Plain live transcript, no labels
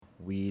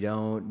We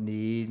don't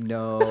need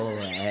no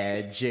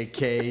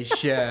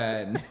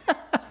education.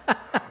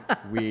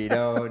 We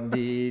don't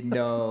need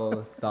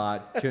no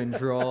thought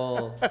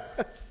control.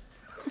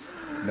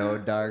 No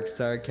dark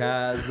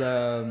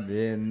sarcasm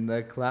in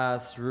the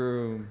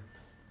classroom.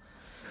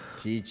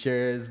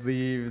 Teachers,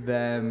 leave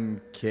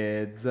them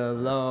kids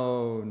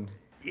alone.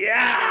 Yeah,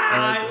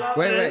 I love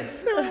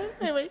this.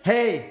 Wait.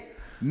 Hey,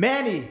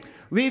 Manny,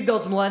 leave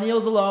those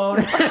millennials alone.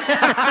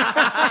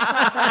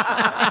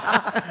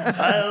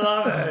 I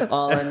love it.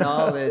 All in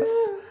all, it's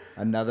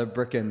another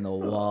brick in the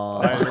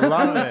wall. I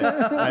love it.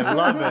 I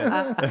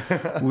love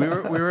it. We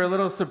were a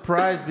little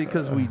surprised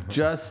because we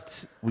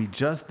just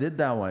did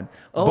that one.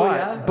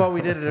 Oh, but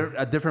we did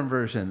a different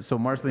version. So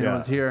Marcelino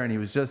was here and he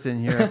was just in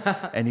here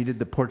and he did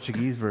the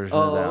Portuguese version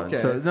of that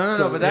okay. one. So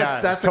no, but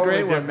that's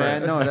totally a great one,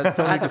 man. No, that's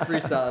I totally had to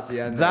freestyle at the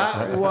end.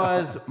 That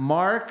was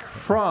Mark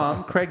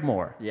from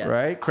Craigmhor, Yes.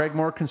 right?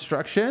 Craigmhor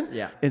Construction.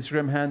 Yeah.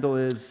 Instagram handle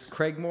is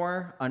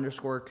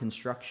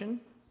Craigmhor_construction.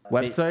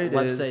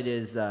 Website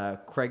is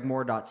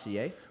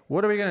craigmhor.ca.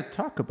 What are we going to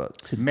talk about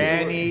today?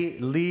 Manny,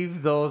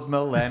 leave those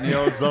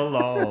millennials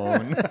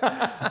alone.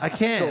 I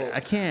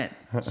can't.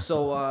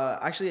 So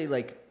actually,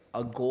 like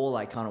a goal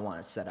I kind of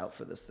want to set out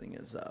for this thing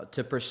is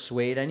to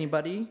persuade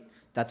anybody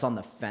that's on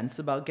the fence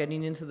about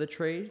getting into the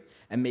trade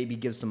and maybe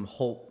give some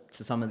hope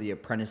to some of the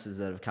apprentices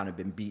that have kind of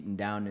been beaten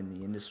down in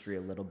the industry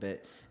a little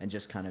bit and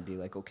just kind of be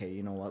like, okay,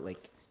 you know what,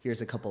 like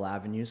here's a couple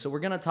avenues. So we're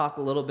going to talk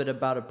a little bit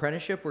about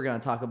apprenticeship. We're going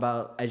to talk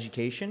about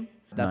education.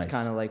 That's Nice.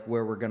 kind of like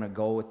where we're going to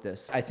go with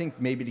this. I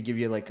think maybe to give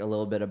you like a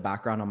little bit of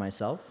background on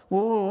myself.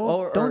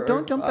 Whoa.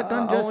 Don't jump the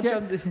gun just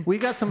yet. We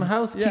got some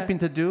housekeeping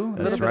to do.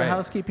 A little bit of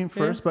housekeeping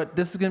first, but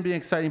this is going to be an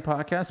exciting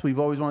podcast. We've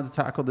always wanted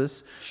to tackle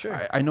this.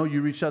 Sure. I know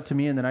you reached out to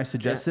me and then I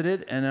suggested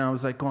it, and then I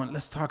was like,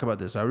 let's talk about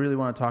this. I really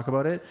want to talk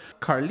about it.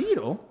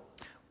 Carlito.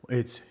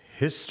 It's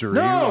history.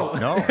 No.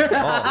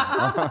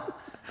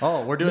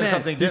 Oh, we're doing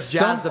something different.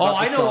 jazzed about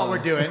I the know song. what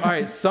we're doing. All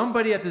right,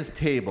 somebody at this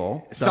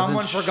table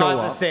Someone doesn't forgot show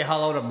to up. say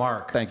hello to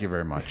Mark Thank you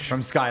very much.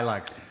 from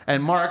Skylux.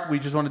 And Mark, we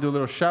just want to do a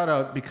little shout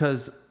out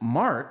because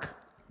Mark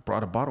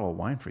brought a bottle of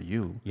wine for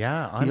you.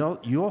 Yeah,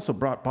 You also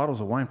brought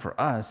bottles of wine for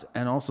us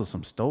and also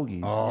some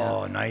stogies.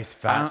 Oh, nice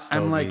fat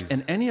I'm like, stogies.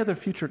 and any other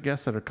future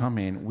guests that are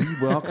coming, we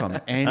welcome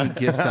any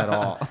gifts at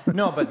all.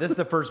 No, but this is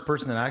the first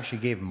person that actually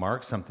gave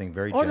Mark something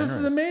very generous. This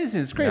is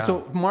amazing. It's great. Yeah.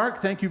 So, Mark,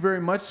 thank you very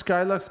much.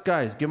 Skylux,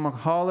 guys, give him a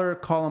holler,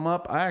 call him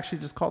up. I actually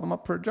just called him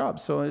up for a job.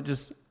 So, it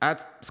just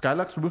at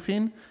Skylux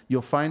Roofing,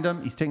 you'll find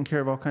him. He's taking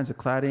care of all kinds of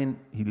cladding.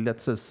 He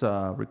lets us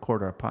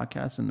record our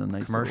podcast in the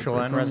nice Commercial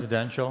little and break room.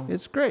 residential.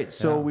 It's great.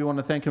 So, we want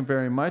to thank him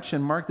very much.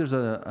 And, Mark, there's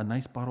a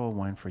nice bottle of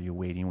wine for you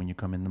waiting when you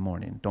come in the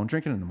morning. Don't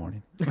drink it in the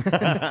morning.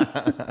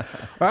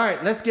 All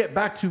right, let's get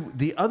back to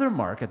the other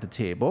Mark at the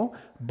table.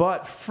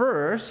 But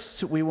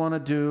first, we want to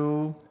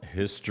do...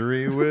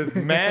 History with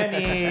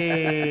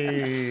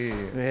Manny.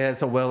 Yeah,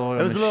 it's a well-oiled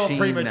It was a little machine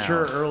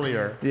premature now.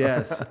 earlier.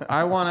 Yes.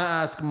 I want to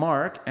ask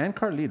Mark and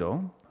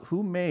Carlito,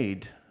 who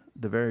made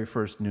the very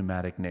first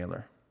pneumatic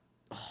nailer?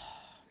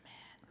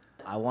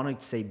 I want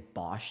to say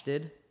Bosch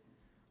did.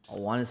 I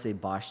want to say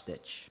Bosch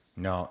Stitch.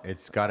 No,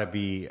 it's got to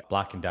be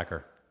Black &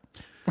 Decker.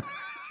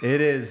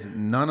 It is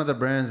none of the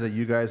brands that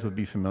you guys would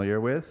be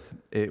familiar with.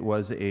 It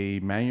was a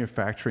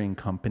manufacturing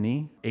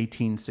company,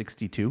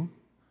 1862.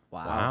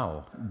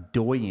 Wow.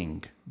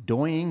 Doying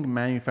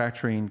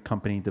Manufacturing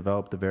Company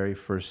developed the very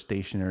first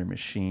stationary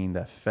machine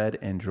that fed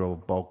and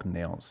drove bulk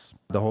nails.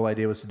 The whole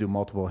idea was to do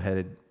multiple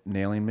headed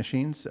nailing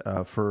machines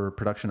for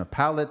production of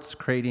pallets,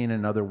 crating,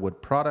 and other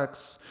wood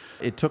products.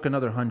 It took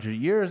another 100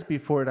 years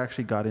before it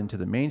actually got into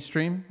the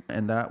mainstream.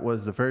 And that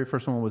was the very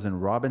first one was in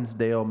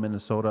Robbinsdale,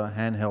 Minnesota,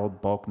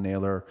 handheld bulk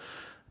nailer.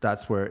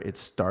 That's where it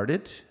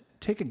started.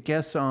 Take a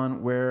guess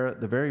on where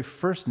the very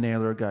first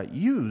nailer got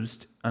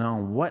used and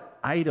on what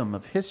item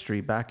of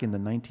history back in the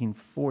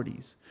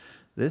 1940s.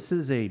 This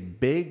is a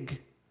big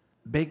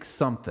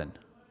something.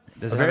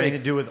 Does it have anything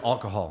to do with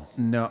alcohol?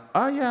 No.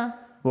 Oh, yeah.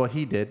 Well,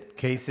 he did.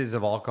 Cases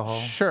of alcohol?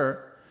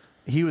 Sure.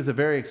 He was a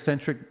very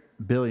eccentric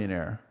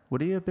billionaire.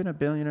 Would he have been a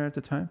billionaire at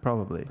the time?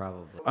 Probably.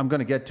 I'm going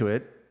to get to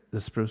it. The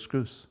Spruce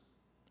Goose.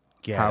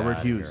 Howard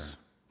Hughes.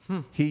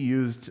 He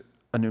used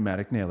a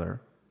pneumatic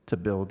nailer to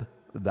build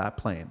that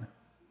plane.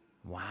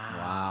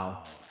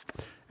 Wow.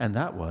 And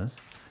that was...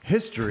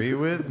 History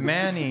with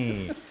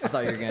Manny. I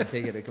thought you were going to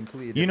take it a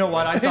complete. You know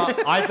what? I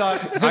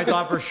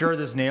thought for sure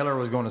this nailer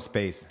was going to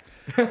space.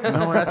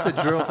 No, that's the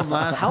drill from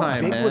last How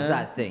time, big man. was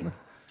that thing?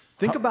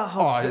 Think about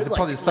how it's big,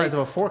 probably the size of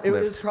a forklift. It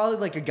was probably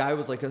like a guy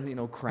was like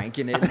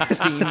cranking it, and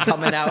steam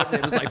coming out, and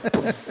it was like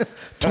poof,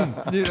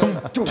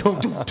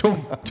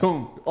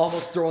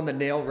 almost throwing the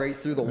nail right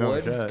through the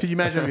wood. Could you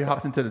imagine if you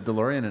hopped into the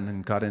DeLorean and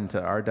then got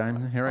into our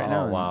dime here right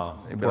now? Oh,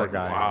 wow. It'd be Poor like,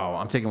 guy. wow,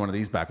 I'm taking one of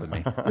these back with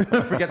me.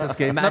 Forget the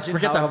skate.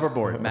 Forget the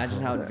hoverboard.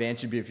 Imagine how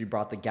advanced you'd be if you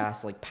brought the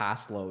gas like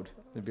past load.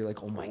 It'd be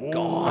like, oh my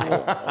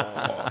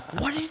god,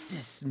 what is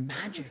this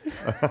magic?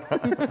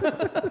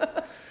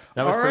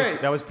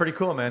 That was pretty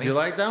cool, Manny. You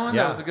like that one?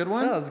 Yeah. That was a good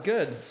one? That was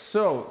good.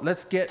 So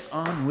let's get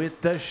on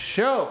with the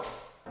show.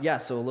 Yeah,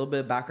 so a little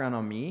bit of background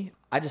on me.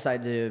 I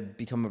decided to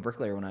become a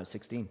bricklayer when I was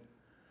 16.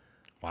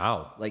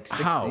 Wow. Like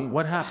 16. How?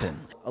 What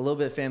happened? A little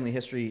bit of family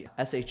history.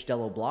 S.H.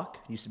 Dello block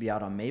used to be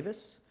out on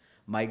Mavis.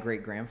 My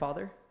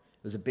great-grandfather,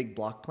 it was a big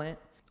block plant.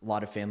 A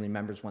lot of family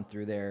members went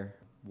through there.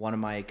 One of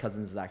my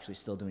cousins is actually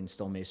still doing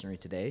stonemasonry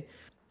today.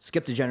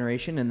 Skipped a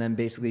generation, and then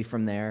basically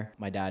from there,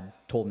 my dad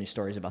told me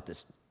stories about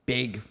this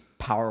big,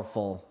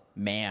 powerful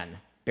man,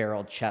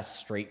 barrel chest,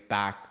 straight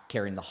back,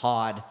 carrying the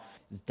hod.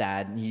 His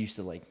dad, he used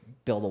to like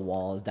build a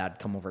wall. His dad would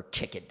come over,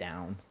 kick it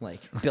down,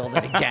 like build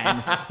it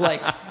again,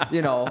 like,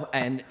 you know,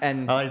 and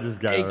I like this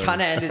guy It already.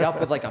 kind of ended up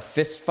with like a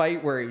fist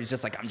fight where he was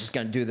just like, I'm just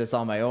gonna do this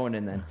on my own.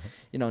 And then,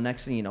 you know,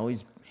 next thing you know,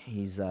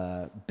 he's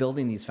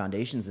building these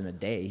foundations in a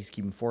day. He's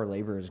keeping 4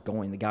 laborers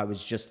going. The guy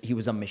was he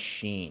was a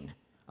machine,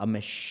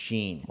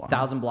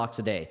 1,000 blocks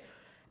a day,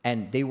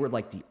 and they were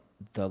like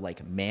the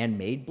like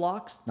man-made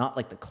blocks, not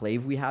like the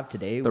clave we have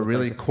today. The with,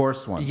 really like,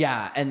 coarse ones.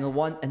 yeah,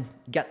 and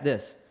get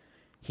this,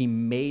 he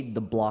made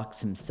the blocks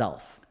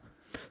himself.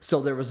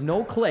 So there was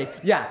no clay.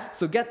 Yeah,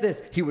 so get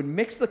this. He would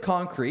mix the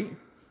concrete,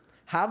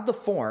 have the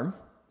form,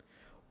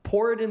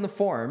 pour it in the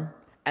form,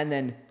 and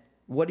then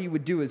what he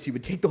would do is he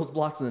would take those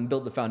blocks and then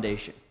build the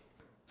foundation.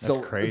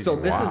 That's crazy. So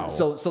this Wow.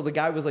 is so the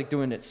guy was like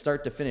doing it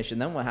start to finish.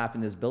 And then what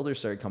happened is builders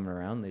started coming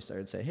around and they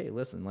started to say, hey,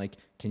 listen, like,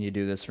 can you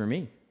do this for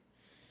me?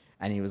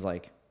 And he was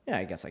like, yeah,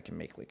 I guess I can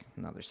make like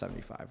another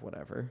 75,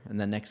 whatever. And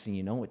then next thing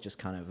you know, it just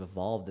kind of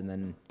evolved, and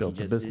then Built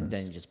the business.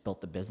 Then he just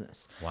built the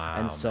business. Wow,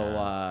 And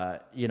so,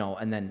 you know,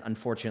 and then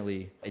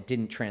unfortunately, it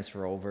didn't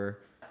transfer over.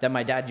 Then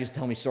my dad used to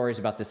tell me stories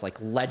about this like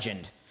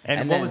legend. And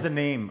what then was the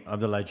name of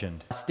the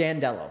legend? Stan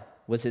Dello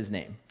was his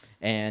name.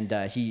 And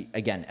he,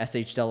 again,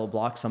 S.H. Dello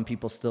block. Some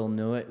people still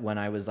knew it when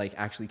I was like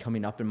actually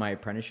coming up in my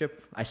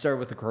apprenticeship. I started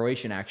with a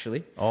Croatian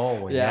actually.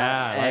 Oh,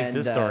 yeah. I like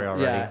this story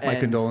already. My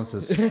and-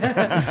 condolences.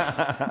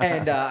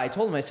 And I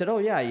told him, I said, oh,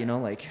 yeah, you know,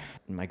 like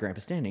my grandpa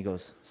Stan. He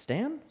goes,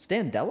 Stan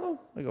Dello?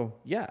 I go,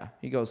 yeah.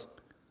 He goes,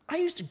 I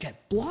used to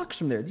get blocks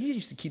from there. They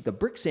used to keep the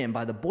brick sand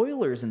by the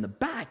boilers in the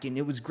back. And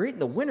it was great in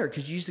the winter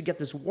because you used to get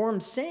this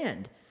warm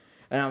sand.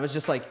 And I was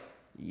just like,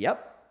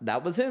 yep,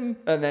 that was him.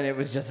 And then it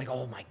was just like,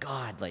 oh, my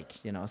God.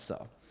 Like, you know,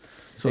 so.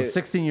 So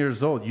 16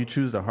 years old, you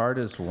choose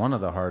one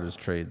of the hardest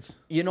trades.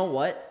 You know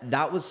what?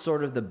 That was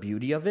sort of the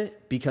beauty of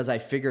it because I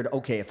figured,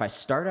 okay, if I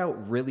start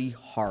out really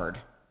hard,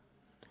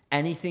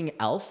 anything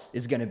else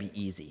is going to be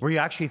easy. Were you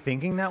actually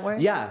thinking that way?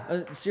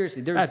 Yeah,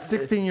 seriously. At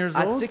 16 years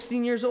At old?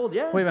 16 years old,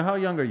 yeah. Wait a minute, how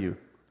young are you?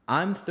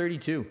 I'm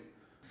 32.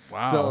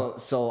 Wow.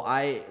 So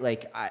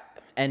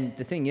and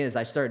the thing is,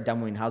 I started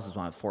demoing houses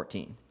when I was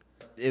 14.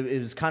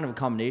 It was kind of a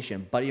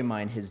combination. A buddy of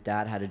mine, his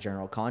dad had a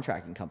general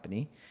contracting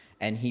company,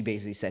 and he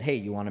basically said, "Hey,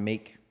 you want to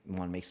make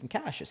some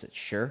cash?" I said,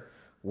 "Sure."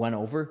 Went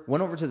over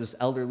to this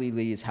elderly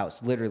lady's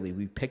house. Literally,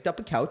 we picked up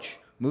a couch,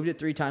 moved it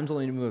 3 times,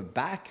 only to move it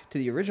back to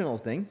the original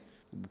thing.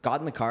 Got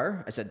in the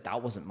car. I said,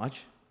 "That wasn't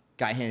much."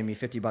 Guy handed me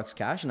 $50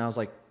 cash, and I was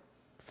like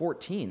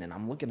 14, and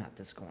I'm looking at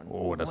this going,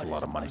 Oh, that's "What a lot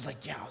is-" of money. I was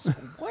like, "Yeah." I was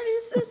like, "What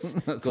is this?"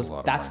 That's Goes, a lot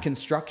of "That's money.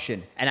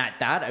 construction." And at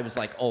that, I was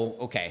like, "Oh,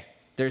 okay.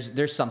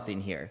 There's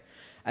something here."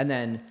 And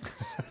then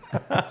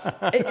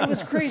it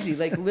was crazy.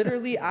 Like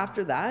literally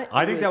after that,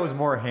 I think that was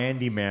more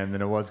handyman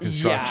than it was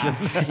construction.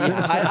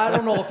 Yeah. I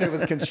don't know if it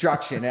was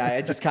construction.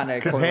 I just kind of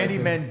Because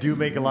handymen do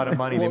make a lot of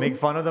money. Well, they make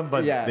fun of them,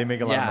 but they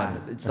make a lot of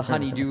money. It's the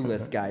honey-do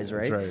list guys,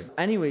 right? right.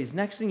 Anyways,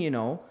 next thing you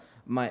know,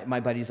 my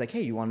buddy's like,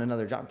 "Hey, you want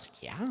another job?" I was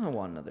like, "Yeah, I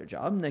want another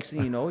job." Next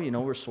thing you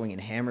know, we're swinging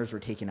hammers, we're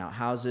taking out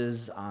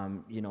houses.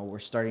 We're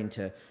starting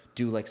to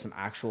do like some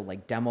actual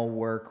like demo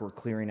work. We're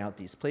clearing out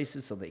these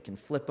places so they can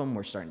flip them.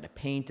 We're starting to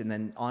paint. And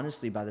then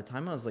honestly, by the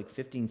time I was like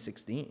 15,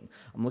 16,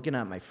 I'm looking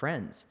at my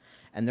friends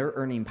and their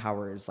earning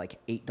power is like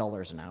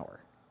 $8 an hour.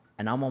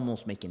 And I'm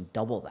almost making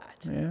double that.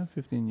 Yeah,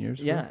 15 years.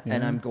 Yeah.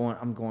 And I'm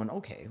going,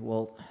 okay,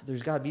 well,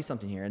 there's got to be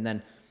something here. And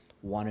then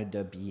wanted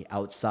to be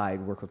outside,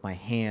 work with my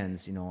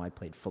hands. I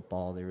played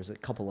football. There was a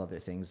couple other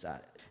things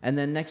and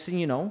then next thing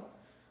you know,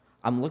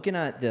 I'm looking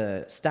at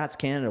the Stats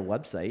Canada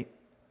website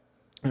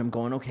and I'm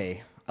going,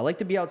 okay, I like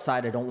to be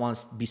outside. I don't want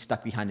to be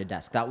stuck behind a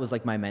desk. That was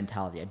like my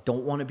mentality. I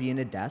don't want to be in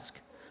a desk.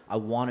 I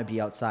want to be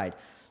outside.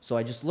 So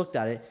I just looked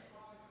at it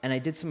and I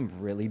did some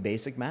really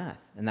basic math.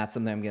 And that's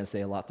something I'm going to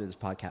say a lot through this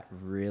podcast,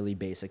 really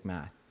basic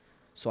math.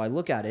 So I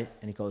look at it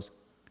and it goes,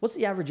 what's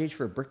the average age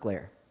for a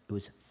bricklayer? It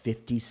was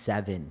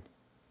 57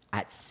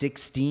 at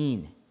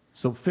 16.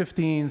 So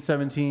 15,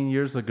 17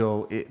 years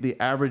ago, the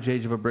average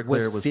age of a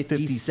bricklayer was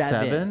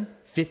 57?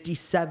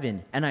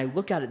 57. And I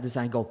look at it this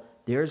and I go,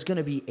 there's going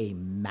to be a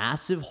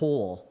massive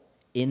hole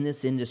in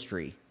this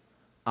industry.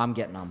 I'm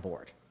getting on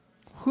board.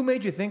 Who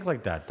made you think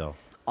like that, though?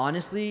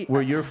 Honestly,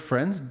 Were your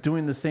friends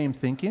doing the same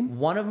thinking?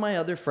 one of my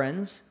other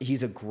friends,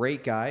 he's a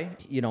great guy.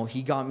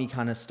 He got me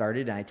kind of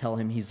started, and I tell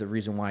him he's the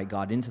reason why I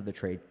got into the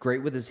trade.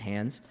 Great with his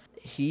hands.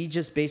 He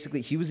just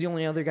basically, he was the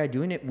only other guy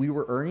doing it. We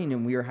were earning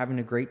and we were having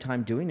a great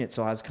time doing it.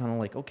 So I was kind of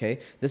like,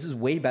 okay, this is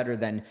way better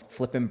than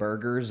flipping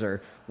burgers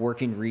or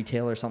working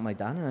retail or something like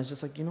that. And I was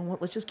just like, you know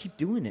what? Let's just keep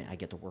doing it. I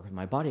get to work with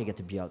my body. I get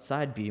to be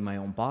outside, be my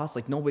own boss.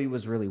 Like nobody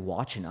was really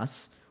watching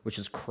us. which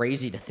is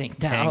crazy to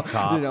think now. Tank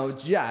tops. You know,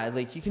 yeah,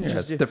 like you can just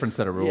it's a different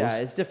set of rules. Yeah,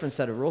 it's a different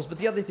set of rules. But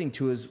the other thing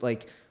too is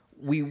like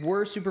we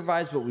were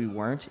supervised, but we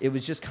weren't. It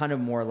was just kind of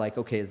more like,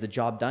 okay, is the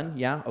job done?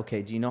 Yeah.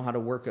 Okay. Do you know how to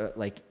work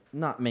like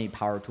not many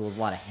power tools, a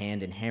lot of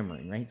hand and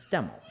hammering, right? It's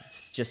demo.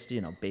 It's just,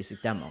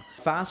 basic demo.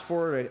 Fast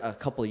forward a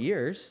couple of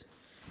years,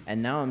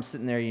 and now I'm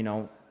sitting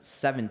there,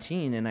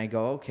 17, and I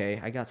go, okay,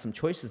 I got some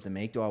choices to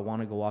make. Do I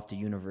want to go off to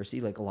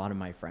university like a lot of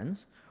my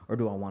friends, or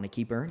do I want to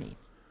keep earning?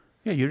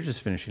 Yeah, you're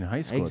just finishing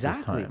high school at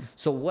this time.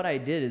 So what I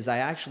did is I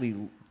actually...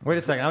 Wait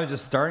a second, I was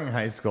just starting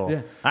high school.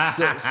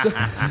 Yeah.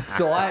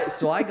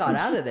 So I got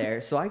out of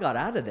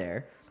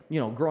there.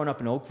 Growing up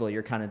in Oakville,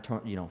 you're kind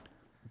of,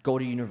 go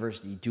to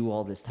university, do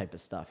all this type of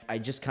stuff. I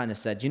just kind of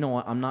said, you know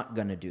what, I'm not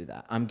going to do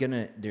that.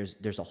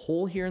 There's a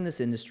hole here in this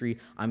industry.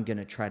 I'm going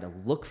to try to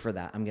look for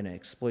that. I'm going to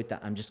exploit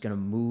that. I'm just going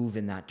to move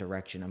in that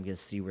direction. I'm going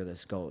to see where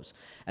this goes.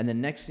 And the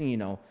next thing you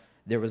know,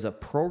 there was a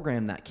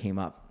program that came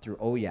up through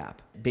OYAP.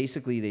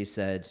 Basically, they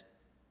said,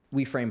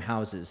 we frame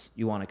houses.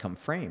 You want to come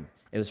frame?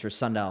 It was for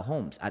Sundial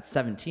Homes at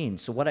 17.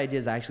 So what I did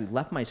is I actually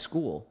left my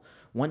school,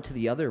 went to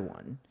the other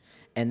one,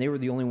 and they were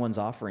the only ones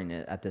offering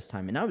it at this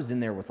time. And I was in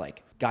there with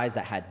like guys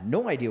that had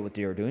no idea what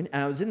they were doing.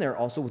 And I was in there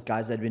also with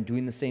guys that had been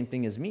doing the same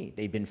thing as me.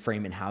 They'd been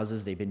framing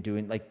houses. They'd been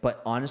doing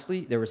but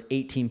honestly, there was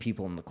 18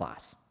 people in the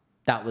class.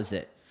 That was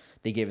it.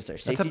 They gave us our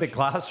safety. That's a big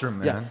classroom,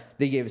 man. Yeah.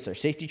 They gave us our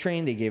safety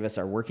training. They gave us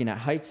our working at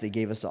heights. They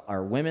gave us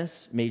our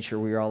WMIS, made sure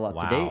we were all up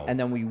to date. And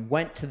then we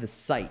went to the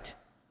site.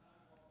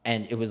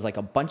 And it was like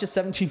a bunch of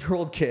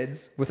 17-year-old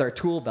kids with our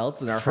tool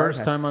belts and our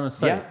First time on a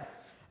site. Yeah.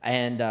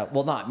 And,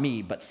 well, not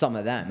me, but some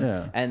of them.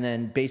 Yeah. And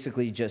then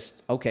basically just,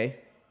 okay,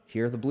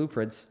 here are the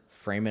blueprints,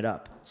 frame it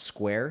up,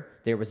 square.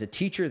 There was a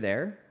teacher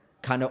there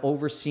kind of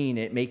overseeing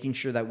it, making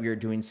sure that we were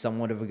doing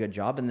somewhat of a good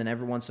job. And then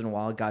every once in a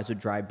while, guys would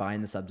drive by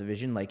in the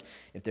subdivision. Like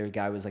if their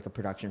guy was like a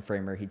production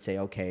framer, he'd say,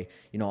 okay,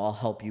 I'll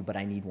help you, but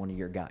I need one of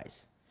your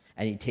guys.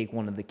 And he'd take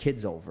one of the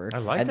kids over. I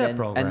like that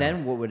program. And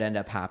then what would end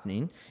up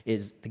happening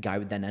is the guy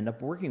would then end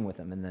up working with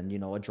him. And then,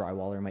 a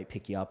drywaller might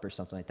pick you up or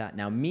something like that.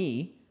 Now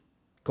me,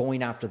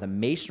 going after the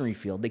masonry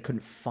field, they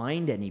couldn't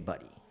find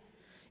anybody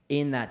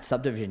in that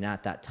subdivision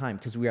at that time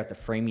because we were at the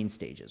framing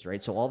stages,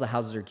 right? So all the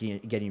houses are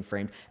getting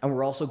framed, and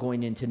we're also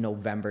going into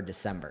November,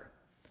 December.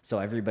 So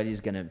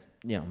everybody's going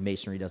to,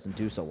 masonry doesn't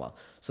do so well.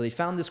 So they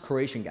found this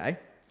Croatian guy.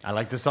 I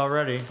like this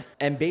already.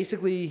 And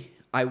basically,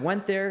 I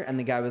went there, and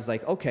the guy was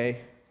like,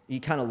 okay. He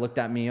kind of looked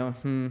at me,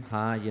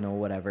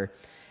 whatever.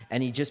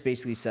 And he just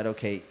basically said,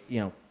 okay,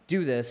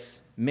 do this,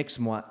 mix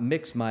mud.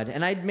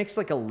 And I'd mix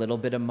like a little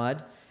bit of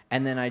mud.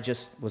 And then I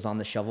just was on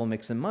the shovel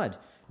mixing mud,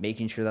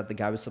 making sure that the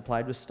guy was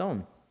supplied with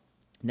stone.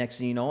 Next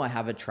thing you know, I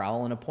have a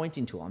trowel and a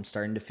pointing tool. I'm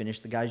starting to finish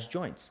the guy's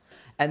joints.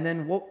 And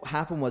then what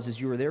happened was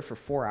you were there for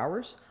 4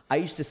 hours. I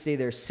used to stay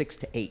there 6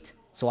 to 8.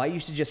 So I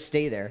used to just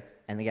stay there,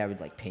 and the guy would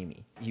like pay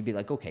me. He'd be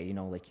like, okay,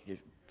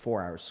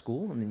 4 hours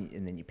school, and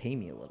then you pay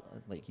me a little.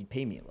 Like you'd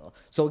pay me a little.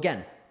 So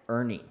again,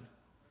 earning.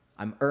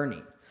 I'm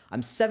earning.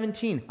 I'm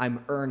 17.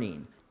 I'm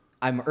earning.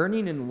 I'm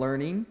earning and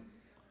learning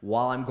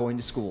while I'm going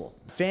to school.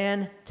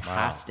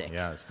 Fantastic. Wow.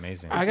 Yeah, it's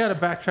amazing. I got to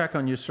backtrack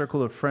on your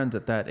circle of friends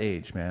at that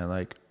age, man.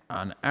 Like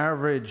on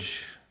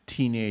average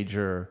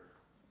teenager,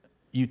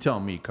 you tell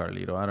me,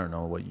 Carlito, I don't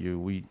know what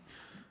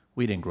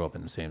we didn't grow up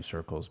in the same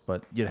circles,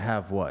 but you'd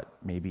have what,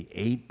 maybe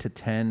 8 to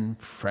 10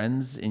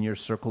 friends in your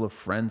circle of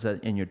friends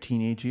in your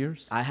teenage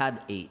years? I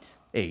had 8.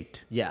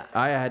 8. Yeah.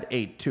 I had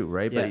 8 too,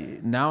 right? Yeah.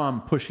 But now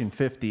I'm pushing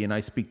 50 and I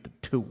speak to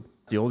 2.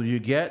 The older you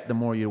get, the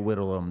more you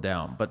whittle them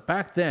down. But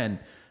back then,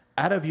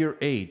 out of your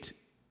 8,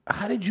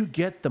 how did you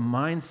get the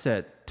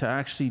mindset to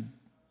actually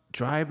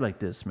drive like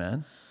this,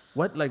 man?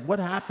 What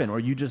happened?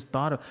 Or you just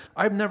thought of...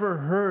 I've never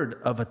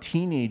heard of a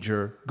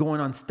teenager going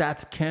on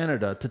Stats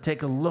Canada to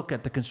take a look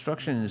at the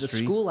construction industry.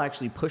 The school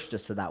actually pushed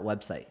us to that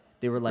website.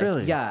 They were like,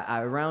 Really?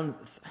 Yeah, around...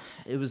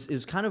 It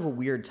was kind of a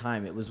weird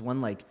time. It was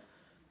when like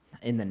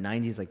in the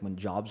 90s, like when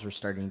jobs were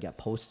starting to get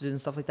posted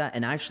and stuff like that.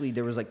 And actually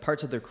there was like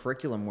parts of their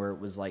curriculum where it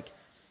was like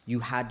you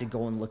had to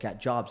go and look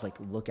at jobs, like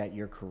look at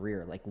your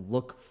career, like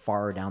look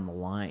far down the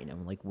line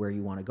and like where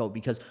you want to go.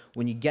 Because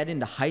when you get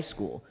into high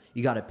school,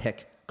 you got to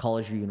pick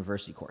college or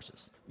university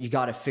courses. You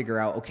got to figure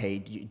out, okay,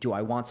 do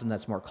I want something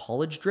that's more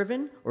college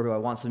driven or do I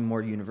want something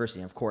more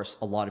university? And of course,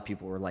 a lot of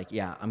people were like,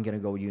 yeah, I'm going to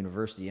go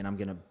university and I'm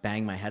going to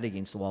bang my head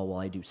against the wall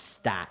while I do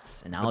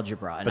stats and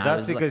algebra. And But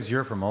that's because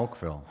you're from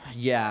Oakville.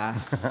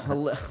 Yeah, a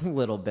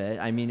little bit.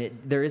 I mean,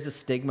 there is a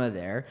stigma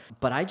there.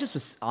 But I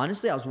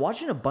was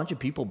watching a bunch of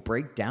people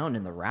break down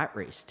in the rat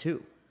race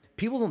too.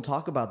 People don't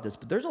talk about this,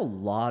 but there's a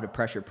lot of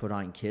pressure put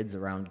on kids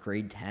around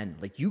grade 10.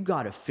 Like you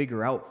got to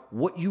figure out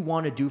what you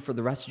want to do for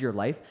the rest of your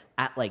life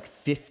at like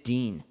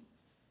 15.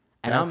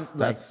 And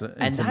that's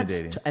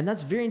intimidating. And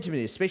that's very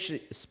intimidating,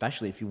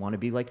 especially if you want to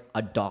be like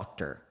a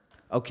doctor.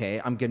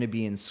 Okay, I'm going to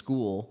be in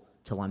school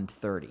till I'm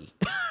 30.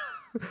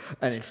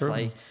 And it's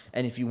like,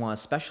 and if you want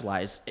to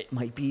specialize, it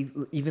might be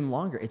even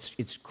longer.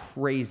 It's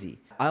crazy.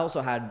 I also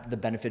had the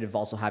benefit of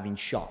also having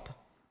shop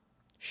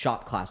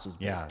classes.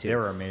 Yeah, too. they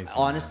were amazing.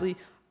 Honestly,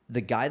 the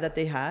guy that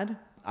they had,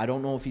 I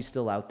don't know if he's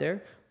still out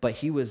there, but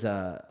he was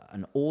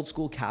an old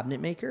school cabinet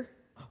maker.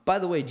 By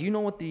the way, do you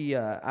know what the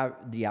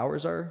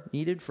hours are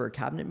needed for a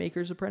cabinet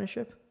maker's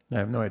apprenticeship? I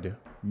have no idea.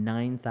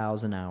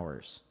 9,000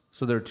 hours.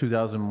 So they're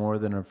 2,000 more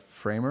than a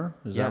framer.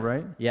 Is that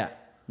right? Yeah,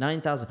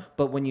 9,000.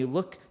 But when you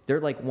look, they're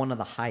like one of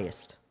the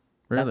highest.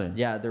 Really?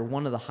 Yeah, they're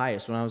one of the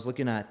highest. When I was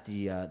looking at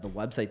the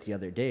website the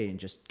other day and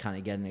just kind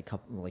of getting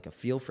a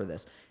feel for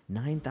this,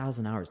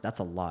 9,000 hours. That's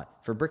a lot.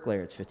 For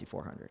bricklayer, it's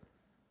 5,400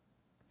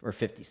 or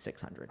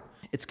 5,600.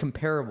 It's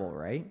comparable,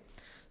 right?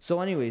 So,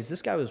 anyways,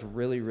 this guy was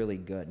really, really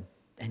good.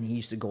 And he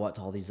used to go out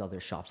to all these other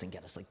shops and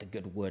get us like the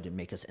good wood and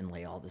make us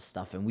inlay all this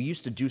stuff. And we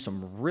used to do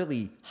some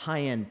really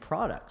high-end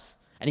products.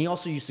 And he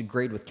also used to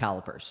grade with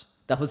calipers.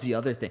 That was the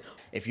other thing.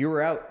 If you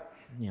were out,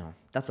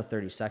 that's a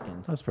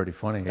 30-second. That's pretty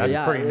funny.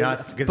 That's pretty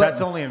nuts because that's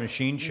only a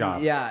machine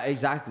shop. Yeah,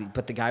 exactly.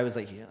 But the guy was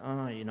like,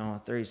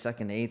 a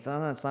 30-second eighth.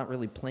 It's not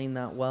really playing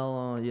that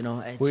well.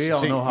 We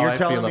all know how you're I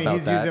telling feel me about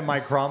he's that. using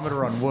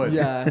micrometer on wood.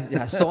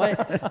 Yeah. So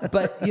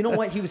but you know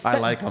what? He was. I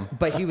like him.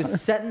 But he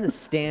was setting the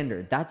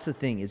standard. That's the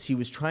thing is he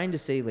was trying to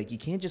say like you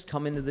can't just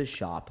come into this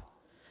shop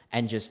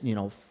and just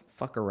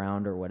fuck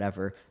around or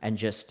whatever and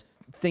just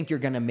think you're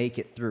gonna make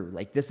it through.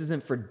 Like this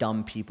isn't for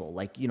dumb people.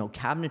 Like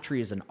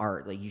cabinetry is an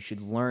art. Like you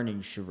should learn and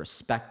you should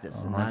respect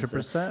this.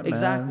 100%,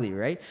 exactly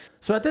right.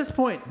 So at this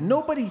point,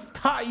 nobody's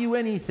taught you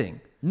anything.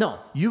 No,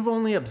 You've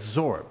only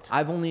absorbed.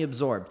 I've only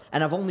absorbed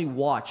and I've only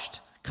watched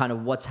kind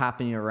of what's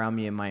happening around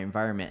me in my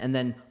environment. And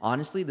then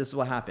honestly, this is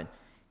what happened.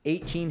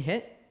 18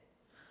 hit.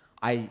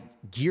 I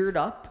geared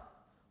up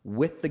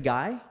with the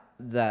guy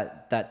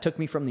that took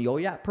me from the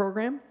OYAT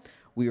program.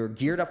 We were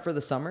geared up for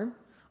the summer.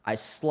 I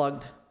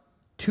slugged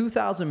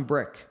 2,000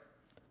 brick,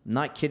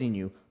 not kidding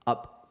you,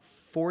 up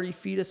 40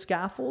 feet of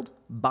scaffold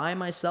by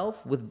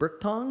myself with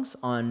brick tongs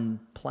on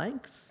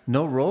planks.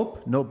 No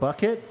rope, no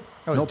bucket,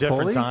 That was no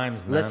different pulley.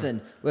 times, man.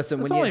 Listen. It's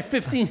When only you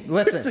 15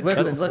 listen.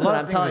 A lot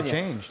I'm of telling things you,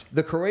 have changed.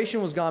 the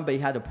Croatian was gone, but he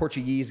had a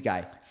Portuguese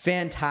guy,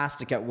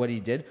 fantastic at what he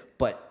did,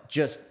 but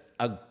just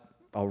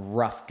a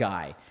rough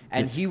guy.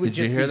 And he would Did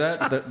just you hear be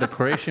that? The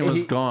Croatian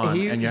was gone,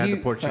 and you had the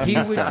Portuguese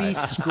He would guy. be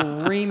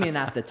screaming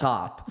at the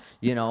top,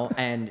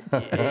 and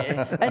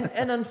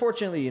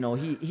unfortunately,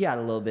 he had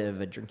a little bit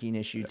of a drinking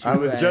issue too. I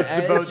was just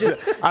And about. it's just,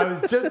 I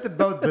was just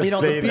about to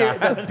say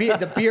that.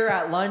 the beer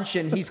at lunch,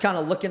 and he's kind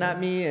of looking at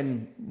me,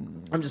 and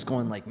I'm just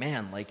going like,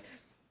 man, like.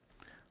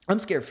 I'm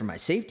scared for my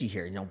safety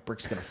here.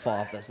 Brick's gonna fall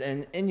off this,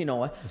 and you know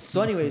what?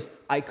 So, anyways,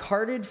 I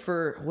carted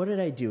for what did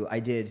I do? I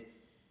did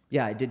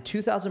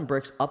 2,000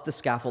 bricks up the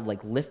scaffold,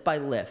 like lift by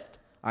lift.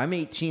 I'm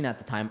 18 at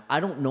the time. I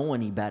don't know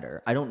any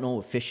better. I don't know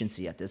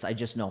efficiency at this. I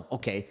just know,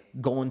 okay,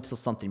 go until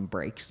something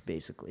breaks,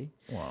 basically.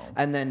 Wow.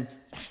 And then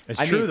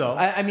It's true, though.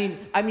 I mean,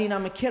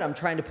 I'm a kid. I'm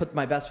trying to put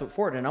my best foot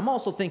forward, and I'm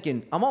also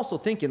thinking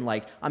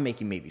like I'm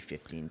making maybe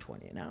 15,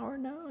 20 an hour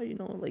now.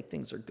 Like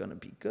things are gonna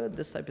be good.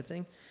 This type of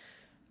thing.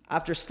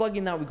 After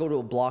slugging that, we go to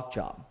a block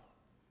job.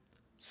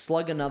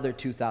 Slug another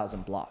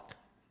 2,000 block.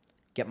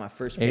 Get my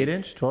first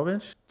 8-inch,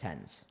 12-inch,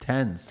 10s.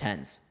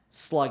 10s.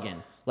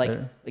 Slugging. Like,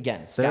 They're-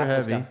 again, they're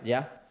heavy.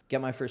 Yeah.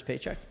 Get my first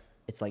paycheck.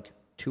 It's like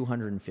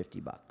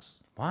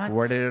 $250. What?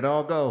 Where did it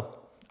all go?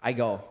 I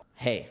go,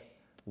 hey,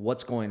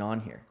 what's going on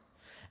here?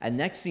 And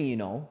next thing you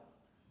know,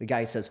 the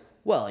guy says,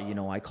 well,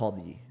 I called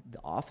the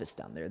office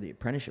down there, the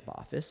apprenticeship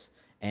office,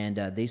 and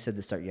they said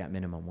to start you at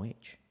minimum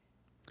wage.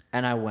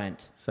 And I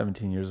went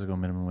 17 years ago,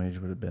 minimum wage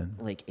would have been.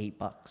 like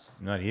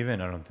 $8. Not even.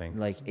 I don't think.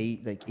 Like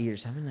eight or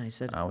seven. And I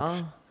said,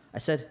 Ouch. I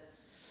said,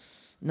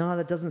 no,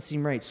 that doesn't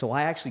seem right. So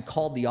I actually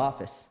called the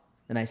office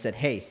and I said,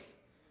 hey,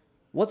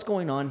 what's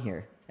going on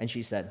here? And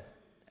she said,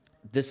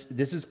 this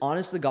is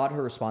honest to God,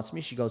 her response to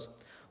me. She goes,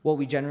 well,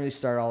 we generally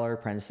start all our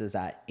apprentices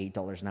at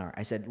 $8 an hour.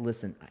 I said,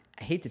 listen,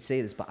 I hate to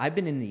say this, but I've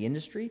been in the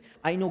industry.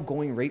 I know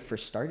going rate for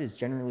start is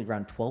generally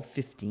around 12,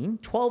 15.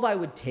 12 I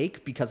would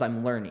take because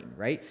I'm learning,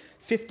 right?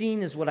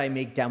 15 is what I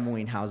make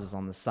demoing houses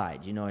on the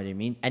side, you know what I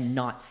mean? And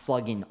not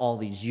slugging all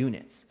these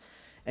units.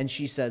 And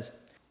she says,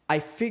 I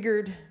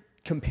figured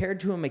compared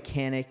to a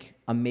mechanic,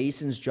 a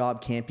mason's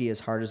job can't be as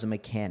hard as a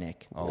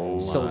mechanic.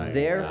 So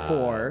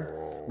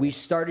therefore, we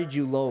started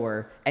you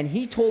lower. And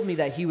he told me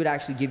that he would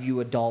actually give you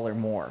 $1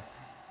 more.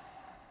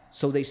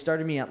 So they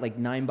started me at like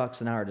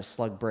 $9 an hour to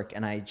slug brick.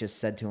 And I just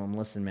said to him,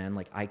 listen, man,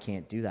 like I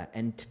can't do that.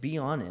 And to be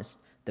honest,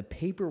 the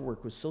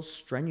paperwork was so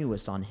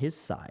strenuous on his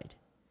side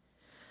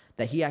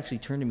that he actually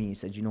turned to me and he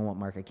said, you know what,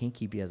 Mark, I can't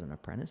keep you as an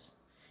apprentice.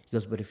 He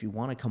goes, but if you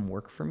want to come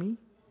work for me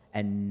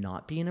and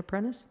not be an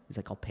apprentice, he's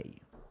like, I'll pay you.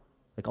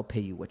 Like, I'll pay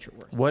you what you're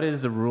worth. What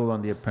is the rule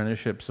on the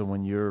apprenticeship? So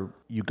when you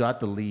got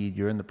the lead,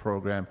 you're in the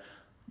program,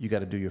 you got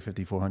to do your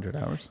 5,400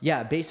 hours?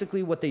 Yeah,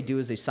 basically what they do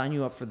is they sign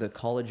you up for the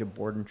College of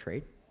Board and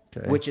Trade,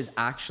 Okay. which is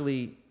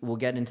actually, we'll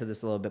get into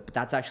this a little bit, but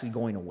that's actually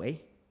going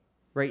away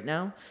right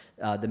now.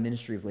 The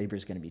Ministry of Labor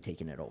is going to be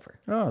taking it over.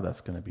 Oh,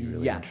 that's going to be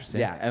really interesting.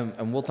 Yeah,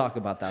 and we'll talk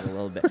about that a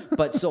little bit.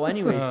 But so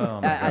anyways,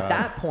 at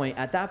that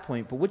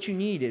point, but what you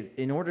need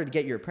in order to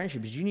get your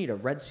apprenticeship is you need a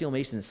Red Seal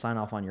Mason to sign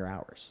off on your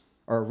hours.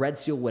 Or a Red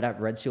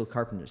Seal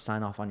carpenter to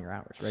sign off on your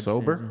hours.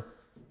 Sober?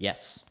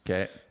 Yes.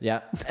 Okay.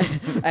 Yeah.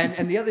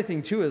 And the other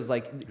thing too is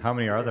like, How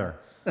many are there?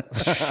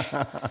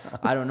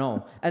 I don't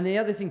know. And the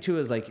other thing too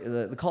is like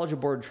the College of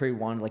Board of Trade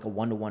wanted like a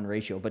 1-to-1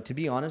 ratio. But to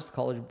be honest, the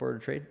College of Board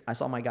of Trade, I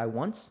saw my guy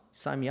once,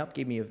 signed me up,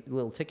 gave me a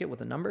little ticket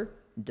with a number,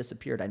 and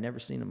disappeared. I never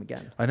seen him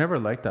again. I never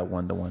liked that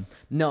 1-to-1.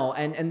 No,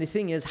 and the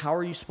thing is, how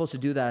are you supposed to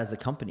do that as a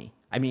company?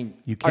 I mean,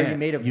 You are can't. you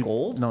made of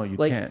gold? No, you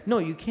like, can't. No,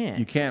 you can't.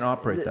 You can't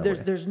operate that way.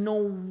 There's no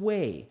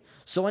way.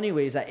 So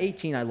anyways, at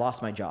 18, I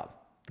lost my job.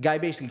 The guy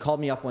basically called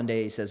me up one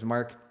day. He says,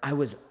 Mark, I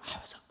was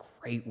a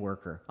great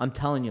worker. I'm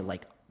telling you,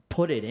 like,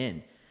 put it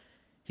in.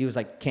 He was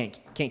like, can't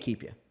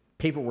keep you.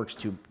 Paperwork's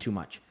too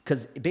much.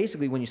 Because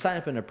basically, when you sign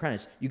up an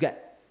apprentice, you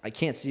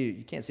can't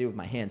see it with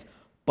my hands,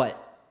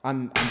 but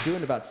I'm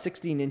doing about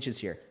 16 inches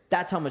here.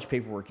 That's how much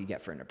paperwork you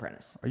get for an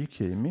apprentice. Are you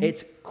kidding me?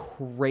 It's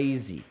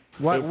crazy.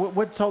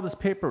 What's all this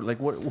paper? Like,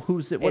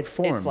 who's it? What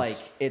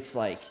forms? It's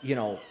like, you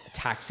know,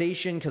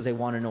 taxation because they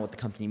want to know what the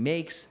company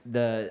makes.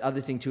 The other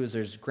thing too is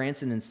there's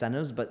grants and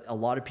incentives, but a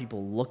lot of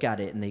people look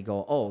at it and they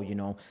go, oh, you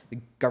know, the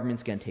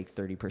government's going to take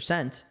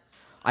 30%.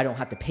 I don't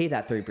have to pay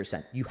that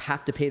 30%. You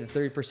have to pay the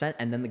 30%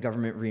 and then the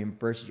government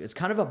reimburses you. It's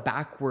kind of a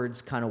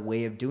backwards kind of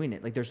way of doing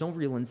it. Like there's no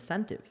real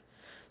incentive.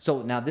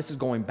 So now this is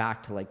going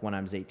back to like when I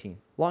was 18.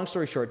 Long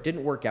story short,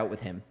 didn't work out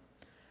with him.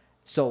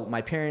 So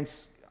my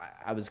parents,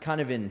 I was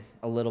kind of in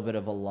a little bit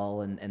of a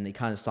lull and they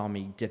kind of saw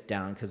me dip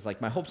down because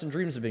like my hopes and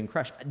dreams have been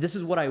crushed. This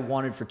is what I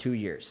wanted for 2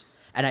 years.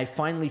 And I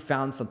finally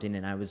found something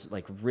and I was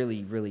like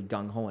really, really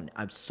gung-ho. And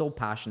I'm so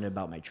passionate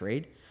about my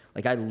trade.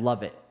 Like I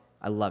love it.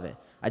 I love it.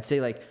 I'd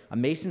say like a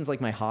mason's like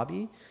my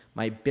hobby.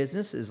 My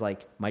business is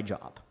like my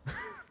job.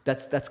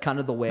 That's kind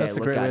of the way I look at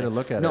it. That's a great way to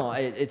look at it. No,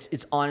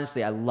 it's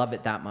honestly, I love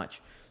it that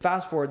much.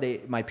 Fast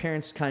forward, my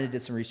parents kind of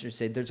did some research.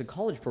 Said there's a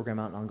college program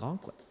out in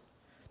Algonquin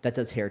that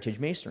does heritage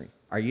masonry.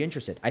 Are you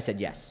interested? I said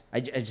yes.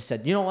 I just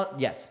said, you know what?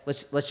 Yes,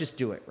 let's just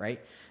do it,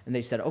 right? And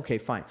they said, okay,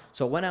 fine.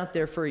 So I went out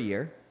there for a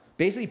year,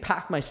 basically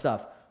packed my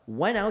stuff,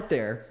 went out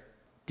there,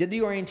 did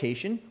the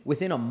orientation.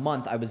 Within a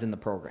month, I was in the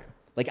program.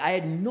 Like I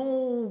had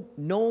no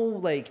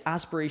like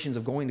aspirations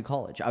of going to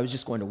college. I was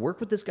just going to work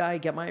with this guy,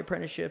 get my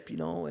apprenticeship, you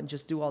know, and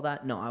just do all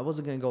that. No, I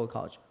wasn't going to go to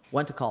college.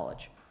 Went to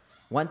college.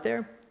 Went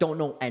there, don't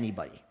know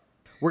anybody.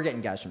 We're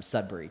getting guys from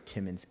Sudbury,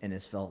 Timmins,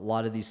 Innisfil, a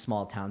lot of these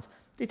small towns.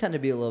 They tend to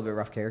be a little bit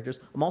rough characters.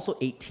 I'm also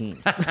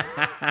 18.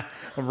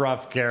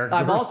 Rough character.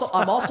 I'm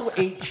also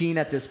 18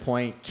 at this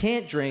point.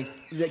 Can't drink.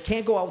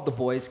 Can't go out with the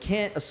boys.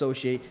 Can't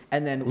associate.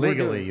 And then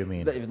legally, you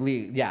mean?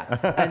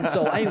 Yeah. And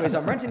so, anyways,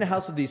 I'm renting a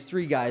house with these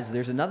 3 guys.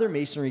 There's another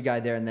masonry guy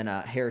there, and then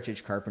a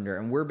heritage carpenter.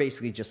 And we're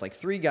basically just like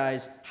 3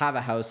 guys have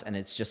a house, and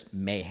it's just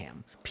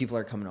mayhem. People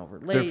are coming over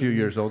late. They're a few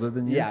years older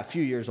than you. Yeah, a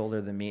few years older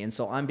than me. And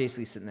so I'm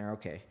basically sitting there.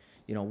 Okay,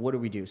 you know, what do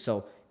we do?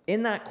 So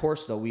in that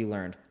course, though, we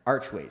learned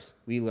archways.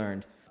 We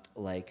learned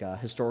like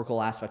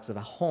historical aspects of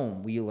a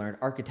home. We learned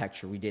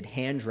architecture. We did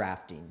hand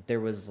drafting. There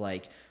was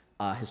like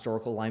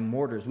historical lime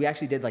mortars. We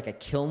actually did like a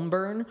kiln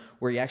burn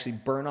where you actually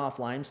burn off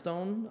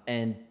limestone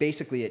and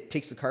basically it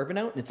takes the carbon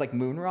out and it's like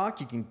moon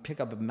rock. You can pick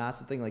up a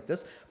massive thing like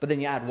this, but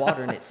then you add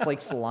water and it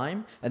slakes the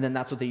lime, and then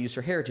that's what they use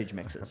for heritage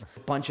mixes.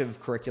 Bunch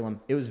of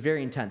curriculum. It was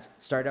very intense.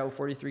 Started out with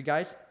 43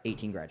 guys,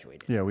 18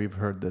 graduated. Yeah, we've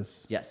heard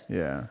this. Yes.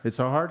 Yeah, it's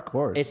a hard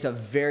course. It's a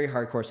very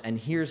hard course, and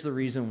here's the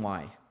reason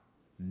why.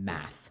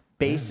 Math.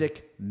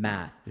 Basic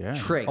math. Yeah.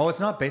 Trig. Oh, it's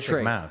not basic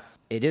Trig. math.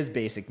 It is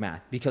basic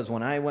math because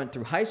when I went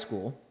through high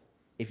school,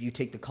 if you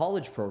take the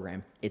college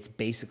program, it's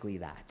basically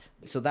that.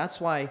 So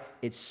that's why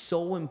it's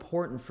so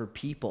important for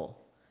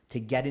people to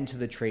get into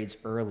the trades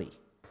early.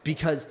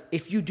 Because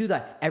if you do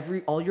that,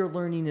 all your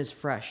learning is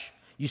fresh.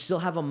 You still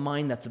have a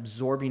mind that's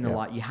absorbing a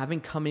lot. You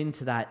haven't come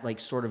into that like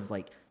sort of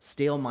like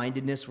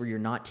stale-mindedness where you're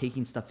not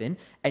taking stuff in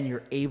and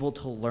you're able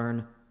to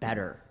learn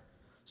better.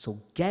 So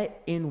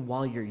get in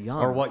while you're young.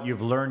 Or what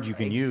you've learned you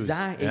can use.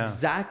 Yeah.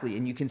 Exactly.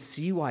 And you can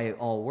see why it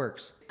all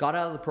works. Got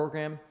out of the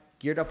program,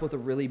 geared up with a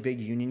really big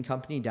union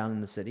company down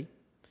in the city.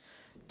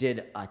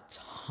 Did a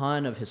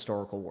ton of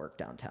historical work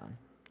downtown.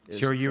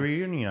 So you were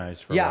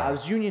unionized for a while. I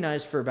was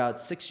unionized for about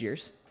 6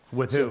 years.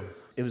 With who?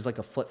 It was like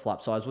a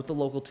flip-flop. So I was with the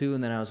local 2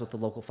 and then I was with the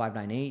local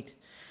 598.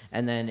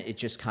 And then it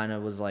just kind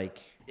of was like,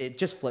 it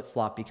just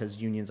flip-flopped because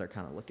unions are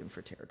kind of looking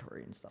for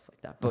territory and stuff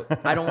like that.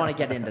 But I don't want to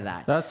get into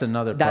that. That's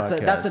another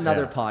podcast. That's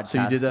another podcast.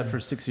 So you did that for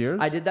 6 years?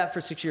 I did that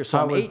for 6 years. So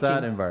How I'm was 18.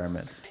 that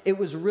environment? It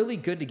was really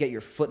good to get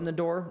your foot in the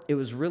door. It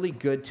was really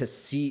good to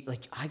see,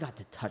 like, I got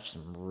to touch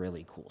some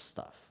really cool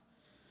stuff.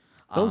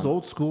 Those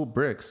old school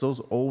bricks,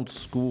 those old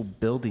school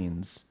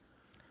buildings.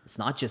 It's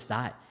not just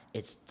that.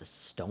 It's the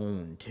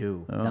stone,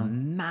 too. The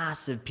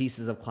massive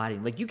pieces of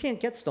cladding. Like, you can't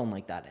get stone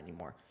like that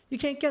anymore. You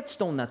can't get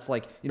stone that's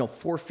like,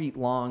 4 feet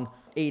long,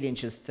 8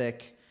 inches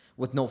thick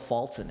with no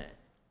faults in it.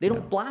 They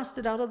don't blast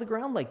it out of the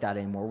ground like that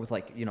anymore with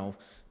like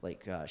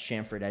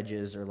chamfered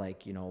edges or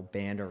like,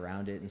 band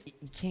around it. And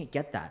you can't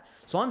get that.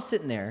 So I'm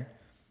sitting there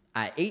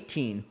at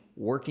 18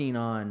 working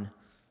on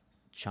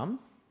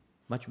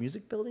Much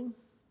Music Building.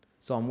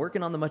 So I'm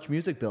working on the Much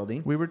Music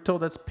Building. We were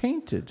told that's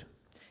painted.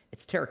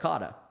 It's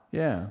terracotta.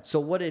 Yeah. So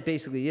what it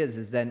basically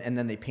is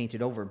then they paint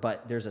it over,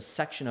 but there's a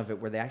section of it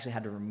where they actually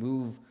had to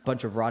remove a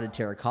bunch of rotted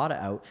terracotta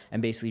out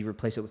and basically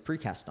replace it with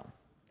precast stone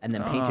and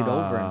then paint it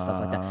over and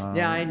stuff like that.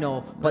 Yeah, I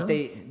know, but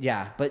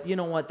but you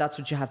know what? That's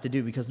what you have to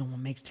do because no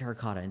one makes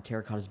terracotta, and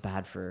terracotta is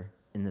bad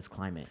in this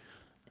climate.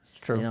 It's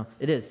true. You know,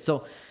 it is.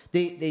 So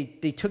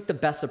they took the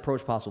best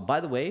approach possible.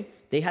 By the way,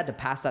 they had to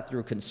pass that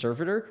through a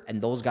conservator,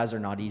 and those guys are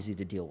not easy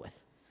to deal with.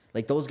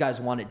 Like, those guys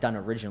want it done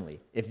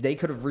originally. If they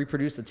could have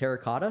reproduced the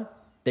terracotta,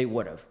 they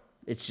would have.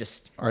 It's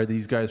just... Are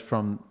these guys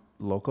from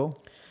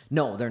local?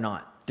 No, they're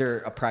not. They're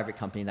a private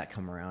company that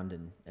come around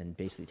and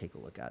basically take a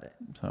look at it.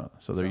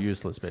 So they're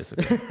useless,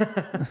 basically.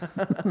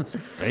 That's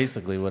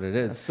basically what it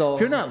is. So, if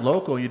you're not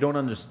local, you don't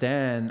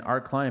understand our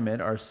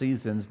climate, our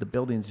seasons, the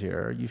buildings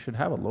here. You should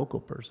have a local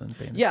person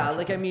paying attention.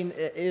 like, I mean,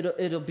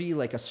 it'll be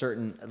like a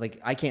certain, like,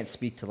 I can't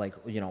speak to, like,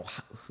 you know,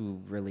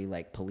 who really,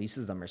 like,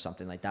 polices them or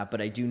something like that.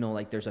 But I do know,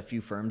 like, there's a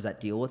few firms that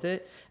deal with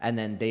it. And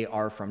then they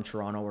are from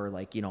Toronto or,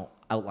 like, you know,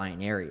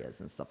 outlying areas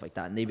and stuff like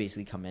that. And they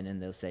basically come in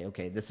and they'll say,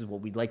 okay, this is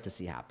what we'd like to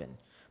see happen.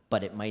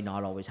 But it might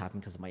not always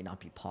happen because it might not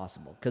be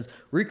possible. Because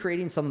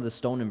recreating some of the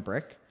stone and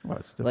brick,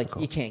 it's like,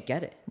 difficult. you can't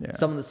get it. Yeah.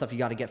 Some of the stuff you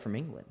got to get from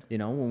England. You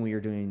know, when we were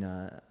doing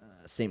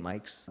St.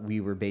 Mike's, we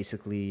were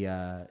basically,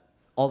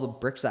 all the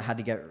bricks that had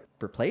to get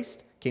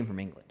replaced came from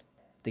England.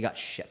 They got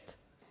shipped.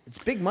 It's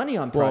big money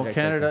on projects.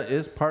 Well, Canada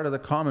is part of the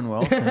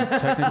Commonwealth. And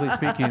technically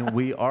speaking,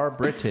 we are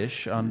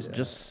British. I'm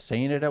just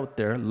saying it out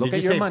there. Look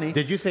at your money.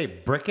 Did you say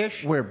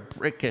brickish? We're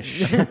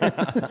brickish.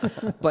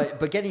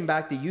 But getting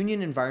back, the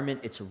union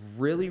environment, it's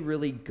really,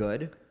 really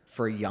good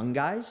for young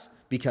guys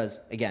because,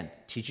 again,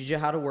 teaches you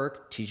how to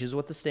work, teaches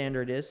what the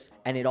standard is,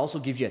 and it also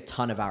gives you a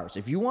ton of hours.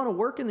 If you want to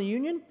work in the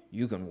union,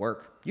 you can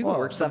work. You can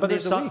work 7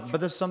 days a week. But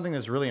there's something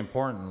that's really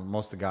important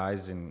most of the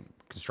guys in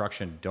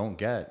construction don't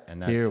get, and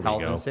that's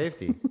health and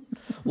safety.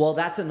 Well,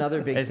 that's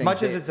another big thing. As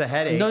much as it's a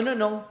headache.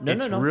 No.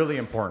 It's really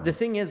important. The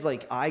thing is,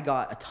 like, I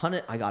got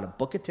a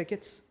book of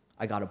tickets,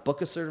 I got a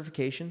book of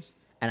certifications,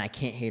 and I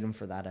can't hate them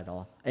for that at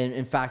all. And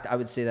in fact, I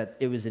would say that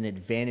it was an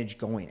advantage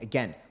going,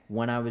 again,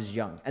 when I was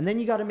young. And then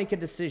you got to make a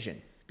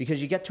decision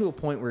because you get to a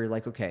point where you're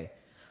like, okay,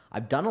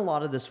 I've done a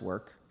lot of this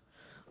work.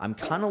 I'm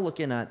kind of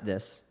looking at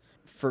this.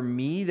 For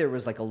me, there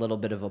was like a little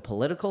bit of a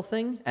political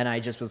thing. And I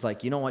just was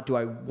like, you know what? Do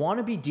I want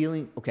to be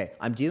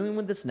I'm dealing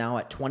with this now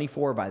at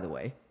 24, by the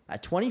way.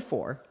 At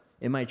 24,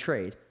 in my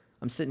trade,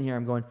 I'm sitting here,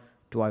 I'm going,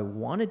 do I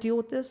want to deal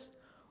with this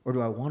or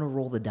do I want to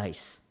roll the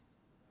dice?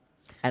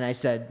 And I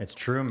said... It's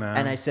true, man.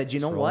 And I said,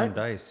 you know what?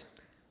 Dice.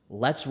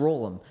 Let's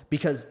roll them.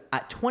 Because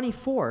at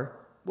 24,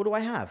 what do I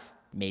have?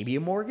 Maybe a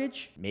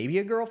mortgage, maybe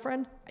a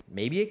girlfriend,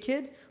 maybe a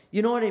kid.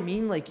 You know what I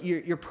mean? Like,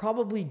 you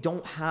probably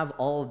don't have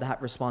all of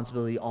that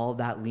responsibility, all of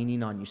that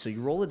leaning on you. So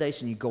you roll the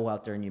dice and you go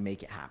out there and you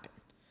make it happen.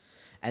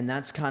 And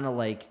that's kind of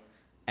like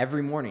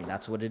every morning.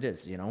 That's what it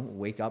is, you know?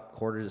 Wake up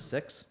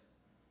 5:45.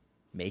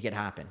 Make it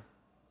happen.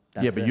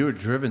 But you were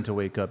driven to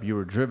wake up. You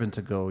were driven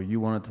to go.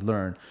 You wanted to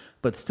learn.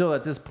 But still,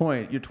 at this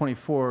point, you're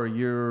 24.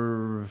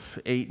 You're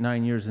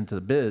 8-9 years into the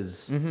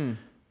biz. Mm-hmm.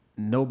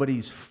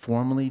 Nobody's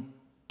formally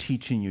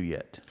teaching you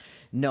yet.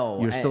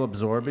 No. You're still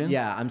absorbing?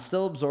 Yeah, I'm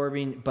still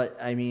absorbing. But,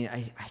 I mean,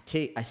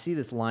 I see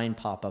this line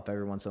pop up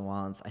every once in a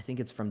while. I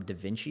think it's from Da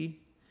Vinci.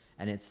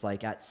 And it's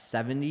like at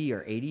 70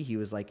 or 80, he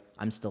was like,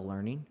 I'm still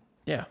learning.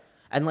 Yeah.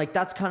 And, like,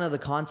 that's kind of the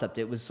concept.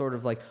 It was sort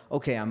of like,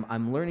 okay,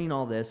 I'm learning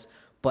all this.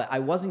 But I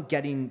wasn't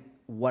getting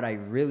what I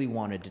really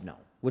wanted to know,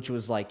 which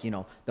was like, you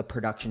know, the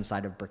production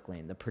side of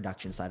bricklaying, the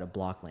production side of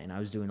blocklaying. I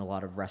was doing a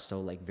lot of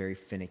resto, like very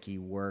finicky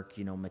work,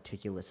 you know,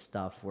 meticulous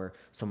stuff where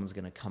someone's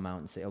going to come out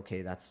and say,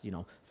 okay, that's, you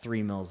know,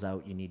 3 mils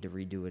out. You need to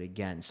redo it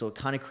again. So it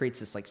kind of creates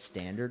this like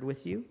standard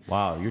with you.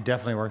 Wow. You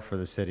definitely worked for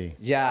the city.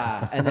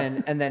 Yeah. And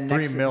then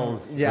 3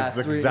 mils. Yeah.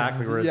 That's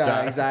exactly where it's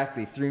at. Yeah,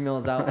 exactly. 3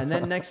 mils out. And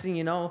then next thing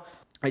you know,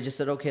 I just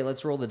said, okay,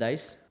 let's roll the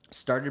dice.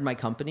 Started my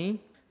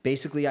company.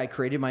 Basically, I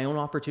created my own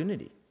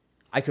opportunity.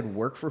 I could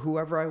work for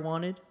whoever I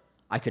wanted.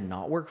 I could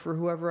not work for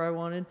whoever I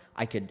wanted.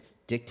 I could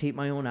dictate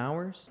my own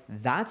hours.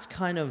 That's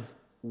kind of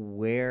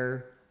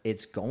where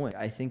it's going.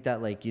 I think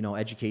that, like, you know,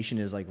 education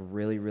is like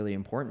really, really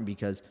important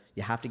because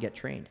you have to get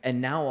trained. And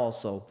now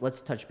also,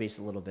 let's touch base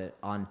a little bit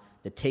on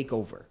the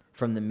takeover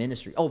from the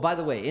ministry. Oh, by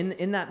the way,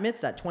 in that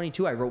midst, at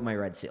 22, I wrote my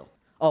red seal.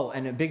 Oh,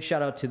 and a big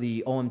shout out to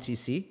the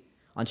OMTC,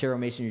 Ontario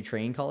Masonry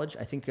Training College.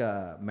 I think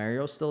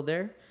Mario's still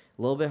there.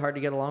 A little bit hard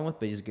to get along with,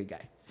 but he's a good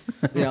guy.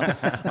 You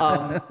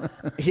know,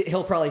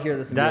 he'll probably hear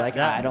this and be like,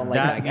 I don't like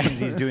that guy. That means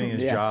he's doing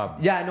his job.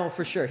 Yeah, no,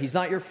 for sure. He's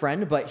not your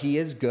friend, but he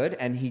is good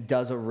and he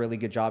does a really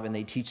good job and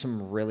they teach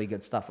some really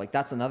good stuff. Like,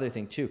 that's another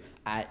thing too.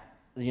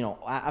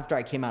 After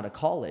I came out of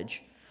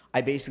college,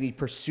 I basically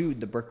pursued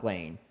the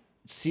bricklaying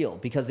seal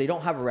because they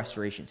don't have a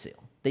restoration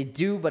seal. They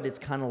do, but it's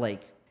kind of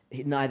like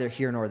neither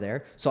here nor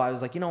there. So I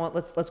was like, you know what,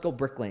 let's go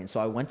bricklaying. So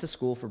I went to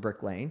school for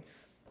bricklaying,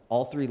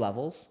 all 3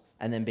 levels,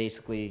 and then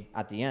basically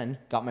at the end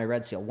got my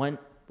red seal.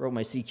 Wrote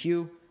my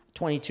CQ,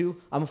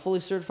 22. I'm a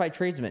fully certified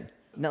tradesman.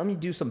 Now let me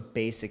do some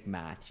basic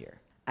math here.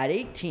 At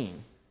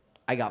 18,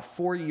 I got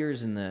 4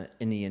 years in the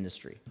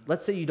industry.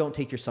 Let's say you don't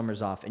take your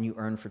summers off and you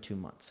earn for 2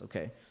 months,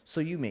 okay?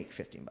 So you make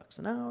 $15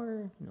 an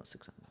hour,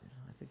 600.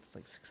 I think it's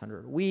like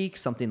 600 a week,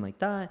 something like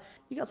that.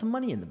 You got some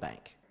money in the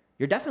bank.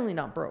 You're definitely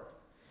not broke.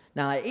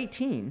 Now at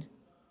 18,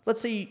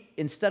 let's say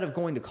instead of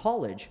going to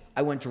college,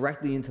 I went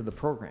directly into the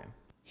program.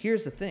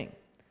 Here's the thing.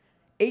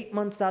 8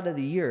 months out of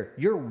the year,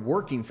 you're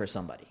working for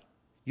somebody.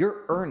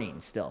 You're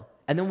earning still.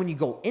 And then when you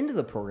go into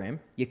the program,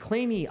 you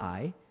claim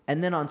EI,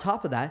 and then on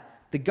top of that,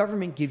 the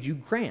government gives you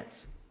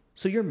grants.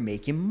 So you're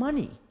making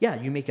money. Yeah,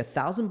 you make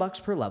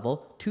 $1,000 per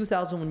level,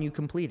 $2,000 when you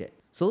complete it.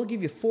 So they'll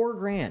give you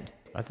 $4,000.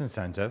 That's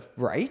incentive.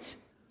 Right?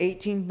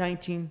 18,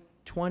 19,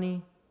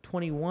 20,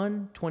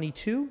 21,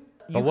 22.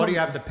 But what do you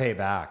have to pay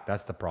back?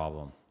 That's the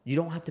problem. You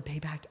don't have to pay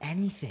back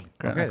anything.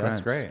 Okay,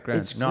 that's great.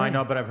 Grants. No, I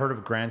know, but I've heard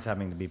of grants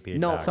having to be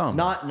paid back. No,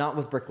 not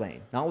with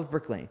bricklaying. Not with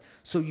bricklaying.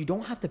 So you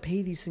don't have to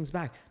pay these things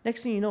back.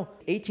 Next thing you know,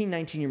 18,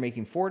 19, you're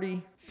making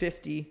 40,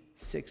 50,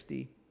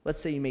 60.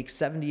 Let's say you make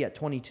 70 at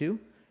 22.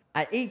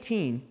 At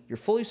 18, you're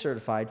fully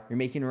certified. You're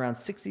making around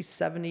 60,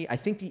 70. I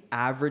think the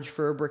average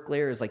for a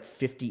bricklayer is like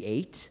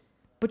 58.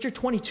 But you're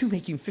 22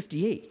 making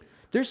 58.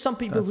 There's some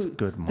people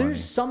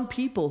There's some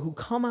people who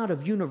come out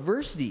of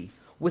university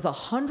with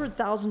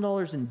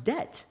 $100,000 in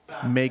debt.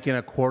 Making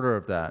a quarter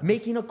of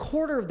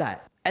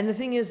that. And the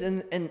thing is,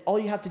 and all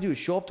you have to do is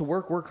show up to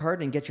work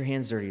hard, and get your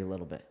hands dirty a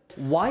little bit.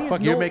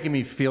 You're making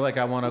me feel like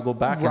I want to go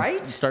back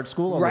and start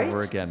school all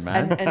over again,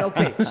 man. And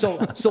okay, so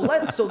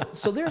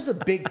there's a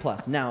big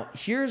plus. Now,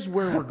 here's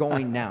where we're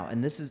going now,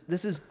 and this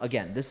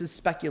is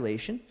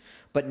speculation,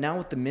 but now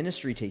with the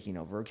ministry taking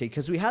over, okay,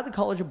 because we had the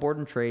College of Board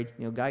and Trade,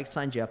 guy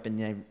signed you up and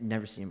you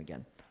never see him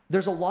again.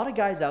 There's a lot of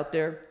guys out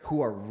there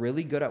who are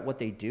really good at what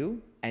they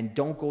do and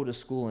don't go to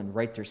school and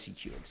write their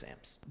CQ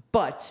exams.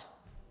 But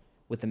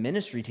with the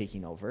ministry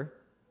taking over,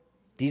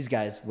 these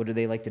guys, what do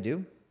they like to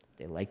do?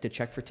 They like to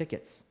check for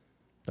tickets.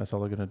 That's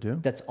all they're going to do?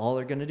 That's all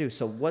they're going to do.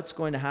 So what's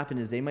going to happen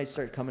is they might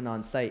start coming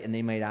on site and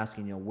they might ask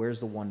you, where's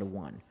the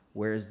one-to-one?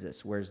 Where is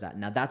this? Where's that?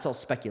 Now, that's all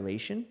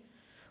speculation.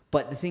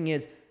 But the thing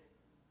is,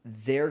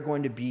 they're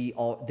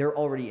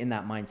already in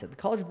that mindset. The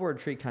College Board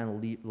of Trade kind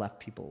of left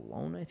people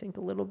alone, I think,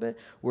 a little bit,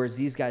 whereas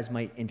these guys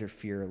might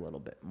interfere a little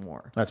bit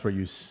more. That's where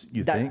you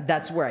think?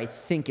 That's where I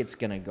think it's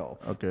going to go.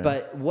 Okay.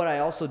 But what I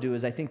also do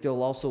is I think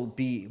there'll also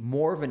be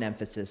more of an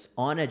emphasis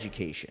on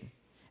education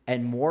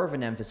and more of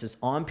an emphasis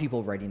on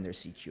people writing their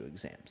CQ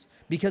exams.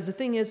 Because the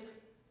thing is,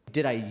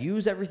 did I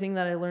use everything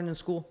that I learned in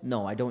school?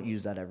 No, I don't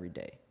use that every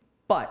day.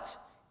 But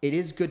it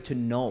is good to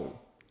know,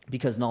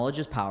 because knowledge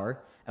is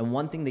power. And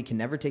one thing they can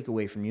never take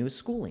away from you is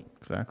schooling.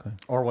 Exactly.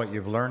 Or what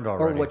you've learned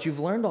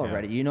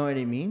already. Yeah. You know what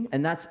I mean?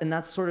 And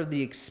that's sort of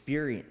the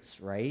experience,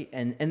 right?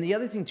 And the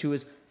other thing too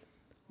is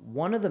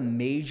one of the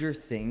major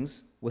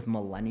things with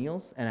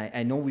millennials, and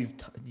I know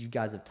you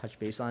guys have touched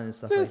base on it and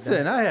stuff like that.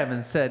 Listen, I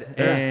haven't said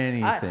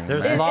anything.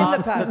 There's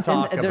lots to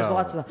talk about. There's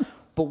lots of,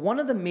 but one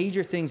of the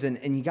major things,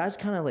 and you guys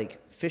kind of like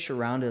fish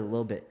around it a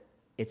little bit,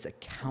 it's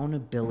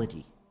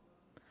accountability.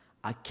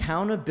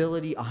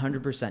 Accountability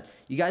 100%.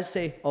 You guys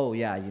say, oh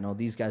yeah,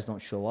 these guys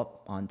don't show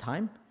up on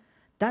time.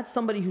 That's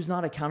somebody who's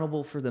not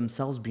accountable for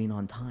themselves being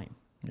on time.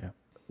 Yeah.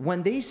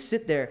 When they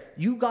sit there,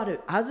 you got to,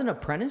 as an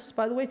apprentice,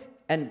 by the way,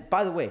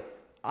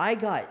 I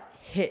got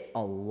hit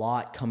a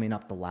lot coming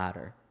up the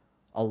ladder.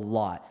 A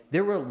lot.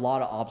 There were a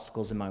lot of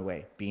obstacles in my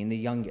way, being the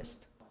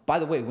youngest. By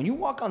the way, when you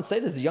walk on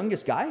site as the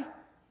youngest guy,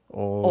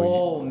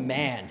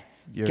 man.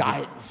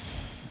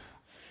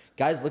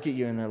 Guys look at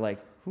you and they're like,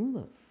 who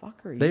the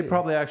fuck are you? They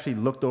probably actually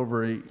looked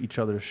over each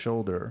other's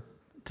shoulder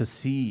to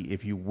see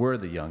if you were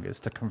the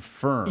youngest, to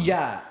confirm.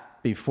 Yeah.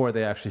 Before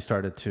they actually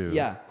started to.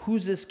 Yeah.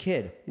 Who's this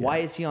kid? Yeah. Why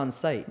is he on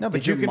site? No,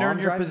 but you can earn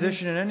your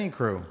position in any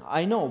crew.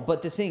 I know,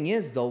 but the thing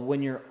is, though,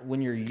 when you're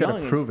young,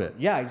 gotta prove it.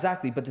 Yeah,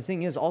 exactly. But the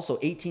thing is, also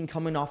 18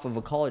 coming off of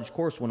a college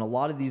course, when a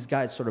lot of these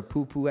guys sort of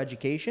poo-poo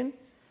education.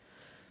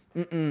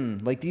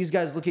 Like these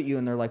guys look at you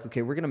and they're like,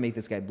 okay, we're gonna make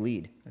this guy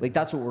bleed. Like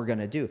that's what we're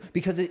gonna do,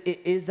 because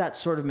it is that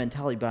sort of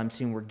mentality. But I'm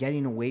saying we're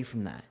getting away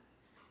from that.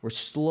 We're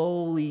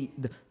slowly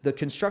the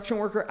construction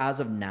worker as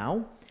of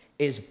now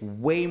is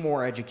way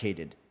more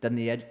educated than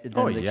the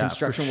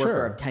construction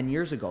worker of 10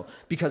 years ago,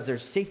 because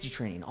there's safety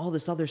training, all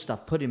this other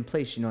stuff put in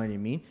place. You know what I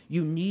mean?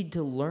 You need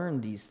to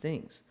learn these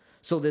things.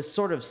 So this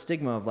sort of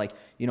stigma of like,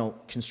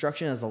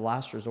 construction as a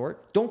last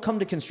resort. Don't come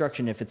to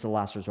construction if it's a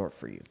last resort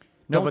for you.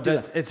 No, but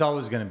it's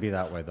always going to be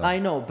that way, though. I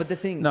know, but the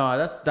thing... No,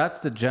 that's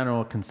the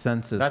general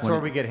consensus. That's where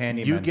we get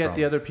handymen You get from.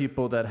 the other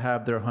people that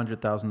have their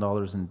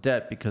 $100,000 in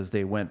debt because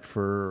they went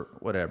for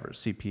whatever,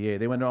 CPA.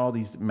 They went to all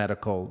these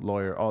medical,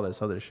 lawyer, all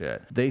this other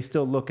shit. They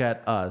still look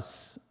at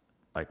us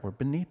like we're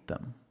beneath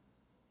them.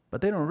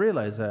 But they don't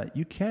realize that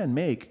you can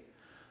make...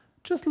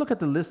 Just look at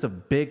the list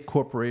of big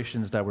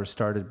corporations that were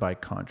started by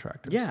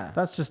contractors. Yeah.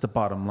 That's just the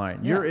bottom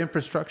line. Yeah. Your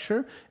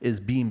infrastructure is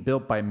being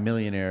built by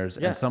millionaires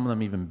and some of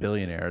them even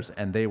billionaires,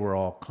 and they were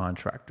all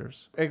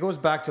contractors. It goes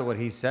back to what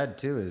he said,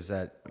 too, is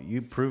that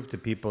you prove to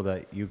people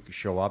that you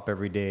show up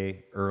every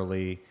day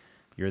early,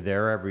 you're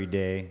there every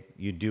day,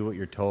 you do what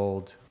you're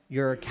told.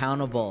 You're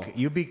accountable.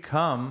 You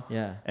become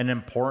an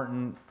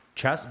important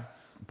chess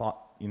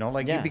You know,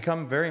 like Yeah. you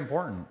become very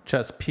important.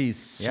 Chess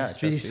piece. Yeah, Chess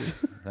chess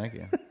piece. piece. Thank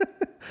you.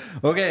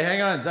 Okay,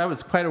 hang on. That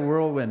was quite a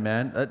whirlwind,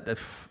 man.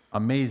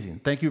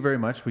 Amazing. Thank you very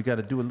much. We got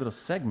to do a little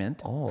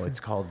segment. Oh, it's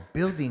called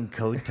Building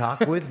Code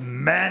Talk with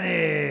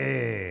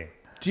Manny.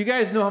 Do you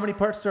guys know how many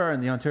parts there are in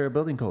the Ontario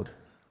Building Code?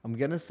 I'm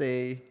gonna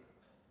say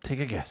Take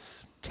a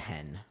guess.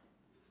 10.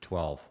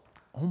 12.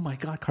 Oh my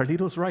God,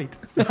 Carlito's right.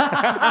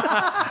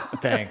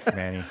 Thanks,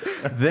 Manny.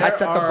 There I set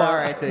the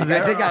bar, I think.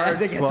 There I think I are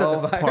set the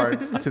 12 bar.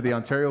 parts to the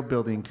Ontario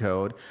Building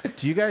Code.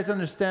 Do you guys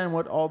understand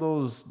what all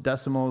those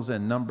decimals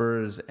and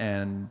numbers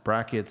and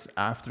brackets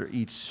after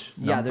each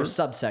number? Yeah, there's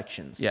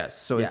subsections. Yes.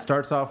 So Yeah. it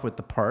starts off with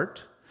the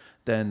part.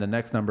 Then the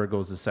next number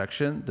goes to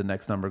section. The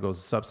next number goes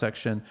to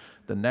subsection.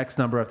 The next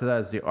number after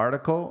that is the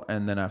article.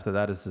 And then after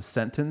that is the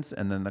sentence.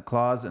 And then the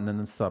clause. And then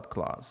the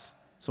subclause.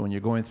 So when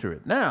you're going through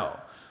it.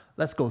 Now,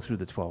 let's go through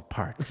the 12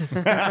 parts.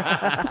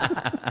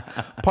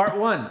 Part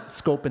 1,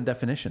 scope and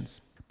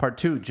definitions. Part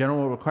 2,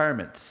 general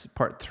requirements.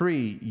 Part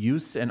 3,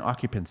 use and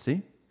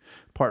occupancy.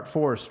 Part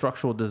 4,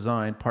 structural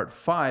design. Part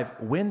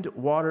 5, wind,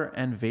 water,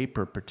 and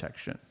vapor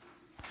protection.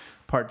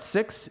 Part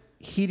 6,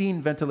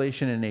 heating,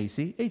 ventilation, and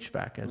AC,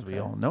 HVAC, as we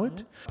all know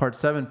it. Part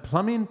 7,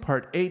 plumbing.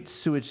 Part 8,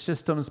 sewage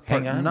systems.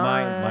 Part Hang on,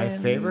 9, my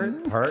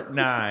favorite, part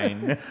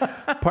 9.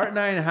 Part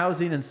 9,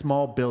 housing and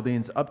small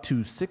buildings up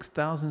to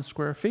 6,000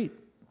 square feet.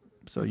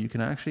 So you can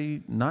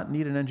actually not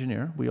need an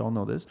engineer. We all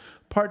know this.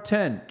 Part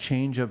 10,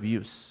 change of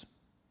use.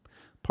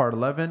 Part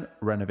 11,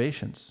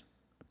 renovations.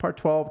 Part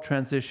 12,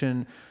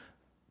 transition,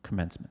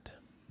 commencement.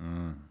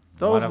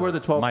 Those were the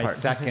 12 my parts.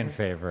 second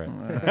favorite.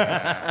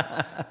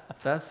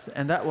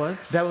 That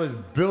was. That was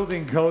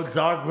Building Code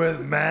Talk with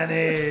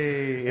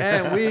Manny.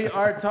 And we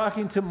are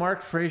talking to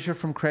Marc Fraser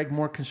from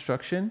Craigmhor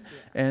Construction.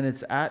 And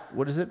it's at,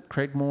 what is it?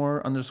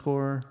 Craigmhor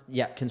 _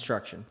 Yeah,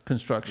 construction.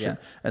 construction. Yeah.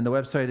 And the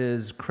website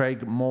is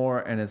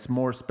Craigmhor, and it's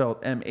more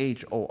spelled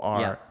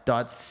MHOR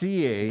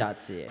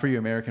 .ca for you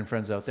American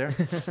friends out there.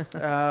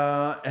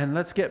 And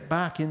let's get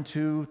back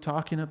into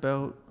talking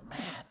about,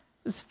 man,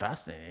 this is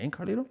fascinating, ain't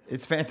Carlito?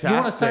 It's fantastic. You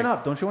want to sign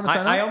up? Don't you want to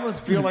sign I up?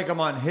 almost feel like I'm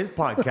on his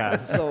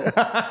podcast. So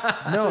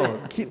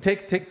No, keep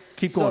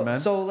going, man.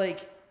 So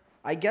like,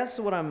 I guess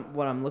what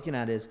I'm looking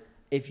at is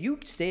if you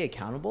stay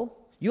accountable,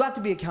 you have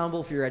to be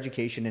accountable for your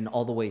education and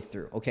all the way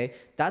through. Okay,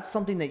 that's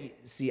something that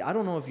see. I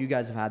don't know if you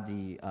guys have had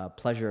the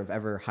pleasure of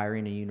ever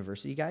hiring a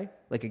university guy,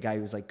 like a guy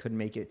who's like couldn't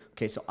make it.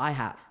 Okay, so I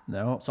have.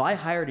 No. So I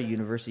hired a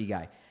university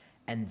guy,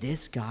 and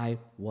this guy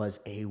was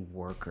a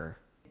worker.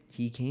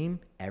 He came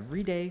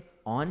every day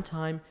on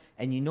time,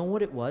 and you know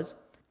what it was?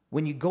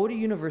 When you go to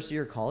university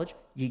or college,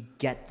 you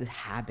get the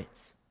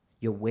habits.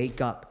 You wake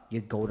up,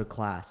 you go to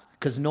class,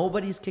 because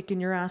nobody's kicking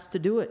your ass to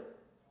do it.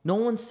 No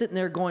one's sitting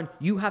there going,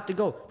 you have to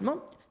go.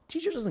 No,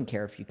 teacher doesn't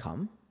care if you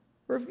come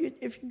or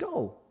if you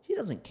go. He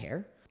doesn't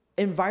care.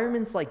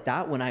 Environments like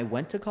that, when I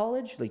went to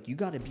college, like, you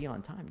got to be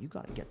on time. You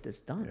got to get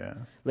this done. Yeah.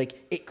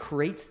 Like, it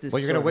creates this. Well,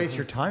 you're going to sort of- waste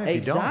your time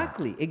if you don't.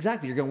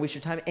 Exactly. You're going to waste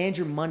your time and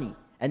your money.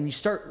 And you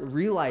start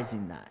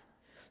realizing that.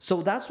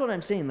 So that's what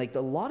I'm saying. Like, a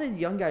lot of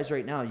young guys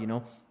right now, you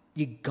know,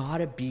 you got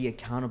to be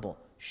accountable.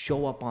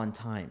 Show up on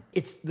time.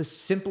 It's the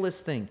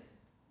simplest thing.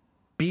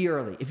 Be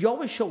early. If you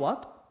always show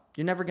up,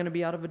 you're never going to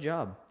be out of a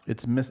job.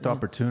 It's missed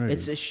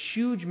opportunities. It's a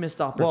huge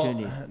missed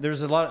opportunity. Well,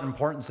 there's a lot of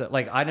importance that,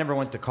 like, I never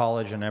went to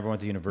college and never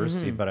went to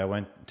university, but I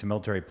went to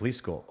military police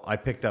school. I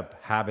picked up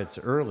habits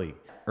early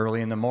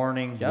in the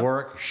morning,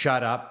 work,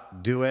 shut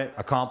up, do it,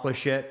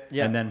 accomplish it,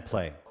 and then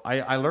play.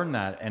 I learned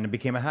that, and it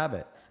became a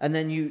habit. And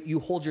then you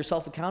hold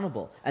yourself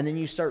accountable. And then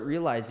you start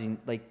realizing,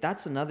 like,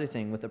 that's another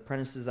thing with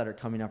apprentices that are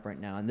coming up right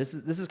now. And this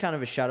is kind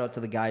of a shout out to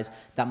the guys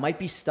that might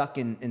be stuck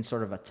in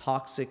sort of a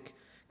toxic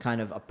kind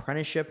of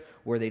apprenticeship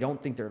where they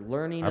don't think they're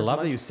learning. I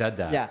love that you said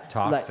that. Yeah,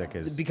 Toxic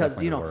is because,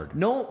 definitely you know, the word.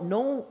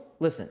 no,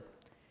 listen,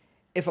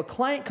 if a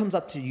client comes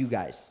up to you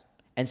guys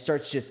and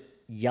starts just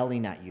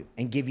yelling at you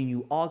and giving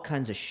you all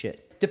kinds of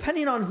shit,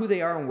 depending on who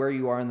they are and where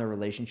you are in the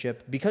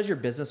relationship, because you're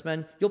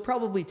businessmen, you'll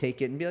probably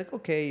take it and be like,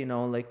 okay, you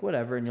know, like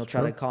whatever, and you'll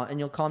try to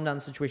calm down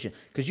the situation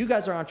because you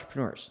guys are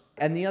entrepreneurs.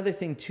 And the other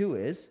thing too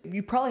is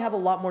you probably have a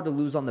lot more to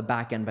lose on the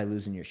back end by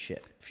losing your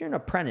shit. If you're an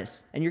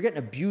apprentice and you're getting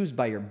abused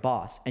by your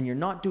boss and you're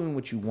not doing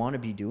what you want to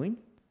be doing,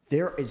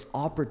 there is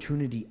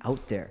opportunity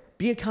out there.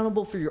 Be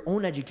accountable for your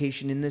own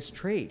education in this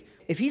trade.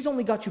 If he's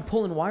only got you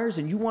pulling wires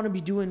and you want to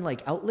be doing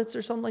like outlets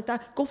or something like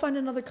that, go find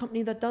another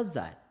company that does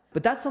that.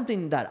 But that's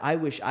something that I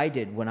wish I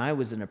did when I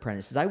was an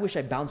apprentice. Is I wish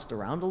I bounced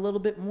around a little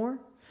bit more,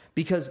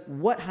 because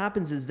what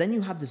happens is then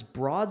you have this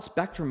broad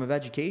spectrum of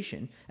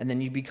education, and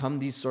then you become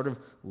these sort of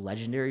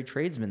legendary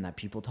tradesmen that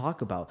people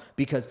talk about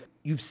because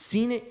you've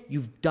seen it,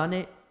 you've done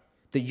it.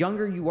 The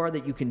younger you are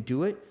that you can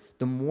do it,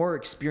 the more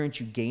experience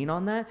you gain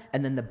on that,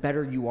 and then the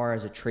better you are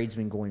as a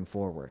tradesman going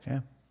forward. Yeah.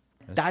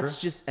 That's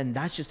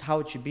just how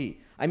it should be.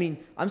 I mean,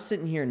 I'm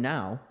sitting here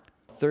now,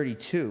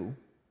 32.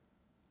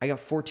 I got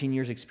 14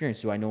 years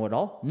experience. Do I know it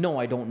all? No,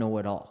 I don't know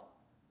it all.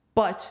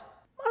 But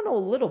I know a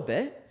little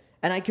bit.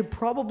 And I could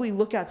probably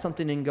look at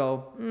something and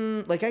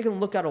go, like I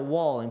can look at a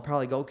wall and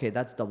probably go, okay,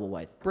 that's double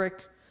wide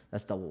brick.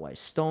 That's double white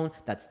stone.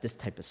 That's this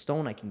type of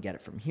stone. I can get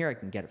it from here. I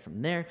can get it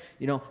from there,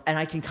 you know, and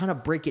I can kind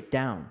of break it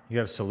down. You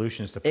have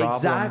solutions to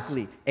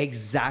problems.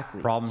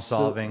 Exactly. Problem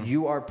solving. So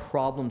you are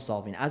problem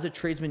solving. As a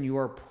tradesman, you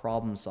are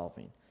problem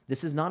solving.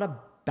 This is not a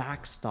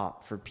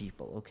backstop for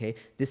people, okay?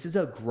 This is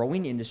a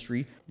growing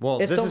industry. Well,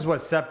 this is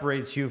what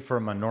separates you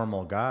from a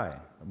normal guy.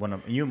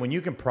 When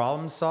you can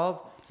problem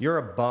solve, you're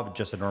above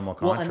just a normal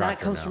contractor. Well, and that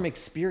comes from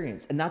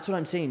experience. And that's what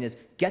I'm saying is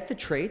get the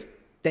trade,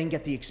 then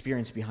get the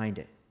experience behind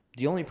it.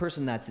 The only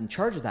person that's in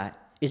charge of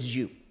that is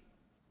you.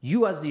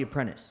 You as the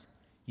apprentice.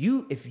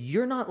 If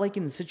you're not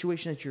liking the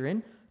situation that you're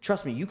in,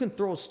 trust me, you can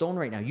throw a stone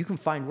right now. You can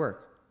find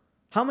work.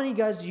 How many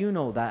guys do you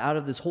know that out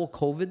of this whole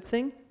COVID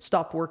thing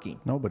stopped working?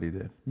 Nobody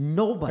did.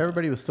 Nobody.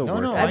 Everybody was still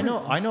working.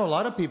 I know a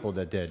lot of people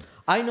that did.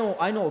 I know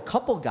a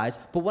couple guys,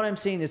 but what I'm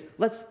saying is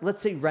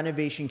let's say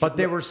renovation. But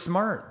they were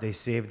smart. They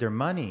saved their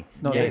money.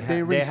 No, they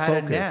refocused. They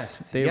had a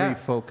nest. They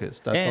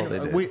refocused. That's all they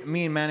did.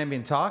 Me and Manny have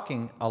been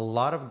talking. A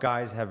lot of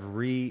guys have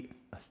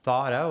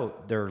thought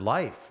out their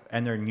life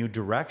and their new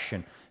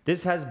direction.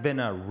 This has been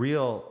a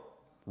real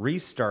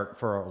restart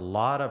for a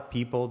lot of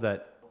people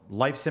that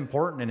life's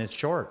important and it's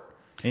short.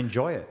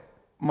 Enjoy it.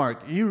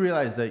 Mark, you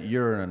realize that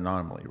you're an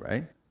anomaly,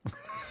 right?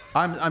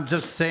 I'm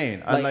just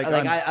saying.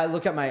 I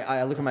look at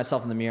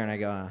myself in the mirror and I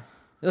go,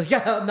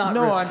 yeah, I'm not.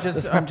 No, really.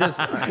 I'm just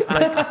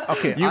like,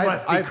 okay. You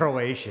must be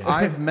Croatian.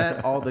 I've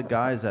met all the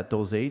guys at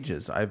those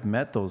ages. I've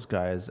met those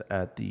guys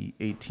at the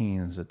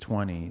 18s, the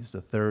 20s,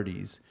 the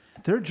 30s.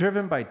 They're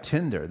driven by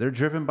Tinder. They're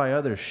driven by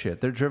other shit.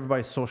 They're driven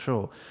by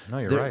social. No,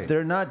 you're right.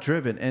 They're not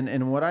driven.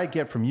 And what I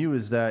get from you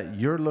is that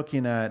you're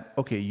looking at,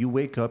 okay, you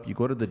wake up, you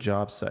go to the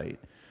job site,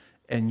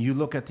 and you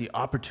look at the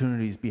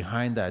opportunities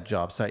behind that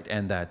job site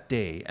and that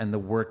day and the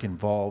work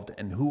involved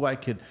and who I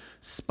could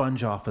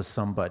sponge off of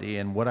somebody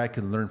and what I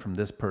could learn from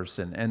this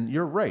person. And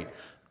you're right.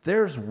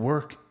 There's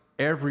work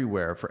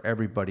everywhere for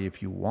everybody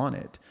if you want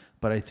it.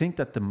 But I think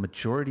that the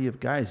majority of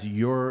guys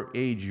your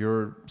age,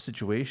 your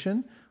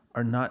situation,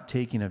 are not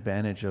taking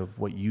advantage of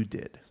what you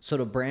did. So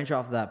to branch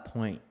off that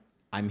point,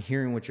 I'm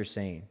hearing what you're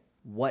saying.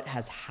 What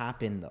has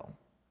happened though,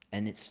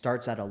 and it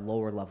starts at a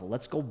lower level.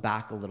 Let's go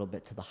back a little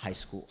bit to the high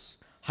schools.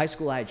 High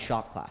school, I had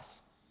shop class.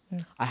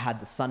 Yeah. I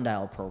had the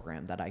sundial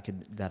program that I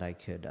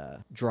could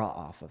draw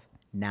off of.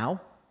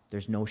 Now,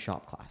 there's no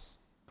shop class.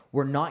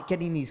 We're not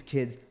getting these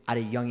kids at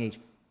a young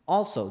age.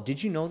 Also,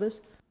 did you know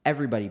this?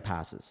 Everybody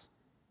passes.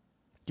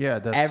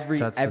 Yeah,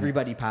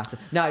 everybody passes.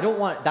 Now, I don't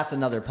want. That's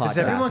another podcast. Does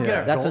everyone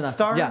get a gold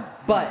star? Yeah,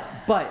 but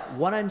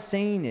what I'm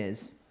saying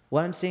is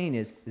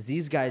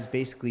these guys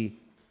basically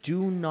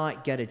do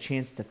not get a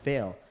chance to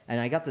fail. And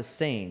I got this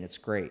saying. It's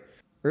great.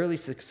 Early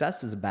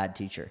success is a bad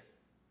teacher.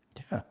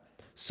 Yeah.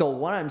 So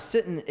what I'm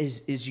sitting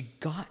is you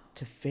got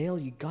to fail.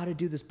 You got to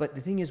do this. But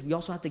the thing is, we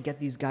also have to get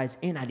these guys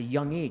in at a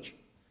young age.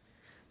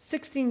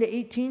 16 to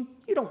 18,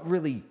 you don't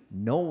really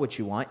know what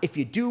you want. If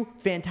you do,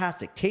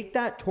 fantastic. Take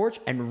that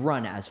torch and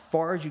run as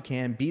far as you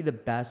can. Be the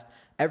best.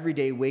 Every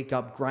day, wake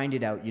up, grind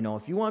it out. You know,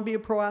 if you want to be a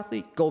pro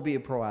athlete, go be a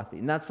pro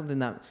athlete. And that's something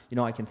that, you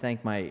know, I can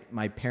thank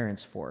my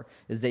parents for,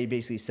 is they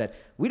basically said,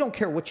 we don't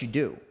care what you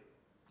do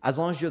as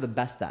long as you're the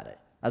best at it.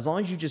 As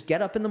long as you just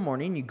get up in the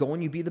morning, you go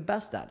and you be the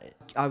best at it.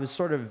 I was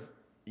sort of,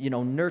 you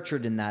know,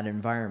 nurtured in that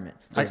environment.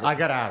 I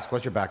got to ask,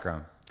 what's your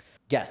background?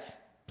 Guess.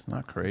 It's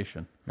not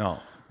Croatian. No.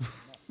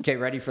 Okay,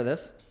 ready for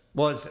this?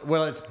 Well,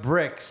 it's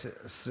bricks,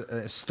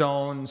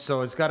 stone,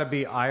 so it's got to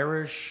be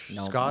Irish,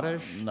 No.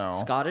 Scottish? No.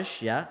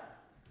 Scottish, yeah.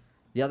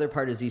 The other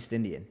part is East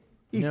Indian.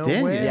 East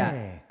Indian? way.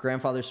 Yeah.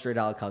 Grandfather straight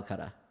out of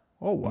Calcutta.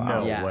 Oh, wow.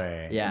 No Yeah.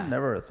 way. Yeah. I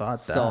never thought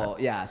that. So,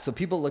 yeah. So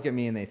people look at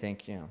me and they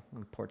think, you know,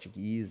 I'm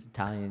Portuguese,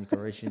 Italian,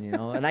 Croatian, you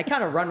know. And I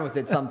kind of run with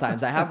it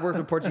sometimes. I have worked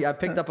with Portuguese. I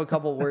picked up a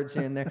couple words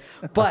here and there.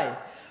 But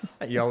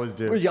You always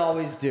do. you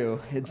always do.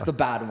 It's the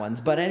bad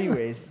ones. But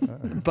anyways,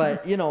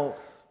 but, you know,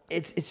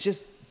 it's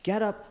just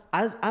get up.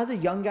 As a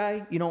young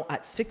guy, you know,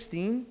 at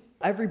 16,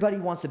 everybody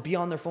wants to be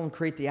on their phone,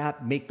 create the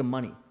app, make the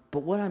money.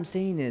 But what I'm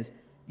saying is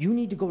you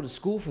need to go to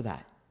school for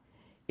that.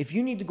 If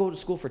you need to go to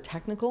school for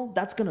technical,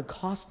 that's going to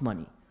cost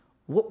money.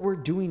 What we're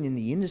doing in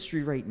the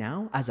industry right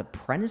now as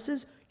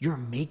apprentices, you're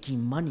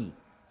making money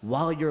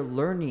while you're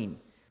learning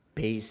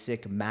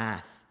basic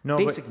math.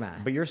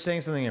 Math. But you're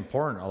saying something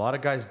important. A lot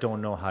of guys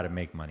don't know how to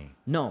make money.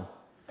 No.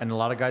 And a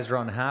lot of guys are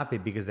unhappy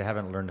because they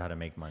haven't learned how to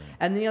make money.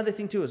 And the other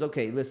thing too is,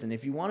 okay, listen,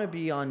 if you want to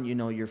be on, you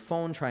know, your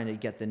phone trying to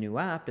get the new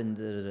app and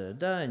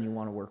and you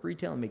want to work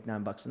retail and make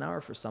 $9 an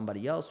hour for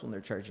somebody else when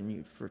they're charging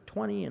you for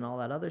 20 and all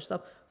that other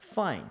stuff,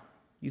 fine.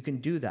 You can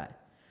do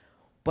that.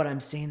 But I'm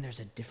saying there's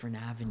a different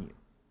avenue.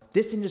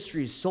 This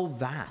industry is so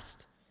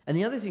vast. And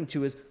the other thing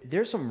too is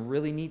there's some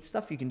really neat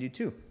stuff you can do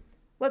too.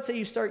 Let's say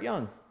you start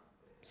young,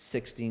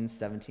 16,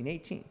 17,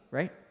 18,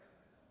 right?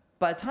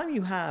 By the time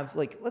you have,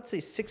 like, let's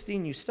say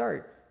 16 you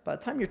start, by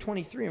the time you're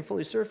 23 and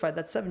fully certified,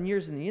 that's 7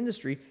 years in the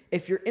industry.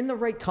 If you're in the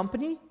right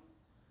company,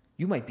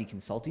 you might be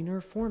consulting or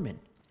a foreman.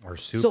 Or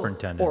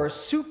superintendent. Or a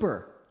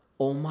super.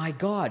 Oh my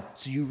God.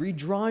 So you read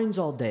drawings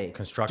all day.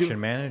 Construction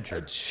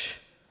manager.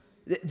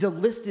 The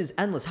list is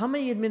endless. How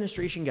many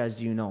administration guys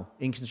do you know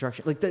in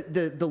construction? Like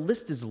the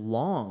list is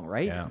long,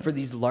 right? Yeah. For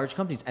these large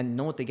companies. And you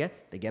know what they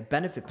get? They get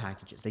benefit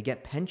packages. They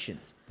get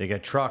pensions. They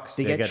get trucks.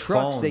 They get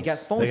trucks. Phones. They get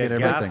phones. They get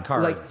gas everything.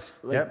 cards.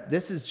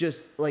 This is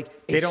just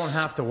like They don't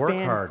have to work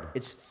hard.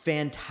 It's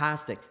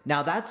fantastic.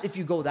 Now that's if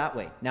you go that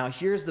way. Now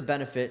here's the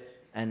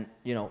benefit and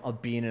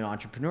of being an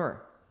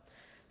entrepreneur.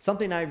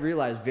 Something I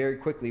realized very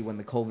quickly when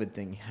the COVID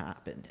thing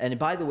happened. And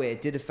by the way,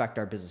 it did affect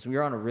our business. We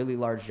were on a really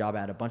large job. I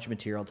had a bunch of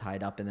material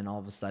tied up. And then all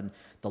of a sudden,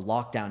 the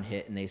lockdown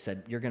hit. And they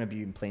said, you're going to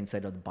be in plain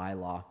sight of the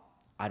bylaw.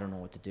 I don't know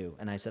what to do.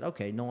 And I said,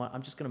 okay, you know what?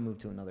 I'm just going to move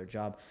to another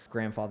job,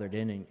 grandfathered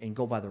in, and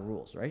go by the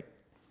rules, right?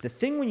 The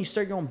thing when you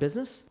start your own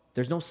business,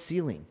 there's no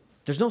ceiling.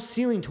 There's no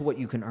ceiling to what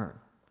you can earn.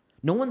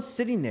 No one's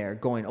sitting there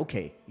going,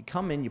 okay, you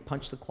come in, you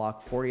punch the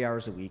clock, 40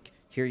 hours a week.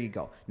 Here you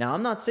go. Now,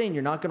 I'm not saying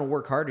you're not going to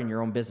work hard in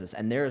your own business,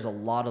 and there's a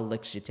lot of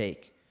licks you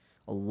take.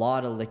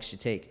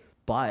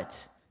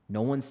 But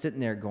no one's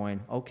sitting there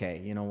going,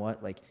 okay, you know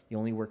what? Like, you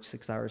only work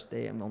 6 hours a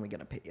day. I'm only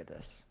going to pay you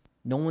this.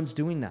 No one's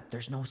doing that.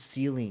 There's no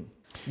ceiling.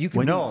 You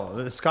can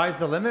the sky's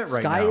the limit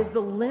right now. Sky is the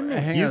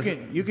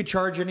limit. You could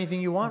charge anything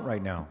you want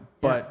right now.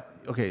 But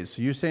okay,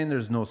 so you're saying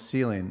there's no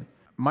ceiling.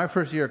 My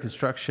first year of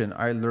construction,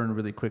 I learned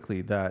really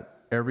quickly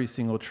that every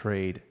single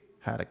trade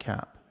had a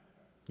cap.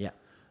 Yeah.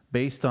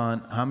 Based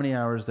on how many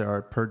hours there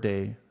are per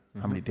day,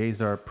 how many days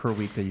there are per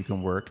week that you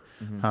can work,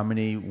 how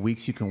many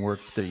weeks you can work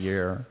the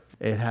year,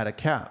 it had a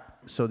cap.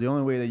 So the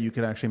only way that you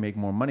could actually make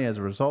more money as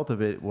a result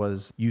of it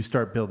was you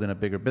start building a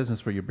bigger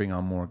business where you bring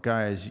on more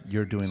guys,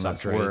 you're doing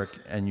less work,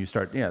 and you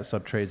start,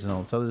 sub-trades and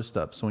all this other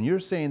stuff. So when you're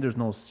saying there's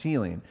no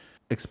ceiling,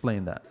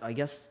 explain that. I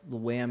guess the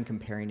way I'm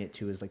comparing it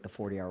to is like the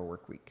 40-hour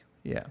work week.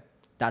 Yeah.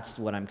 That's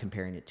what I'm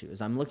comparing it to. Is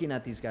I'm looking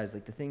at these guys,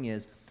 like the thing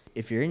is,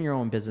 if you're in your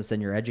own business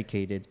and you're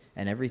educated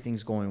and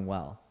everything's going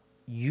well,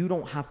 you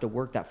don't have to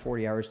work that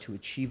 40 hours to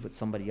achieve what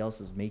somebody else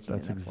is making.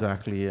 That's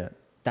exactly it.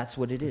 That's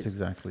what it is. That's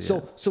exactly it.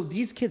 it. So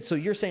these kids, so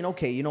you're saying,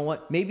 okay, you know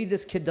what? Maybe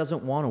this kid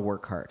doesn't want to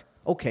work hard.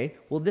 Okay,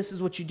 well, this is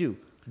what you do.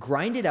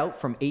 Grind it out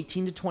from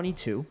 18 to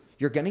 22.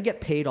 You're going to get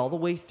paid all the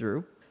way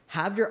through.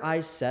 Have your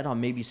eyes set on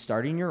maybe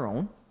starting your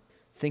own.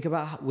 Think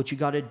about what you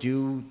got to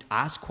do.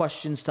 Ask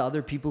questions to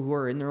other people who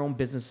are in their own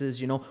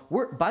businesses.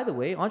 By the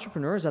way,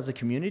 entrepreneurs as a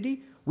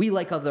community, we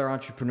like other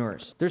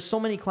entrepreneurs. There's so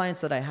many clients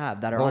that I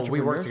have that are entrepreneurs.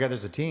 We work together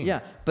as a team. Yeah,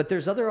 but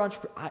there's other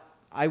entrepreneurs.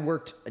 I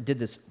did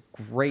this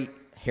great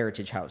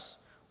heritage house.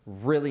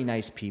 Really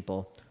nice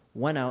people.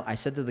 Went out. I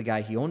said to the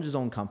guy, he owned his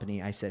own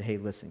company. I said, hey,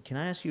 listen, can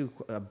I ask you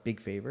a big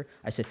favor?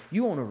 I said,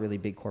 you own a really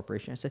big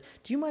corporation. I said,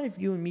 do you mind if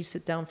you and me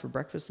sit down for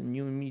breakfast and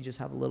you and me just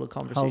have a little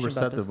conversation? How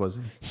receptive was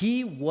he?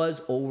 He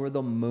was over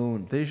the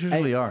moon. They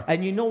usually are.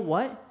 And you know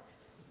what?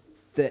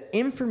 The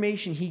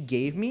information he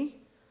gave me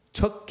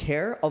took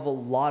care of a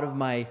lot of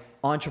my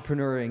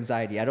entrepreneur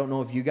anxiety. I don't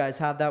know if you guys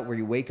have that where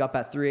you wake up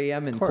at 3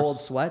 a.m. in cold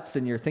sweats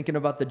and you're thinking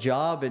about the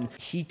job, and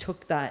he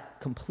took that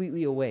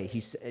completely away. He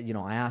said,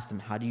 I asked him,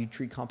 how do you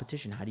treat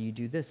competition? How do you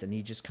do this? And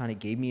he just kind of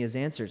gave me his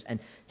answers. And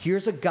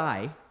here's a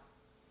guy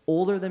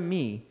older than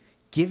me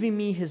giving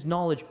me his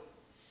knowledge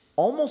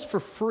almost for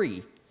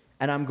free.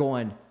 And I'm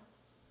going,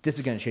 this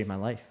is going to change my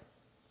life.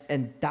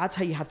 And that's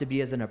how you have to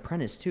be as an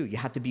apprentice too. You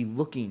have to be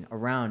looking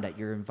around at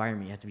your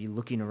environment. You have to be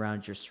looking around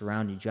at your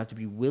surroundings. You have to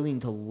be willing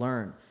to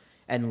learn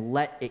and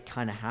let it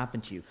kind of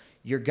happen to you.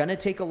 You're going to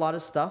take a lot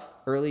of stuff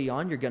early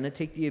on. You're going to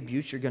take the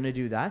abuse. You're going to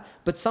do that.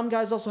 But some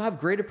guys also have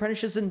great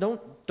apprentices and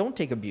don't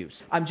take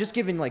abuse. I'm just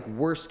giving like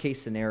worst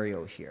case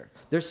scenario here.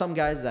 There's some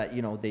guys that,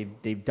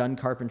 they've done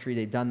carpentry.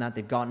 They've done that.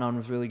 They've gotten on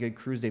with really good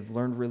crews. They've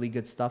learned really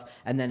good stuff.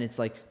 And then it's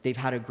like they've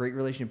had a great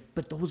relationship.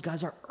 But those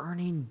guys are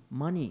earning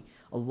money.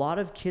 A lot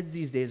of kids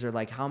these days are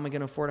like, how am I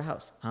going to afford a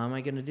house? How am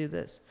I going to do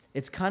this?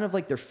 It's kind of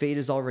like their fate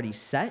is already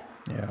set.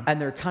 Yeah.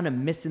 And they're kind of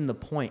missing the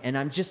point. And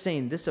I'm just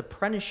saying this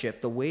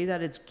apprenticeship, the way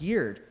that it's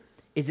geared,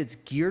 is it's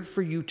geared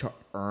for you to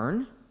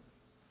earn,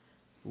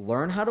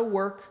 learn how to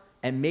work,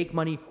 and make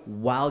money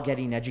while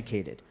getting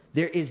educated.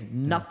 There is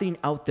nothing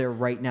out there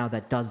right now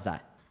that does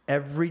that.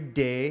 Every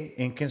day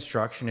in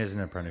construction is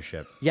an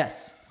apprenticeship.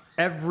 Yes.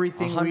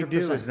 Everything we 100%.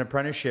 do is an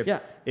apprenticeship. Yeah.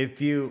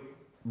 If you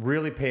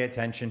really pay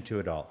attention to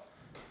it all.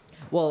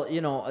 Well,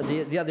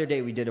 the other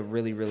day we did a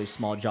really, really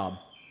small job.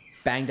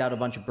 Banged out a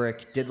bunch of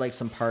brick, did like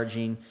some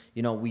parging.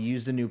 We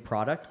used a new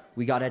product.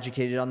 We got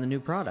educated on the new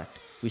product.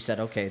 We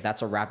said, okay,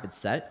 that's a rapid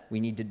set. We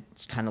need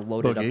to kind of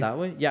load it up that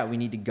way. Yeah, we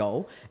need to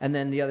go. And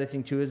then the other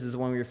thing too is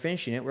when we were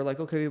finishing it, we're like,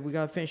 okay, we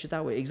got to finish it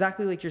that way.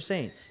 Exactly like you're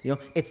saying.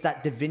 It's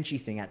that Da Vinci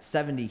thing. At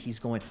 70, he's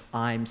going,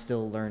 I'm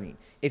still learning.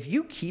 If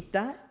you keep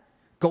that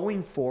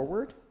going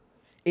forward,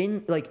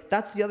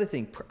 that's the other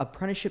thing.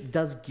 Apprenticeship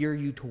does gear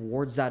you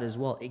towards that as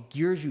well. It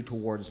gears you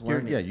towards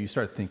learning. You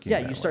start thinking.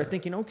 Yeah, you start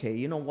thinking, okay,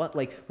 you know what?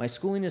 Like my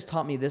schooling has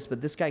taught me this, but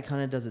this guy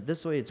kind of does it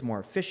this way. It's more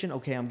efficient.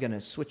 Okay, I'm going to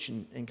switch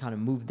and kind of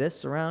move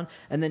this around.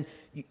 And then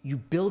you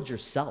build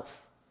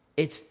yourself.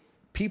 It's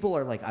People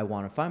are like, I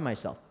want to find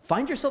myself.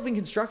 Find yourself in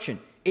construction.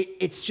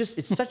 It's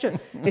such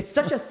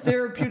a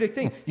therapeutic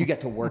thing. You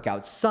get to work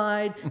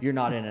outside. You're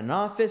not in an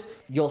office.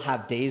 You'll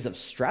have days of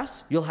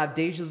stress. You'll have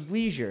days of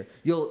leisure.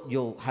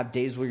 You'll have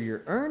days where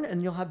you earn,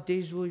 and you'll have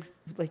days where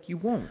like you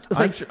won't.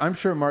 I'm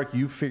sure, Mark,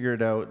 you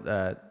figured out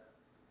that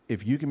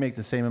if you can make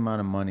the same amount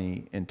of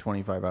money in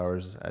 25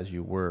 hours as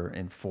you were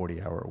in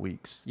 40-hour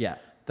weeks, yeah,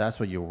 that's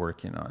what you're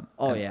working on.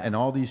 Oh, yeah. And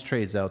all these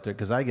trades out there,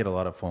 because I get a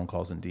lot of phone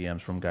calls and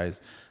DMs from guys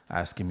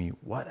asking me,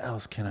 what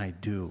else can I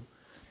do?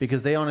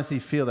 Because they honestly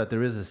feel that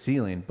there is a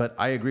ceiling, but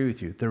I agree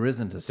with you. There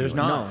isn't a ceiling. There's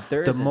not. No,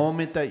 there the isn't.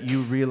 moment that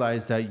you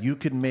realize that you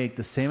could make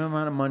the same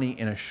amount of money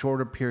in a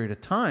shorter period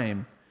of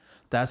time,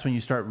 that's when you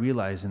start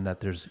realizing that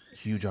there's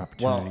huge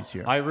opportunities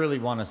here. I really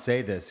want to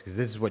say this because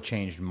this is what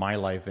changed my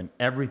life and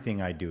everything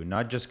I do,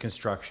 not just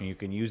construction. You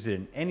can use it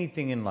in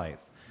anything in life.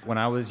 When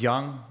I was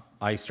young,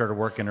 I started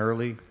working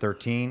early,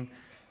 13.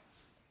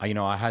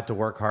 I had to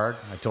work hard.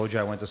 I told you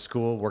I went to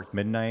school, worked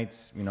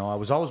midnights. I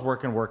was always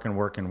working.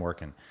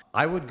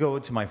 I would go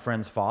to my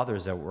friends'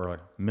 fathers that were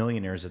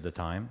millionaires at the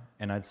time,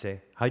 and I'd say,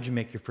 how'd you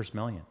make your first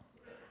million?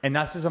 And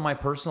this isn't my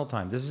personal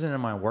time. This isn't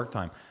in my work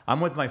time.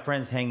 I'm with my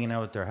friends hanging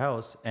out at their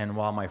house, and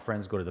while my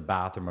friends go to the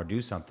bathroom or do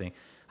something,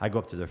 I go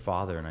up to their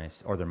father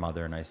or their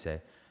mother, and I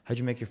say, how'd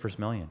you make your first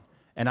million?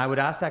 And I would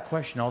ask that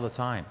question all the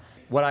time.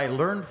 What I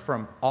learned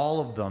from all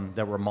of them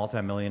that were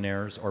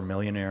multimillionaires or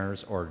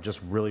millionaires or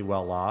just really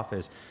well off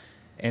is,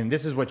 and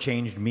this is what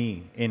changed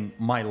me in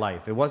my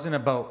life. It wasn't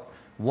about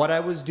what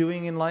I was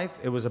doing in life.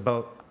 It was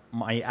about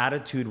my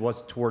attitude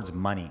was towards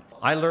money.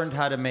 I learned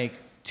how to make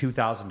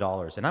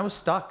 $2,000 and I was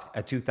stuck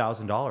at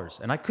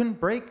 $2,000 and I couldn't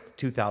break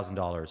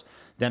 $2,000.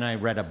 Then I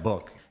read a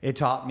book. It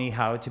taught me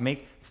how to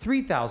make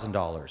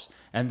 $3,000.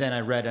 And then I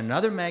read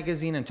another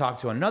magazine and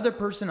talked to another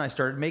person. I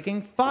started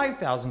making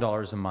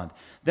 $5,000 a month.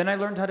 Then I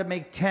learned how to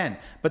make 10.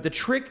 But the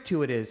trick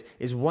to it is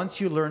once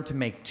you learn to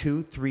make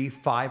 2, 3,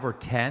 5, or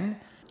 10,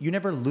 you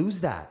never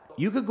lose that.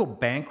 You could go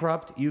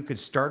bankrupt, you could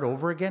start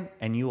over again,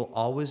 and you will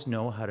always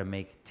know how to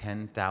make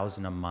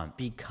 $10,000 a month.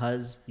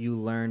 Because you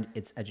learned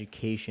it's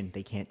education,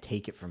 they can't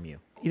take it from you.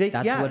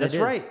 That's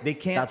right. They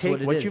can't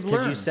take what you've learned.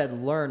 Because you said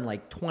learn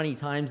like 20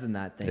 times in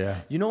that thing. Yeah.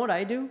 You know what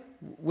I do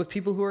with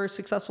people who are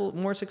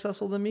more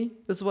successful than me?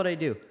 This is what I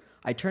do.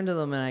 I turn to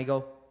them and I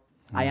go,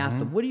 I ask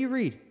them, what do you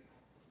read?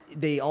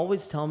 They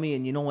always tell me,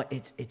 and you know what?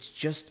 It's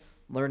just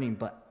learning.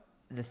 But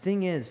the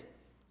thing is,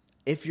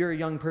 if you're a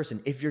young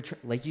person, if you're,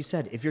 like you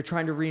said, if you're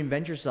trying to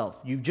reinvent yourself,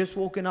 you've just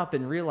woken up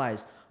and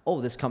realized, oh,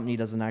 this company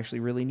doesn't actually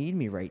really need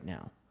me right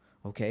now.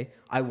 Okay?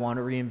 I want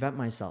to reinvent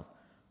myself.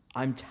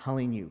 I'm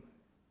telling you,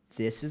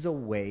 this is a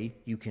way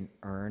you can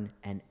earn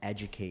and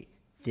educate.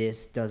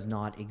 This does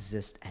not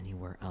exist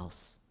anywhere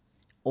else.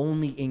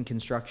 Only in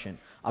construction.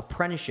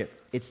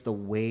 Apprenticeship, it's the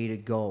way to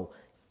go.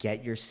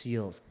 Get your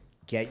seals.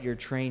 Get your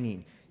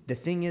training. The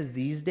thing is,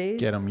 these days,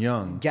 Get them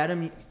young. Get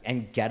them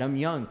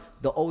young.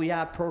 The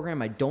OYAP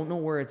program, I don't know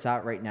where it's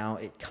at right now.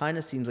 It kind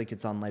of seems like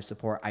it's on life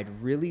support. I'd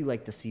really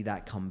like to see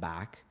that come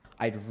back.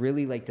 I'd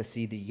really like to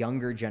see the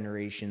younger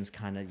generations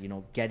kind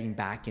of, getting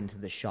back into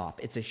the shop.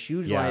 It's a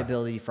huge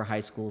liability for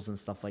high schools and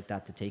stuff like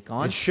that to take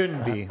on. It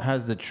shouldn't be.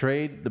 Has the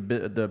trade,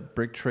 the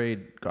brick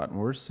trade, gotten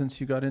worse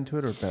since you got into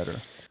it or better?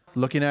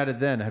 Looking at it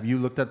then, have you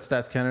looked at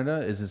Stats Canada?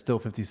 Is it still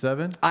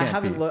 57? I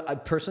haven't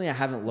looked. Personally, I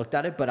haven't looked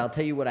at it, but I'll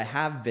tell you what I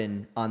have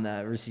been on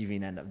the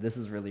receiving end of. This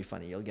is really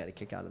funny. You'll get a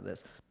kick out of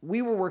this.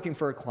 We were working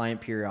for a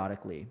client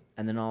periodically,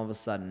 and then all of a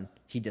sudden,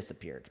 he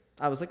disappeared.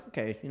 I was like,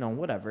 okay,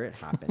 whatever. It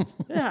happens.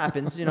 It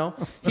happens.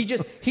 He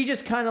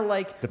just kind of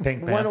like the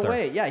Pink went Panther.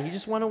 away. Yeah, he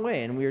just went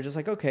away, and we were just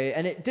like, okay.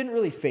 And it didn't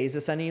really phase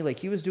us any. Like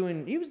he was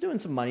doing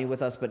some money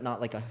with us, but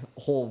not like a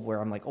whole where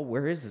I'm like, oh,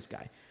 where is this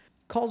guy?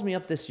 Calls me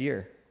up this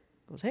year.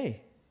 Goes,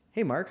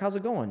 Hey, Mark, how's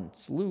it going?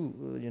 It's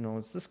Lou,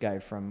 it's this guy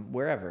from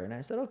wherever. And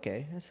I said,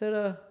 okay. I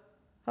said,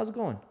 how's it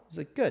going? He's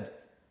like, good.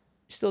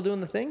 You still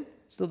doing the thing?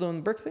 Still doing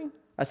the brick thing?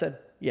 I said,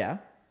 yeah.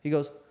 He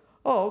goes,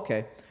 oh,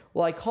 okay.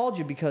 Well, I called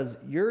you because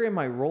you're in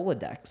my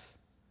Rolodex,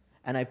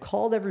 and I've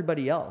called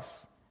everybody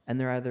else, and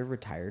they're either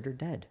retired or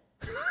dead.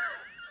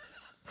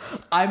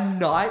 I'm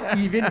not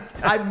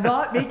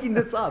making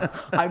this up.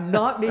 I'm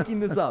not making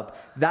this up.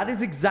 That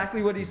is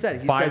exactly what he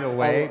said. By the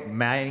way,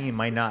 Manny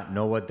might not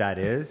know what that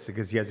is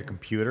because he has a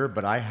computer,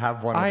 but I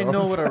have one of those. I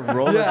know what a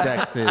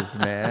Rolodex is,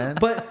 man.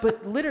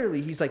 But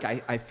literally, he's like,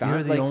 I found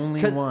You're the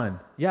only one.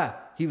 Yeah.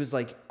 He was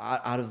like,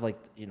 out of like,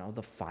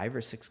 the 5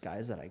 or 6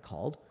 guys that I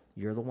called,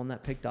 you're the one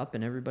that picked up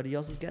and everybody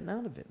else is getting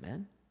out of it,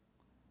 man.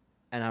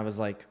 And I was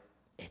like,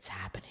 it's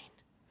happening.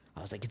 I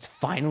was like, it's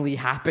finally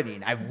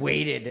happening. I've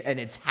waited and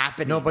it's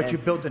happening. No, but you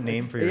built a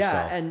name for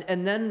yourself. Yeah,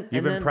 and then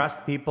you've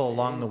impressed people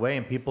along the way,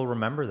 and people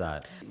remember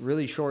that.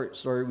 Really short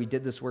story. We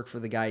did this work for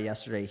the guy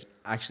yesterday.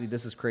 Actually,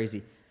 this is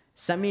crazy.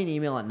 Sent me an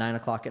email at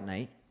 9:00 at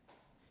night.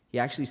 He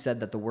actually said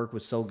that the work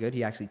was so good,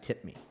 he actually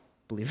tipped me.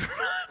 Believe it or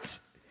not.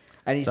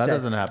 And he that said,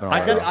 doesn't happen.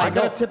 I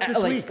got a tip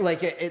this week.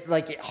 Like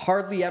it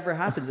hardly ever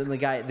happens. And the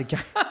guy,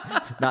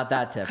 not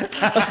that tip,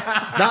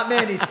 not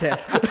Manny's tip.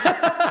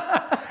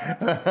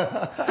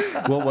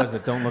 What was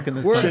it? Don't look in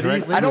the sun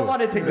directly. I don't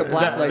want to take the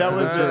black light. That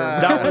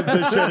was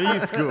the Cherie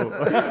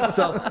school.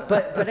 So,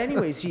 but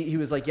anyways, he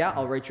was like, yeah,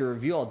 I'll write your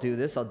review. I'll do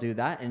this. I'll do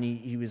that. And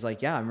he was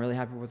like, yeah, I'm really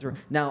happy with her.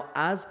 Now,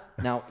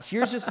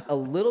 here's just a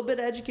little bit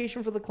of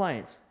education for the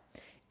clients.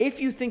 If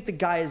you think the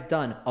guy has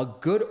done a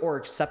good or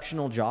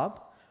exceptional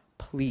job,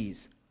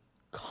 please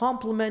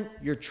compliment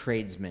your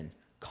tradesmen,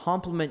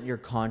 compliment your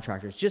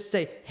contractors. Just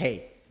say,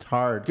 hey, It's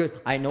hard. good.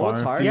 I know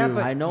it's hard. Yeah,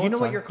 but I know you know it's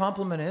what hard. your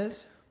compliment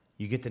is?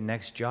 You get the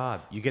next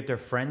job. You get their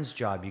friend's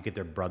job. You get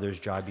their brother's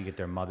job. You get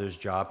their mother's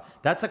job.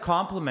 That's a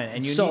compliment,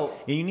 and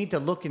you need to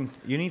look and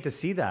you need to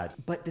see that.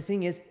 But the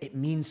thing is, it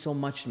means so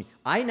much to me.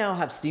 I now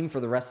have steam for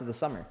the rest of the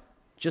summer,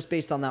 just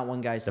based on that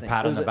one guy's thing.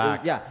 pat on the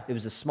back. It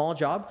was a small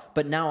job,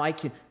 but now I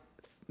can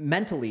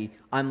mentally.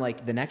 I'm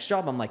like the next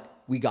job. I'm like,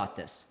 we got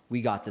this.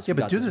 We got this. Yeah, we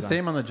but got do this, the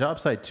same on the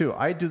job site too.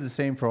 I do the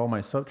same for all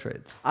my sub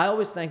trades. I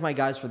always thank my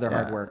guys for their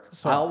hard work.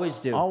 So I always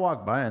do. I'll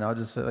walk by and I'll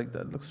just say like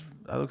that looks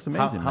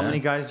amazing. How man. many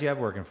guys do you have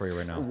working for you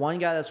right now? One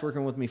guy that's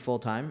working with me full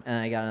time,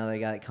 and I got another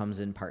guy that comes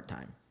in part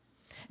time.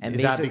 And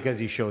Is that because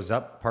he shows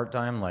up part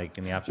time, like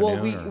in the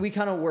afternoon? Well, we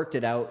kind of worked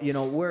it out. You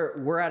know,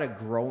 we're at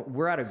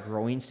a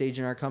growing stage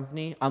in our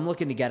company. I'm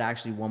looking to get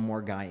actually one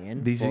more guy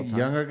in. These are full-time.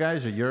 younger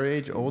guys or your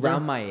age, older?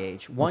 Around my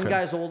age. One Okay.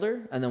 guy's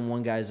older, and then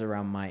one guy's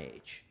around my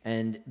age.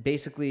 And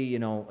basically, you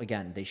know,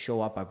 again, they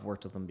show up. I've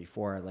worked with them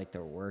before. I like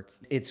their work.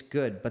 It's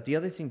good. But the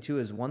other thing too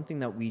is one thing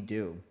that we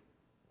do,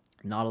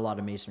 not a lot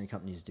of masonry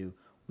companies do.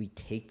 We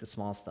take the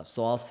small stuff.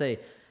 So I'll say,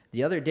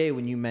 the other day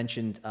when you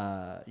mentioned,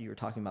 you were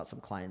talking about some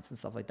clients and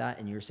stuff like that,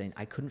 and you were saying,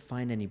 I couldn't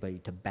find anybody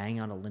to bang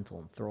on a lintel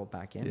and throw it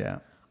back in. Yeah.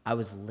 I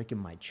was licking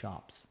my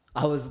chops.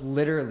 I was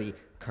literally,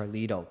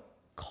 Carlito,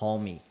 call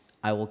me.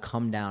 I will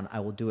come down.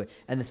 I will do it.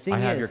 And the thing is,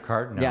 I have your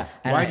card now. Yeah.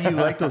 and Why do you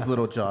like those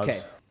little jobs?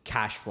 Okay.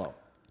 Cash flow,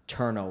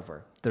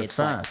 turnover. They're It's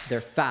fast.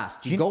 they're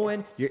fast. You go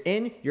in,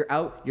 you're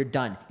out, you're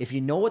done. If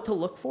you know what to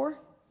look for,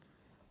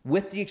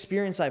 with the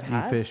experience I've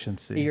had,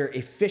 Efficiency. you're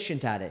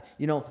efficient at it.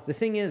 You know, the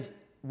thing is,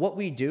 what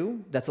we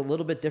do that's a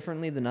little bit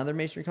differently than other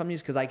masonry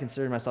companies, because I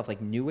consider myself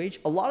like new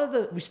age. A lot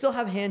of we still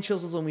have hand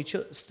chisels and we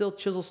still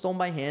chisel stone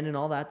by hand and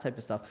all that type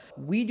of stuff.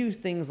 We do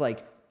things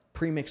like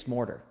pre-mixed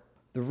mortar.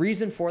 The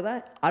reason for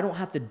that, I don't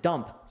have to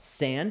dump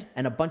sand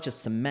and a bunch of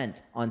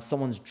cement on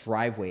someone's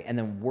driveway and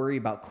then worry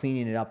about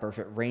cleaning it up or if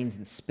it rains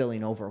and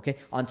spilling over, okay?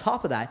 On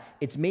top of that,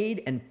 it's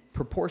made and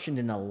proportioned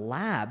in a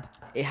lab.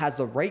 It has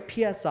the right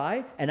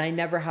PSI, and I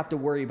never have to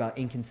worry about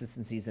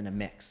inconsistencies in a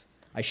mix.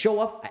 I show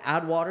up, I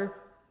add water,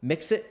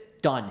 mix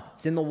it, done.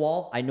 It's in the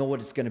wall. I know what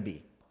it's going to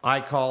be.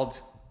 I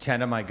called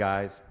 10 of my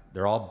guys.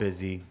 They're all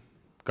busy.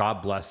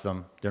 God bless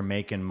them. They're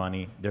making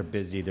money. They're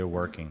busy. They're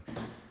working.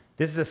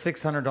 This is a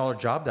 $600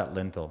 job, that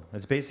lintel.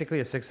 It's basically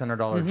a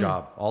 $600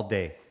 job all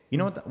day. You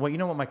know what? You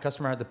know what my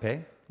customer had to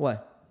pay?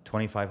 What?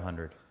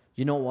 $2,500.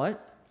 You know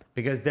what?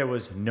 Because there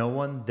was no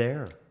one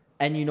there.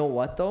 And you know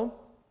what, though?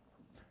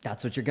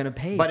 That's what you're going to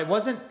pay. But it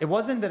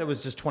wasn't that it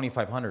was just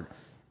 $2,500.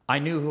 I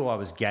knew who I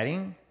was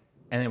getting,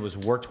 and it was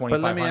worth $2,500.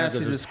 But let me ask you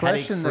because it this was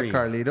question, there,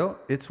 headache-free. Carlito.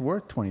 It's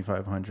worth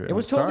 $2,500. It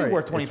was totally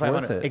worth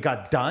 $2,500. $2,500. It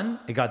got done.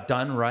 It got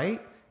done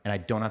right, and I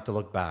don't have to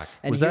look back.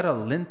 And Was that a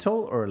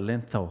lintel or a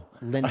lintel?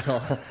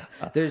 lintel?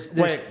 there's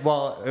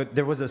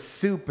There was a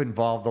soup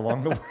involved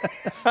along the way.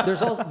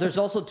 there's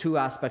also two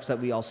aspects that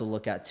we also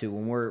look at too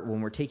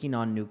when we're taking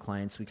on new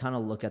clients. We kind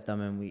of look at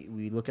them and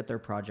we look at their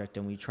project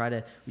and we try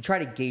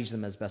to gauge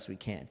them as best we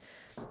can.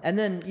 And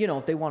then, you know,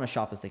 if they want to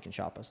shop us, they can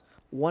shop us.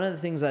 One of the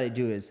things that I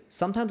do is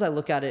sometimes I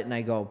look at it and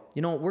I go,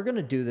 you know, we're going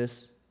to do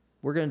this.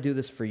 We're going to do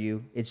this for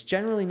you. It's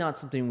generally not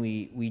something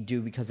we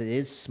do because it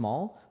is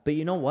small. But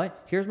you know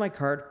what? Here's my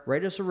card.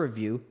 Write us a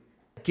review.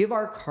 Give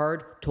our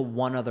card to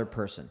one other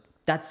person.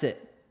 That's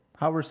it.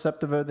 How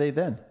receptive are they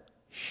then?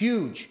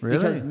 Huge. Really?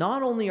 Because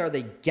not only are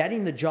they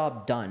getting the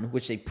job done,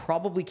 which they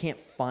probably can't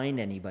find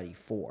anybody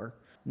for,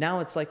 now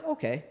it's like,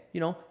 okay,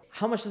 you know,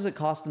 how much does it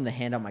cost them to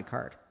hand out my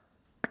card?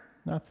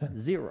 Nothing.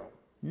 Zero.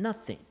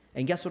 Nothing.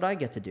 And guess what I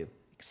get to do?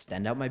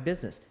 Extend out my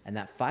business. And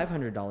that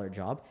 $500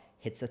 job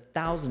hits a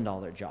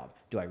 $1,000 job.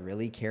 Do I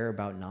really care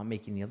about not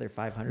making the other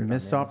 $500?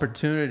 Missed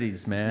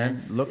opportunities,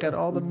 man. Look at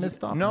all the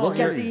missed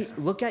opportunities.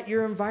 Look at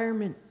your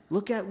environment.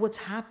 Look at what's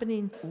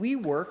happening. We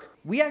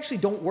actually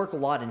don't work a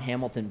lot in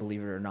Hamilton,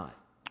 believe it or not.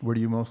 Where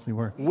do you mostly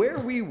work? Where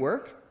we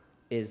work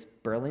is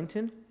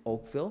Burlington,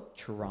 Oakville,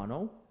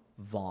 Toronto,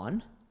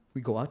 Vaughan.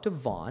 We go out to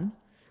Vaughan.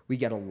 We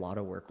get a lot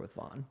of work with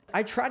Vaughan.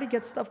 I try to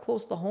get stuff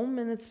close to home,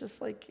 and it's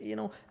just like, you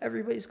know,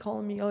 everybody's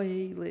calling me, oh,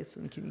 hey,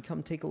 listen, can you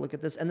come take a look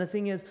at this? And the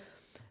thing is,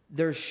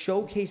 there's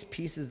showcase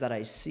pieces that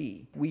I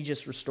see. We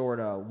just restored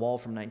a wall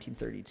from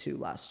 1932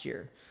 last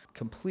year.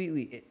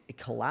 Completely, it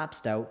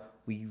collapsed out.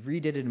 We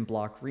redid it in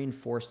block,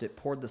 reinforced it,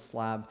 poured the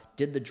slab,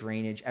 did the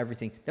drainage,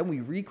 everything. Then we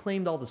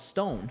reclaimed all the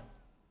stone,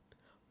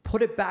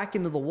 put it back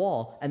into the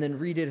wall, and then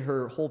redid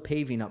her whole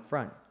paving up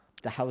front.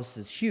 The house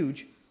is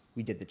huge.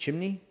 We did the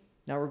chimney.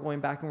 Now we're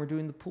going back and we're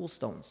doing the pool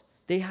stones.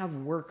 They have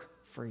work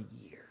for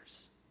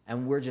years.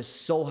 And we're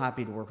just so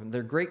happy to work with them.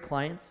 They're great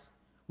clients.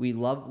 We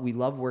love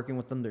working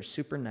with them. They're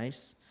super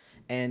nice.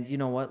 And you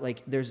know what?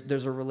 Like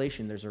there's a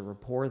relation, there's a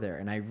rapport there.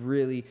 And I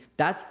really,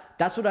 that's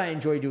what I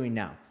enjoy doing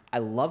now. I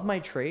love my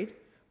trade,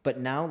 but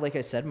now, like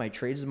I said, my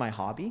trade is my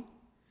hobby.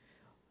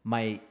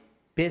 My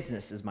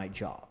business is my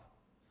job.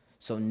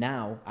 So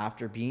now,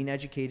 after being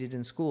educated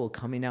in school,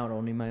 coming out,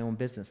 owning my own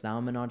business, now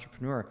I'm an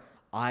entrepreneur.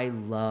 I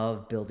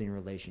love building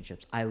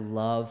relationships. I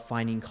love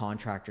finding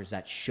contractors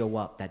that show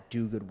up, that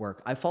do good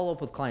work. I follow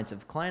up with clients.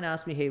 If a client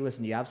asks me, hey,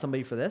 listen, do you have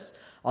somebody for this?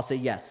 I'll say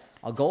yes.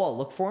 I'll go, I'll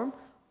look for them.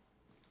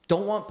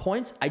 Don't want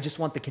points. I just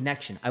want the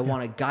connection. I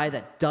want a guy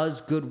that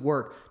does good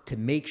work to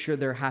make sure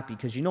they're happy.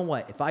 Because you know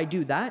what? If I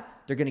do that,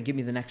 they're going to give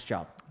me the next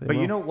job. But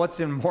you know what's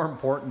more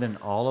important than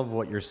all of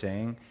what you're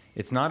saying?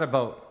 It's not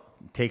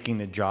about taking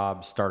the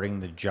job, starting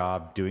the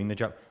job, doing the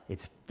job.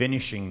 It's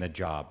finishing the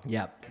job.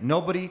 Yep.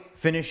 Nobody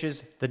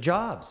finishes the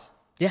jobs.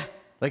 Yeah.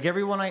 Like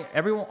everyone,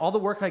 all the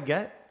work I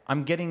get,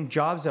 I'm getting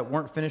jobs that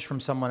weren't finished from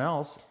someone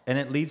else, and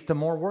it leads to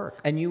more work.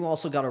 And you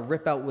also got to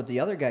rip out what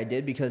the other guy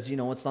did because, you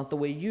know, it's not the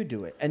way you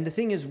do it. And the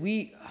thing is,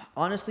 we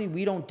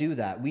don't do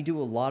that. We do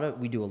a lot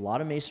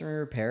of masonry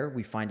repair.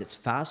 We find it's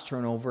fast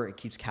turnover. It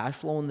keeps cash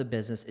flow in the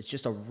business. It's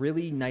just a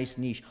really nice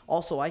niche.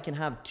 Also, I can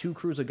have 2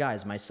 crews of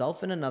guys,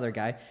 myself and another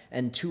guy,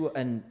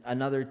 and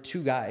another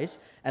 2 guys,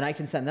 and I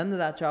can send them to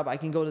that job. I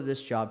can go to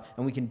this job,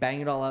 and we can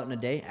bang it all out in a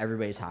day.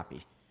 Everybody's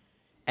happy.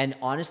 And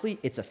honestly,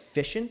 it's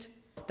efficient.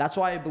 That's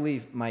why I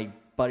believe, my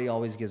buddy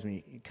always gives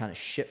me kind of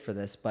shit for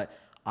this, but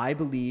I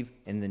believe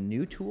in the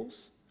new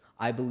tools.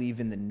 I believe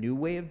in the new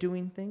way of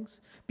doing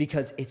things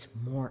because it's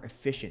more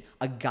efficient.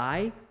 A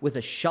guy with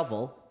a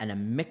shovel and a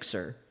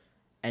mixer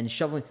and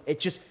shoveling,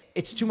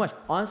 it's too much.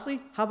 Honestly,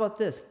 how about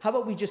this? How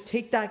about we just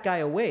take that guy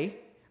away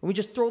and we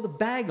just throw the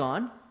bag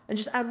on and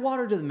just add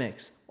water to the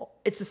mix?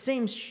 It's the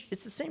same shit.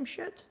 It's the same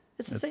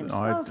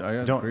stuff.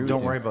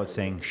 Don't worry about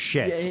saying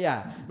shit.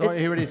 Yeah. No,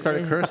 he already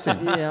started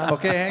cursing. Yeah.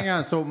 Okay, hang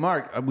on. So,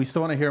 Mark, we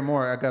still want to hear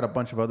more. I got a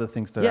bunch of other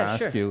things to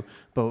ask you,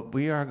 but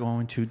we are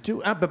going to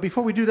do. But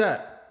before we do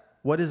that,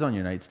 what is on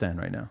your nightstand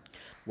right now?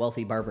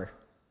 Wealthy Barber.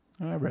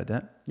 Oh, I read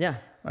that. Yeah.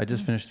 I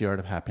just finished The Art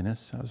of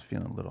Happiness. I was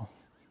feeling a little.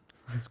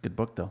 It's a good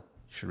book, though.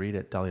 You should read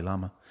it, Dalai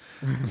Lama.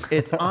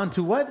 It's on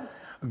to what?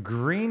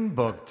 Green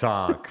Book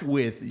Talk.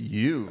 With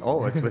you.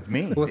 Oh, it's with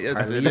me.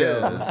 Yes, it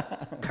is.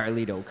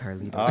 Carlito.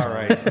 All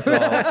right. So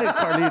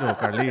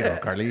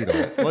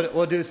Carlito.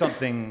 we'll do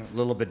something a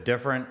little bit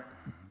different.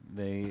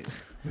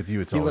 With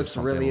you, it's He always looks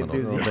something really a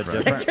little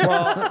enthusiastic. different.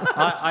 Well,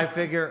 I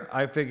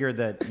figure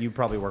that you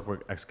probably work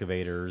with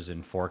excavators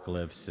and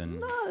forklifts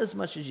and Not as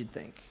much as you'd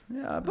think.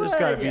 yeah, but there's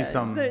got to be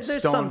some there's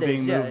stone some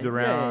days, being moved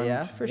around.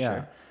 Yeah, for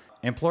sure.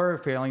 Employer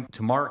failing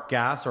to mark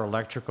gas or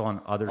electrical and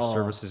other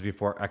services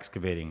before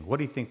excavating. What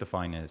do you think the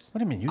fine is? What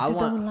do you mean? You did that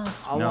one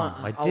last week.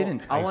 I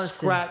didn't. I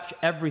scratch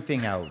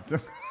everything out.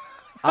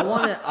 I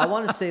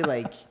want to say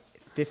like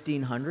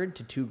 1,500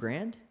 to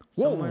 $2,000,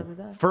 somewhere like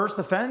that. First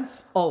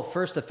offense? Oh,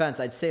 first offense,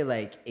 I'd say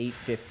like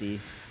 850.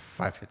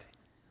 550.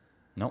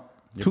 Nope.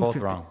 You're both 250.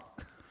 wrong.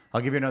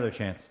 I'll give you another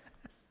chance.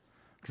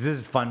 Because this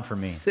is fun for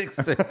me.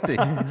 650.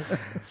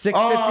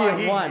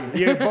 650 and one.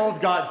 You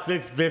both got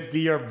 650.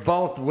 You're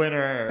both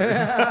winners.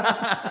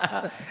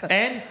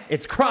 And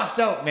it's crossed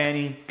out,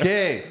 Manny.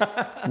 Okay.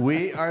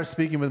 We are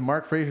speaking with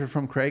Marc Fraser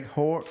from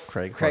Craigmhor.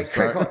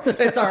 Craigmhor.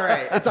 It's all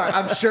right.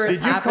 I'm sure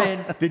it's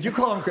happened. Did you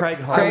call him Craig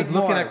I Hall? was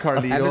looking at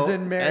Carlito, M as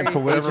in Mary, and for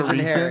whatever H as in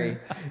reason, Harry.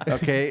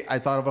 okay, I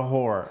thought of a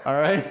whore.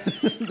 All right,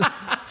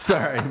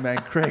 sorry, man.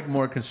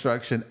 Craigmhor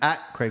Construction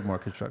at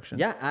Craigmhor Construction.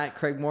 Yeah, at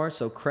Craigmhor.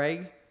 So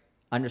Craig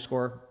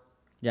 _.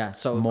 Yeah,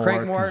 so More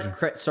Craigmhor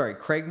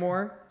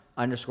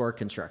 _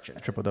 construction.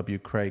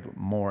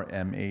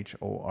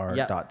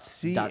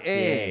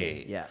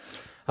 www.craigmhor.ca. Yeah.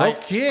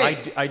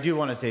 Okay. I do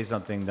want to say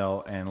something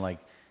though, and like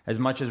as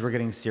much as we're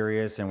getting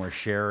serious and we're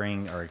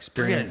sharing our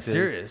experiences,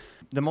 serious.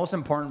 the most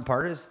important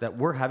part is that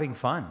we're having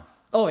fun.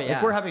 Oh, yeah.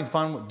 Like we're having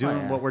fun doing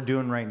yeah. what we're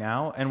doing right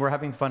now, and we're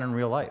having fun in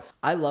real life.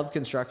 I love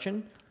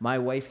construction. My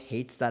wife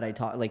hates that I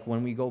talk. Like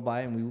when we go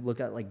by and we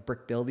look at like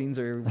brick buildings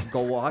or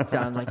go walk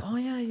down, I'm like, oh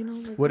yeah, you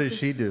know. Like, What does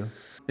she do?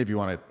 If you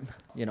want to,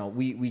 You know,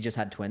 we just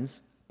had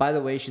twins. By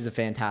the way, she's a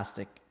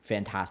fantastic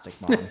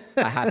mom.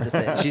 I have to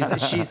say,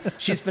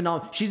 she's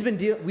phenomenal.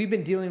 We've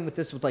been dealing with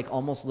this with like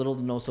almost little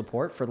to no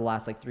support for the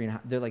last like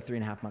 3.5. They're like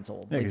 3.5 months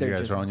old. yeah, Like, because you they're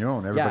guys are on your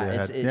own.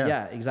 Everybody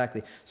yeah,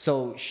 exactly.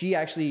 So she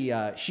actually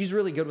she's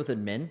really good with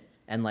admin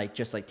and like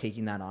just like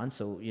taking that on.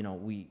 So you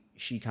know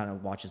she kind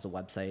of watches the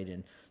website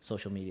and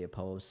social media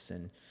posts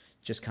and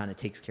just kind of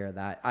takes care of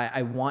that.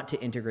 I want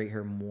to integrate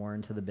her more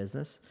into the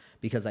business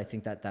because I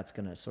think that's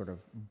going to sort of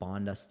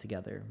bond us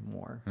together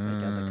more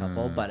like as a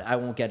couple. But I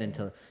won't get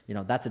into,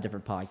 that's a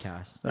different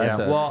podcast. That's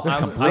a well,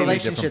 completely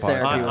relationship different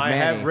therapy podcast. with I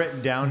Manny. have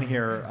written down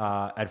here.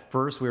 At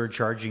first, we were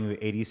charging you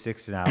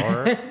 $86 an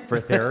hour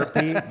for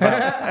therapy,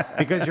 but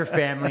because you're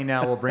family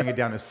now, we'll bring it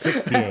down to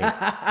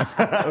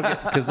 $68. Okay,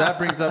 because that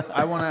brings up.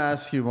 I want to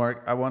ask you,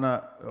 Mark.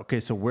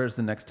 Okay, so where's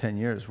the next 10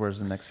 years? Where's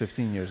the next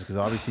 15 years? Because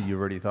obviously you've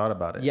already thought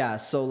about it. Yeah.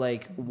 So like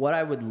what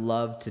I would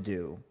love to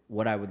do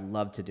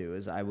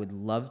is I would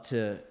love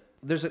to,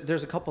 there's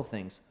a couple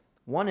things.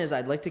 One is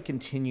I'd like to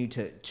continue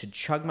to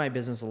chug my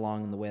business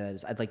along in the way that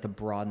is. I'd like to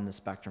broaden the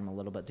spectrum a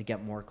little bit to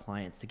get more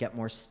clients, to get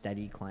more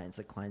steady clients,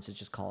 like clients that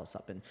just call us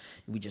up and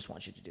we just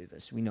want you to do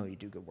this. We know you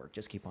do good work.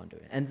 Just keep on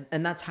doing it.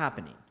 And that's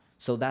happening.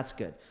 So that's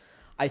good.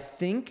 I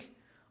think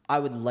I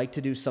would like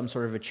to do some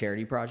sort of a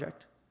charity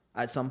project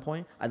at some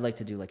point. I'd like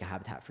to do like a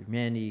Habitat for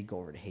Humanity, go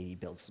over to Haiti,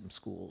 build some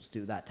schools,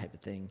 do that type of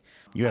thing.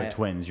 You have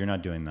twins. You're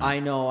not doing that. I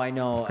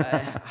know.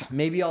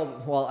 Maybe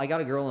I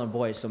got a girl and a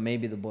boy, so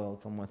maybe the boy will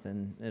come with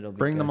and it'll be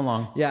Bring good. them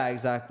along. Yeah,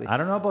 exactly. I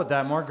don't know about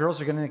that. More girls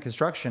are getting into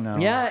construction now.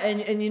 Yeah,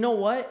 and you know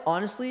what?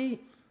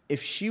 Honestly,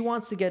 if she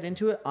wants to get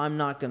into it, I'm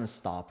not going to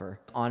stop her.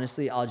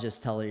 Honestly, I'll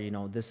just tell her,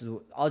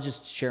 I'll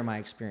just share my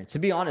experience. To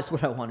be honest,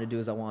 what I want to do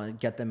is I want to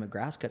get them a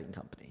grass cutting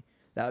company.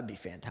 That would be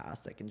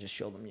fantastic. And just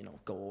show them,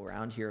 go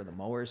around, here are the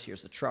mowers,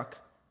 here's the truck.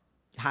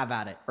 Have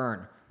at it.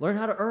 Earn. Learn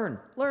how to earn.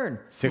 Learn.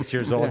 6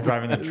 years old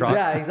driving the truck.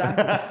 Yeah,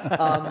 exactly.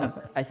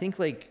 I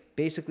think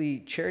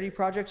basically charity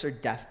projects are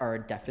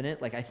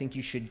definite. I think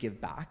you should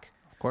give back.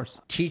 Of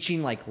course.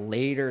 Teaching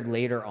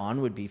later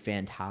on would be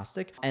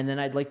fantastic. And then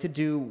I'd like to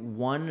do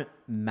one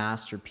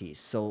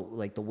masterpiece. So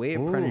the way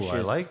apprenticeship,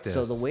 I like this.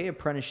 So the way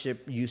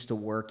apprenticeship used to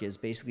work is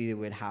basically they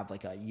would have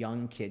a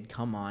young kid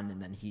come on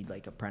and then he'd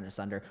apprentice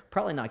under,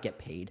 probably not get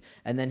paid.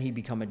 And then he'd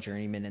become a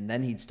journeyman and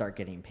then he'd start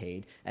getting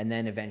paid. And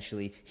then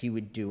eventually he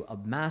would do a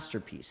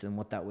masterpiece. And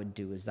what that would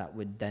do is that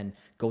would then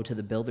go to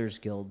the Builders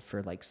Guild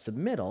for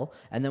submittal.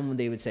 And then when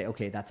they would say,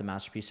 okay, that's a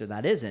masterpiece or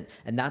that isn't.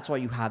 And that's why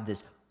you have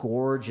this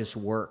gorgeous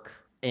work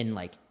in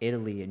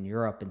Italy and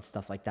Europe and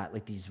stuff like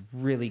that, these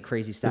really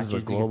crazy statues. Is it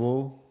a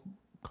global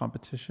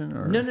competition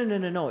or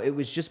no? It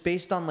was just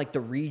based on the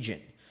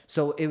region.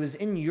 So it was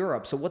in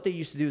Europe. So what they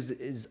used to do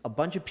is a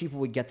bunch of people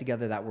would get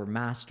together that were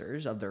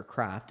masters of their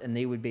craft, and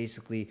they would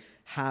basically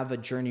have a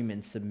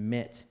journeyman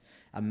submit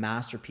a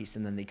masterpiece,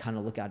 and then they kind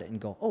of look at it and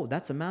go, "Oh,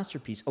 that's a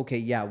masterpiece. Okay,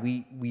 yeah,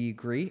 we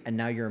agree, and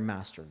now you're a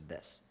master of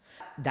this."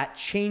 That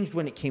changed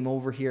when it came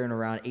over here in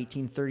around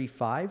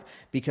 1835,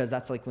 because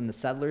that's when the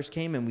settlers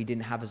came and we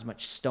didn't have as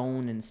much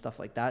stone and stuff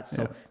like that.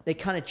 So they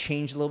kind of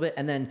changed a little bit.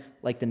 And then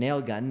the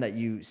nail gun that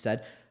you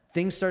said,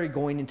 things started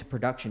going into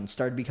production,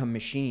 started becoming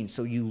machining.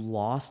 So you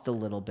lost a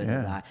little bit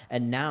of that.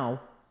 And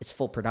now it's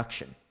full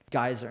production.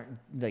 Guys are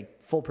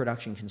full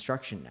production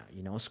construction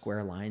now,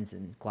 square lines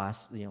and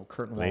glass,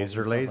 curtain walls.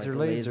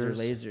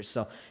 Lasers.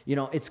 So,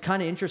 it's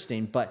kind of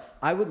interesting, but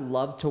I would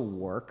love to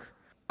work.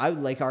 I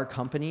would like our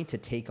company to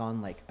take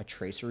on a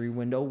tracery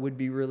window would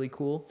be really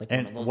cool.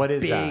 And one of those what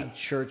is big that?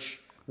 Church.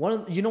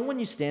 When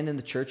you stand in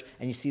the church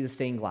and you see the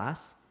stained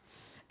glass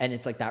and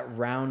it's that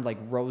round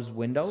rose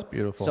window. It's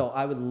beautiful. So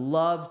I would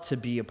love to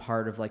be a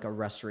part of a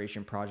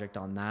restoration project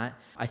on that.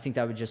 I think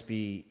that would just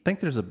be. I think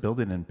there's a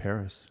building in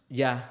Paris.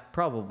 Yeah,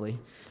 probably.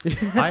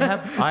 I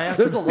have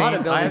There's some a lot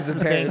of I have buildings some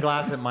in stained Paris.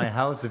 glass at my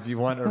house if you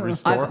want to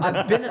restore.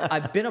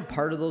 I've been a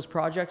part of those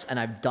projects and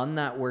I've done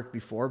that work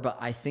before, but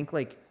I think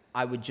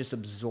I would just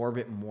absorb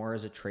it more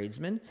as a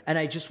tradesman, and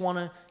I just want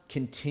to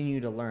continue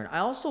to learn. I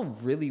also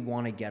really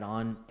want to get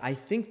on. I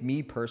think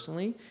me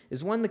personally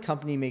is when the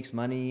company makes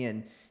money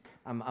and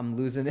I'm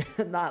losing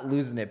it, not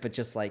losing it, but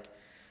just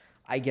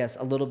I guess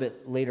a little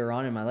bit later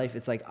on in my life,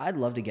 it's I'd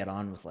love to get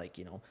on with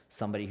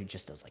somebody who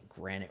just does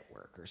granite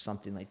work or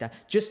something like that,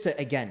 just to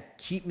again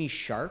keep me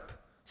sharp,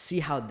 see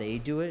how they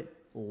do it,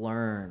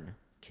 learn.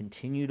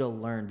 Continue to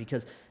learn,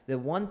 because the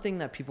one thing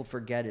that people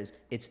forget is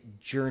it's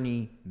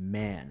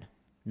journeyman,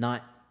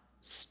 not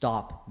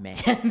stop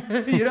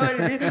man. You know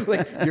what I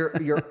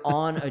mean? You're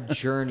on a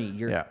journey.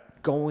 You're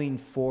going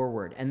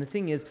forward. And the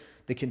thing is,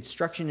 the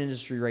construction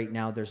industry right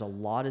now, there's a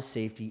lot of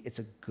safety. It's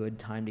a good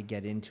time to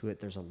get into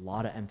it. There's a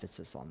lot of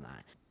emphasis on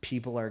that.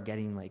 People are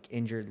getting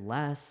injured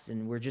less,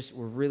 and we're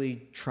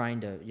really trying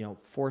to,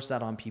 force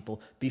that on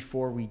people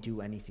before we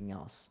do anything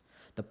else.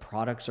 The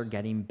products are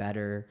getting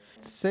better.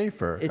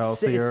 Safer, It's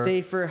healthier.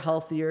 safer,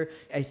 healthier.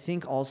 I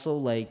think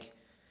also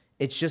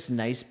it's just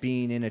nice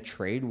being in a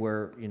trade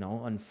where,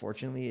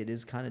 unfortunately it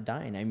is kind of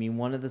dying. I mean,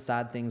 one of the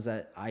sad things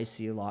that I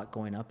see a lot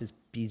going up is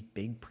these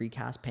big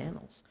precast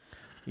panels,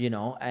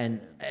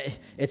 and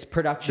it's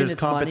production. There's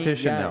it's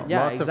competition money. now.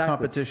 Yeah, Lots exactly. of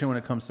competition when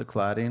it comes to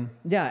cladding.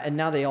 Yeah, and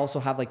now they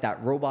also have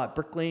that robot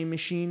bricklaying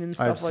machine and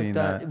stuff I've seen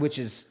that. which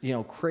is,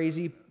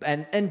 crazy.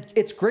 And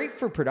it's great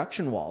for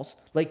production walls.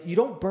 You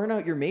don't burn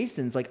out your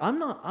masons. I'm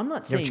not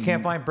Yeah, saying but you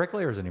can't find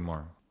bricklayers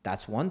anymore.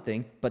 that's one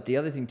thing, but the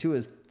other thing too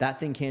is that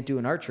thing can't do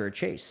an arch or a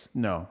chase.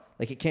 No.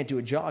 It can't do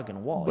a jog in a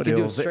wall. But it can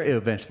do it it straight.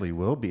 eventually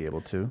will be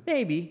able to.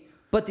 Maybe.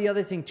 But the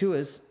other thing too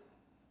is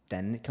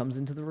then it comes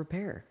into the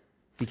repair.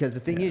 Because the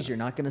thing is, you're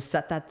not going to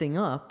set that thing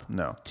up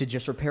to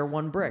just repair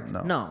one brick.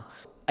 No.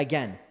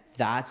 Again,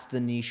 that's the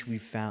niche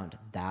we've found.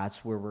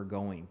 That's where we're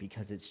going,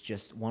 because it's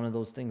just one of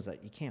those things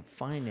that you can't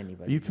find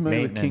anybody. Are you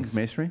familiar with Maintenance. King's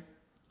Masonry?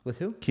 With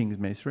who? King's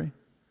Masonry?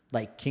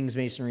 King's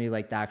Masonry,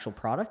 the actual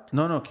product?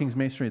 No, King's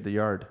Masonry, the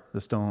yard,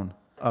 the stone.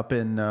 Up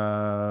in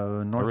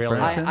North Really?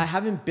 Brampton. I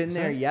haven't been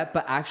there yet,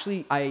 but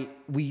actually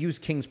we use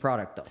King's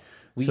product though.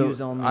 We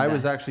use only I that.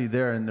 was actually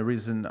there, and the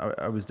reason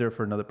I was there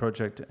for another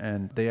project,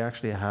 and they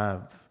actually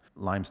have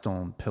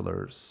limestone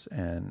pillars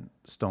and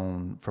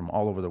stone from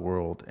all over the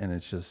world, and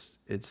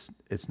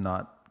it's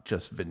not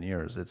just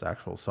veneers, it's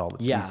actual solid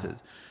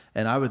pieces.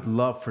 And I would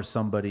love for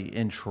somebody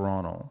in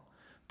Toronto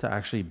to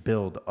actually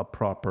build a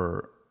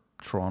proper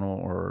Toronto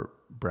or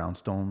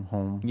brownstone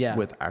home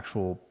with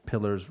actual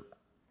pillars,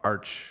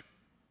 arch,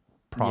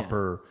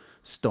 proper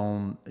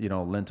stone,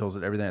 lintels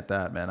and everything like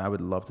that, man. I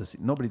would love to see.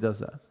 Nobody does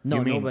that.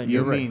 No,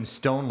 you mean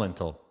stone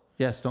lintel?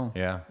 Yeah, stone.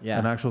 Yeah.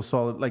 An actual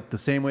solid, like the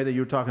same way that you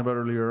were talking about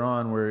earlier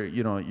on, where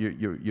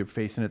you're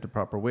facing it the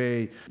proper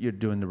way, you're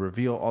doing the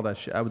reveal, all that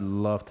shit. I would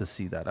love to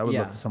see that. I would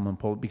love to someone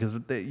pull, because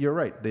you're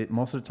right.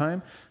 Most of the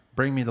time,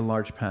 bring me the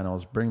large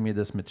panels, bring me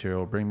this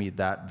material, bring me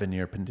that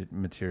veneer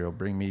material,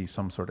 bring me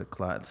some sort of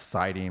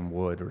siding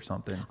wood or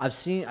something. I've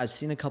seen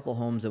a couple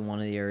homes in one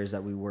of the areas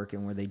that we work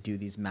in where they do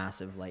these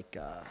massive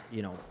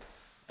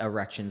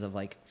erections of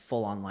like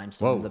full on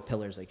limestone, the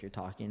pillars like you're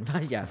talking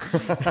about. Yeah.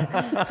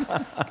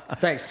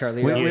 Thanks,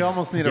 Carlito. We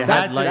almost need a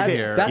red light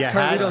here. That's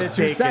Carlito's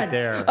 2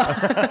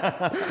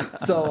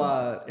 cents.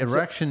 So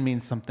erection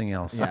means something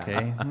else. Yeah.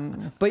 Okay.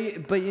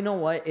 But you know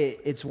what?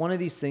 It's one of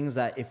these things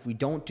that if we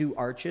don't do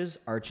arches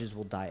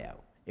will die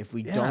out. If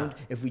we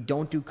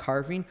don't do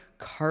carving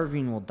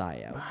will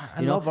die out.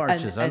 I love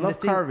arches. I love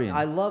carving.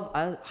 I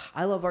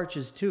love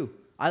arches too.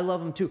 I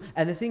love them too.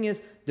 And the thing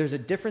is, there's a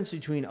difference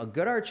between a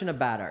good arch and a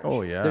bad arch.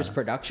 Oh, yeah. There's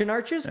production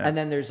arches, and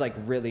then there's like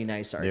really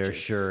nice arches. There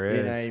sure is.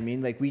 You know what I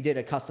mean? Like we did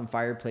a custom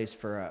fireplace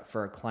for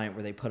a client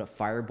where they put a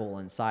fire bowl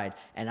inside,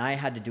 and I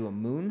had to do a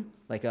moon,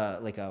 like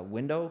a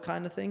window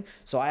kind of thing.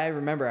 So I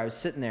remember I was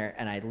sitting there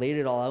and I laid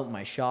it all out in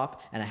my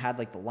shop, and I had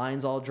like the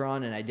lines all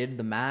drawn, and I did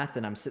the math,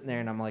 and I'm sitting there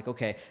and I'm like,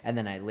 okay. And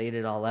then I laid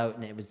it all out,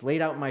 and it was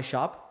laid out in my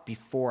shop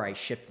before I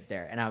shipped it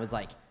there. And I was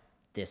like,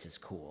 this is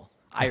cool.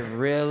 I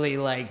really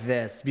like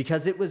this,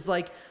 because it was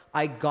like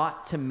I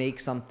got to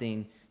make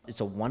something. It's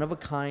a one of a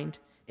kind.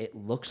 It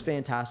looks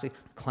fantastic.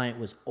 The client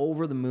was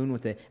over the moon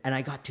with it, and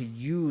I got to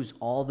use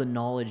all the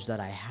knowledge that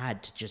I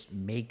had to just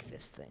make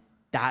this thing.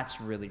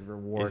 That's really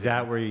rewarding. Is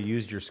that where you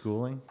used your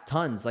schooling?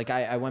 Tons. Like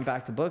I went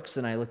back to books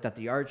and I looked at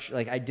the arch.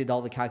 Like I did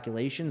all the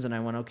calculations and I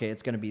went, okay,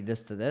 it's going to be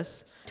this to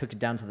this. Took it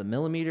down to the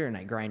millimeter and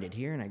I grinded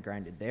here and I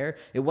grinded there.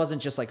 It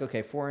wasn't just like,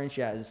 okay, 4 inch,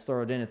 just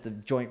throw it in if the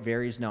joint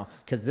varies. No,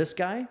 because this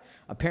guy,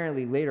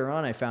 apparently later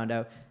on I found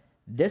out,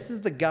 this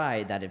is the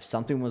guy that if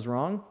something was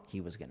wrong,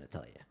 he was going to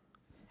tell you.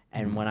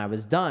 And when I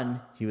was done,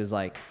 he was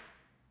like,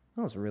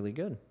 that was really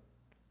good.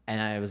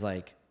 And I was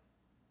like,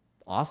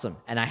 awesome.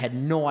 And I had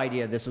no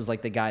idea this was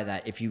like the guy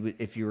that if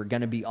you were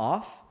going to be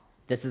off,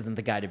 this isn't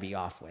the guy to be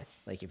off with.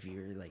 Like if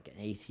you're like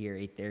an 8th here,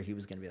 8th there, he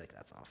was going to be like,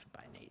 that's off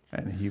by an 8th.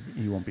 And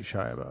he won't be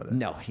shy about it.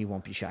 No, he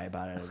won't be shy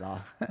about it at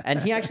all. And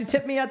he actually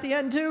tipped me at the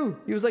end too.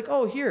 He was like,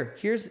 oh,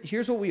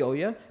 here's what we owe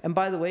you. And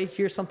by the way,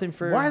 here's something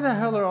for... Why the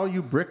hell are all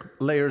you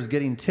bricklayers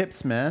getting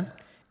tips, man?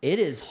 It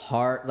is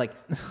hard. Like,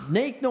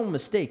 make no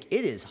mistake,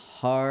 it is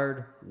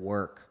hard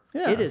work.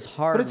 Yeah. It is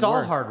hard work. But it's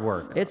all hard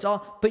work.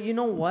 But you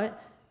know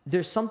what?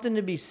 There's something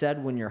to be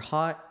said when you're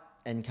hot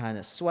and kind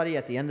of sweaty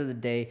at the end of the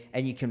day,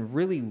 and you can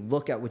really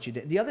look at what you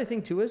did. The other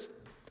thing too is,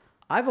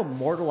 I've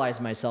immortalized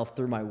myself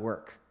through my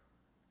work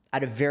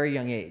at a very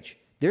young age.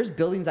 There's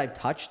buildings I've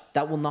touched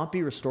that will not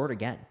be restored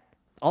again.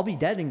 I'll be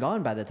dead and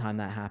gone by the time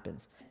that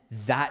happens.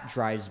 That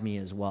drives me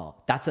as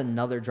well. That's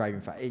another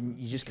driving factor. And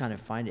you just kind of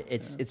find it.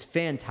 It's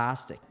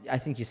fantastic. I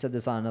think you said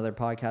this on another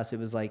podcast. It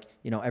was like,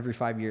 every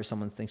 5 years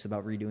someone thinks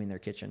about redoing their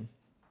kitchen.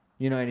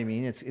 You know what I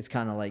mean? It's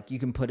kind of like you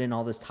can put in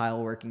all this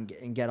tile work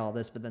and get all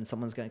this, but then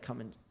someone's going to come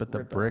and... But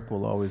the brick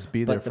will always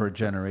be there for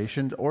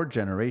generations or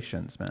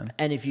generations, man.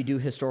 And if you do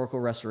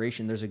historical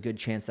restoration, there's a good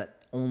chance that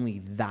only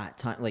that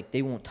time, like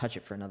they won't touch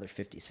it for another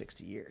 50,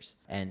 60 years.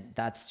 And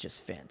that's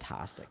just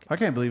fantastic. I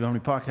can't believe how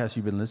many podcasts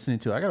you've been listening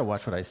to. I got to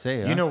watch what I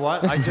say. You know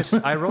what?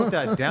 I wrote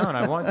that down.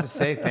 I wanted to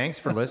say thanks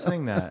for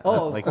listening to that.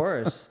 Oh, of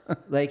course.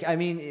 Like, I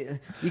mean,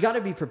 you got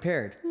to be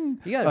prepared.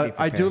 You got to be prepared.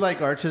 I do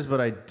like arches,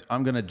 but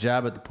I'm going to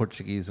jab at the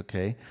Portuguese,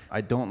 okay?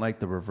 I don't like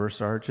the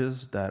reverse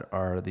arches that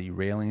are the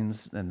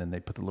railings, and then they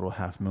put the little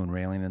half moon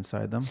railing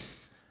inside them.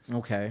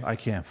 Okay. I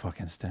can't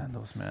fucking stand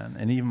those, man.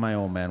 And even my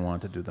old man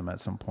wanted to do them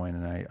at some point,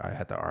 and I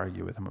had to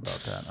argue with him about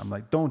that. I'm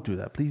like, don't do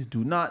that. Please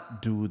do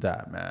not do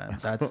that, man.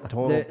 That's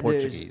total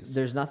Portuguese.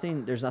 There's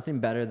nothing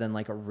better than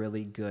like a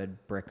really good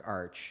brick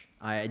arch.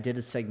 I did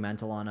a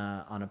segmental on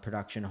a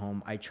production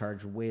home. I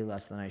charged way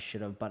less than I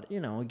should have, but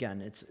again,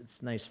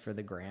 it's nice for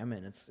the gram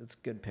and it's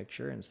good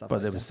picture and stuff.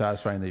 But it was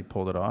satisfying that you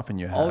pulled it off and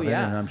you have it,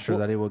 and I'm sure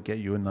that it will get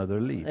you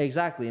another lead.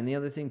 Exactly. And the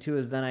other thing too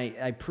is then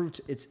I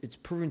proved it's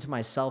proven to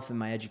myself in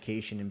my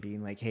education and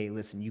being like, hey,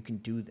 listen, you can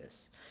do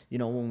this.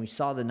 When we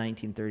saw the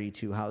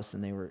 1932 house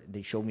and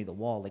they showed me the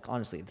wall, like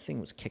honestly, the thing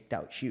was kicked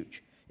out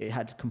huge. It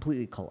had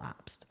completely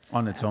collapsed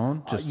on its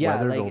own,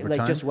 weathered over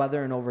time? Just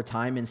weathering over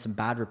time and some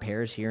bad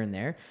repairs here and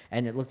there.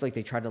 And it looked like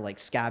they tried to like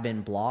scab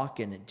in block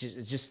and it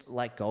just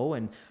let go.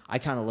 And I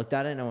kind of looked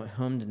at it and I went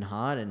hummed and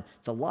hawed, and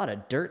it's a lot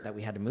of dirt that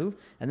we had to move.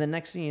 And then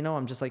next thing you know,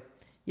 I'm just like,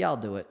 yeah, I'll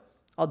do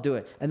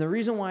it. And the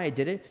reason why I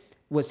did it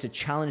was to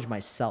challenge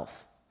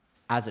myself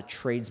as a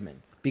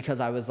tradesman, because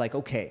I was like,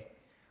 okay,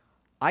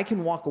 I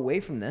can walk away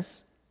from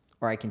this,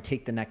 or I can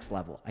take the next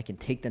level. I can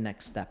take the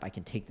next step. I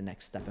can take the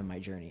next step in my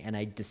journey. And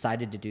I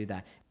decided to do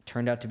that. It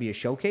turned out to be a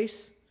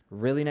showcase,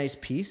 really nice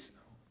piece.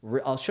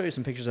 I'll show you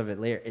some pictures of it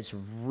later. It's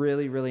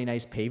really, really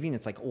nice paving.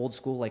 It's like old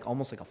school, like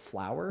almost like a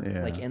flower,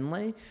 like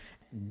inlay.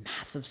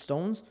 Massive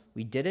stones.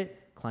 We did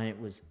it.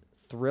 Client was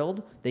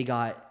thrilled. They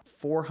got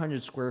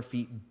 400 square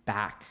feet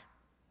back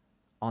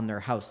on their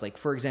house. Like,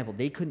 for example,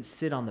 they couldn't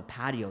sit on the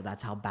patio.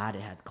 That's how bad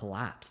it had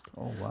collapsed.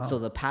 Oh, wow. So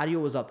the patio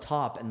was up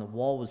top and the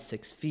wall was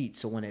 6 feet.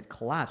 So when it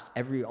collapsed,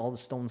 all the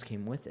stones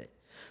came with it.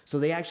 So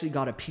they actually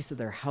got a piece of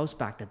their house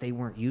back that they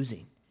weren't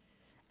using.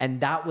 And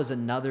that was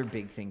another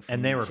big thing for me,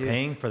 And they were too.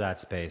 paying for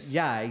that space.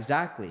 Yeah,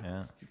 exactly.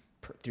 Yeah.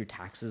 Through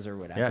taxes or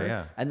whatever. Yeah,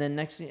 yeah. And then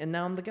and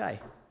now I'm the guy.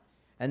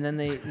 And then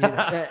they,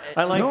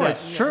 I like No, that.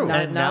 it's true.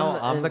 And now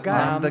I'm the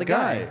guy. I'm the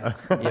guy.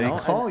 They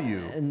call you.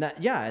 And that's,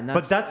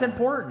 But that's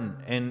important.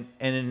 And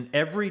in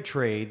every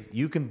trade,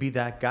 you can be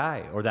that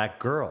guy or that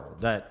girl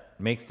that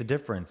makes the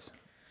difference.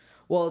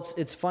 well,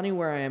 it's funny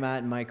where I am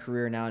at in my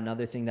career now.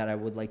 Another thing that I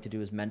would like to do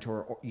is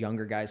mentor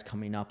younger guys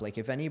coming up. Like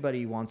if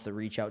anybody wants to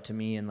reach out to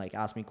me and like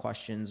ask me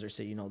questions or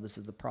say, this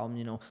is the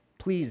problem,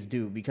 please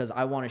do, because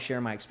I want to share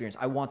my experience.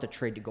 I want the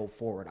trade to go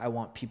forward. I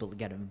want people to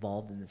get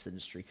involved in this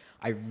industry.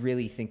 I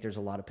really think there's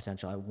a lot of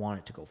potential. I want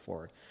it to go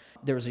forward.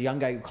 There was a young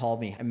guy who called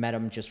me. I met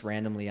him just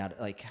randomly at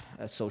like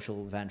a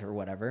social event or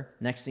whatever.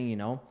 Next thing you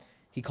know,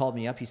 he called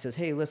me up. He says,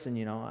 hey,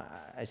 listen,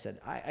 I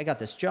said, I got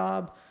this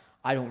job.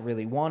 I don't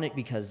really want it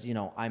because,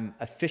 I'm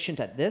efficient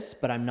at this,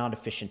 but I'm not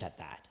efficient at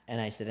that. And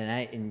I said,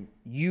 and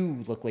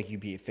you look like you'd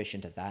be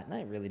efficient at that. And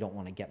I really don't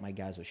want to get my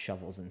guys with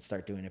shovels and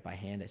start doing it by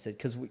hand. I said,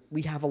 because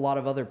we have a lot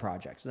of other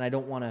projects and I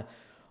don't want to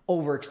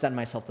overextend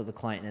myself to the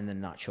client and then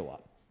not show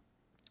up.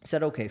 I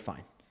said, okay,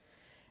 fine.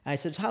 And I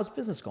said, how's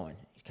business going?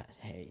 He kind of,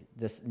 hey,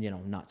 this,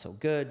 not so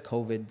good,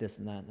 COVID, this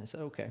and that. And I said,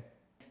 okay.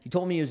 He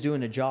told me he was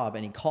doing a job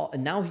and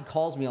now he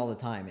calls me all the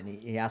time and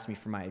he asked me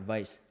for my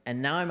advice.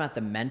 And now I'm at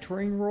the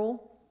mentoring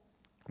role,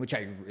 which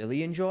I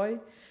really enjoy.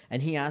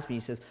 And he asked me,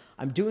 he says,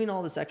 I'm doing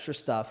all this extra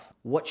stuff.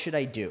 What should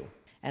I do?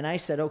 And I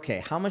said,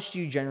 okay, how much do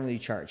you generally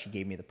charge? He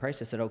gave me the price.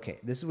 I said, okay,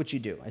 this is what you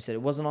do. I said,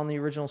 it wasn't on the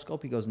original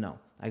scope. He goes, no.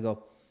 I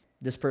go,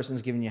 this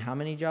person's giving you how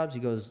many jobs? He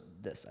goes,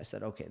 this. I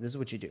said, okay, this is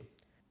what you do.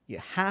 You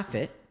half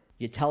it.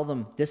 You tell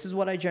them, this is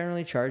what I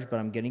generally charge, but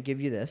I'm going to give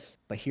you this.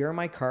 But here are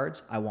my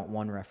cards. I want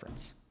one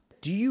reference.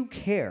 Do you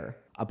care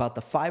about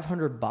the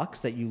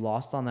 $500 that you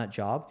lost on that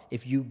job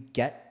if you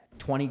get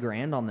 20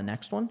 grand on the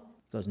next one?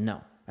 He goes,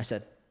 no. I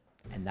said,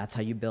 and that's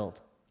how you build.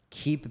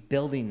 Keep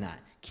building that.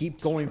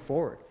 Keep going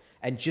forward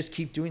and just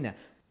keep doing that.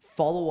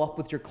 Follow up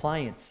with your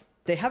clients.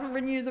 They haven't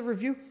written you the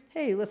review.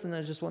 Hey, listen, I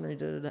was just wondering,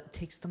 it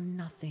takes them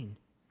nothing.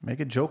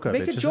 Make a joke of it.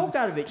 Make a joke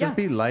out of it. Just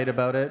be light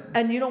about it.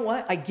 And you know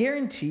what? I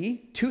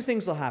guarantee two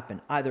things will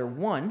happen. Either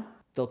one,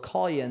 they'll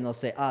call you and they'll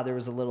say, there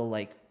was a little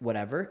like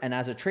whatever. And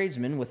as a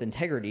tradesman with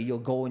integrity, you'll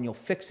go and you'll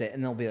fix it.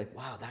 And they'll be like,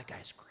 wow, that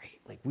guy's great.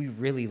 Like, we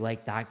really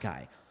like that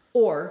guy.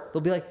 Or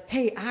they'll be like,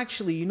 hey,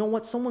 actually, you know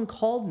what? Someone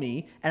called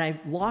me and I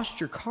lost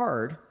your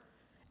card.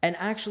 And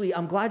actually,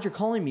 I'm glad you're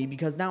calling me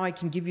because now I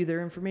can give you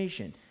their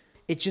information.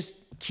 It just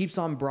keeps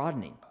on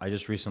broadening. I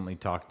just recently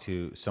talked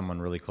to someone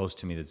really close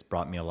to me that's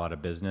brought me a lot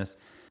of business.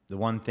 The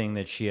one thing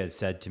that she had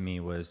said to me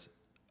was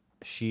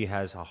she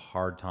has a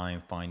hard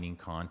time finding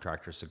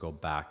contractors to go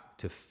back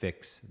to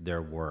fix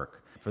their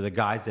work. For the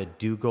guys that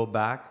do go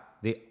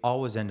back, they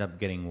always end up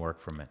getting work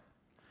from it.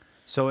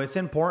 So it's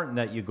important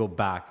that you go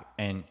back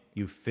and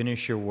you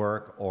finish your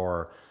work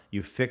or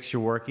you fix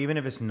your work, even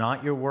if it's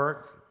not your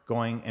work,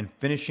 going and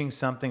finishing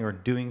something or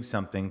doing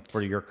something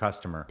for your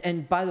customer.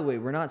 And by the way,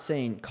 we're not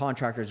saying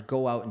contractors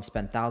go out and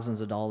spend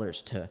thousands of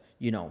dollars to,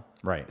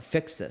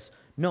 fix this.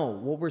 No,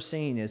 what we're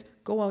saying is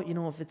go out,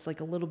 if it's like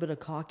a little bit of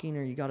caulking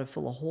or you got to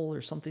fill a hole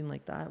or something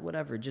like that,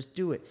 whatever, just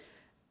do it.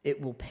 It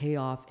will pay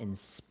off in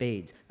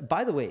spades.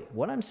 By the way,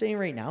 what I'm saying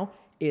right now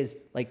is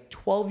like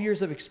 12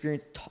 years of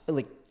experience,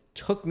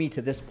 took me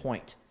to this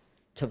point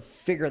to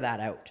figure that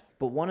out.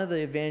 But one of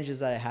the advantages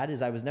that I had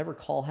is I was never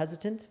call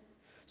hesitant.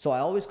 So I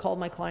always called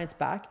my clients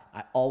back.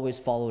 I always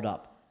followed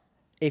up.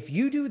 If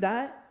you do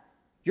that,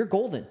 you're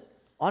golden.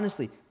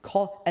 Honestly,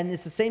 call. And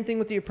it's the same thing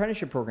with the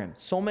apprenticeship program.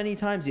 So many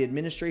times the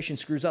administration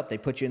screws up. They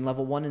put you in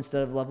level 1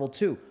 instead of level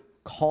 2.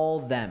 Call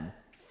them.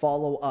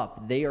 Follow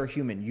up. They are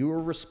human. You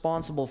are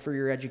responsible for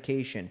your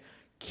education.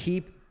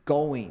 Keep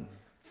going.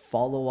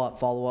 Follow up,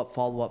 follow up,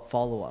 follow up,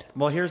 follow up.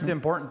 Well, here's the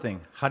important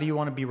thing. How do you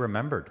want to be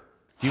remembered?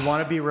 Do you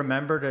want to be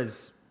remembered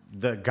as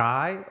the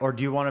guy, or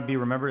do you want to be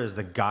remembered as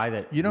the guy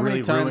that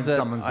really ruins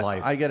someone's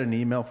life? I get an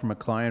email from a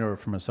client or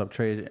from a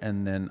subtrade,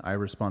 and then I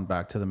respond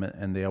back to them,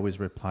 and they always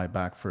reply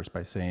back first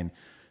by saying,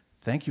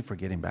 thank you for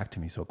getting back to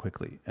me so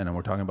quickly. And then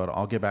we're talking about,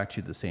 I'll get back to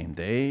you the same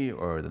day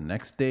or the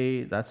next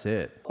day. That's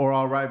it. Or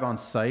I'll arrive on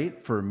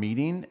site for a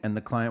meeting, and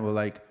the client will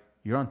like,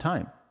 you're on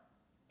time.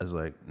 I was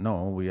like,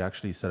 no, we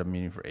actually set up a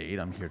meeting for 8.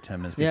 I'm here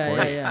 10 minutes before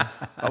 8. Yeah.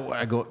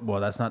 I go,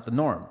 well, that's not the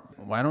norm.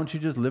 Why don't you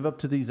just live up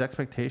to these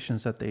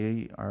expectations that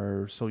they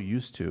are so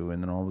used to?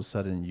 And then all of a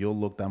sudden you'll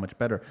look that much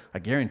better. I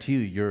guarantee you,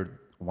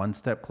 you're one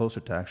step closer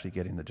to actually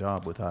getting the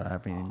job without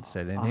having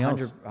said anything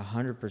else.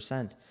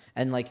 100%.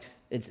 And like,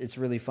 it's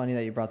really funny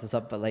that you brought this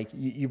up, but like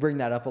you bring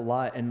that up a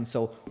lot. And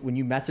so when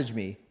you messaged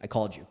me, I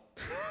called you.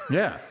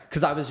 Yeah.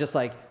 Cause I was just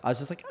like,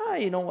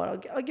 you know what?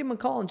 I'll give him a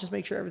call and just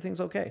make sure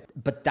everything's okay.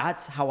 But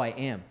that's how I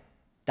am.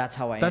 That's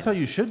how I am. That's how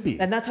you should be.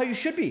 And that's how you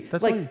should be.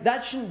 That's like,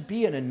 that shouldn't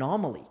be an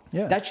anomaly.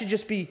 Yeah. That should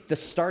just be the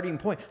starting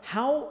point.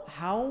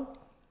 How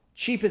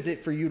cheap is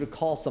it for you to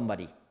call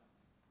somebody?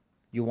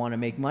 You want to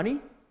make money?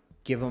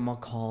 Give them a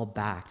call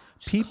back.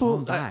 Just call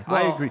them back.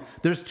 I agree.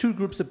 There's two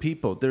groups of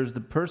people. There's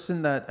the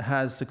person that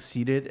has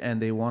succeeded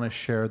and they want to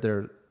share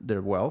their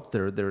wealth,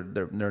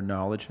 their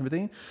knowledge and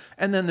everything.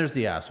 And then there's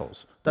the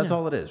assholes. That's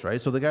all it is, right?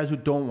 So the guys who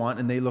don't want,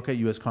 and they look at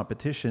you as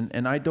competition,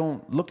 and I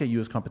don't look at you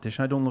as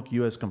competition. I don't look at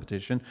you as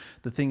competition.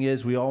 The thing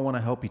is, we all want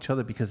to help each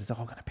other because it's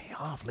all going to pay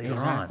off later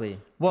on.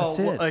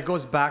 Well, it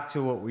goes back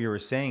to what we were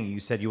saying. You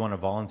said you want to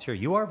volunteer.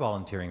 You are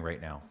volunteering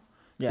right now.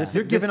 Yeah.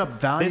 You're giving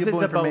up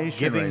valuable information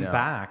about giving right now.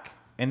 back,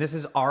 and this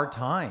is our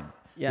time.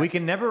 Yeah. We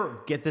can never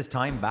get this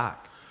time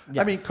back.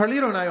 Yeah. I mean,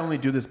 Carlito and I only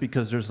do this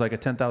because there's like a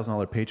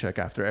 $10,000 paycheck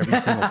after every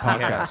single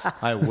podcast.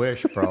 I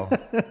wish, bro.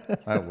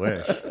 I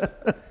wish.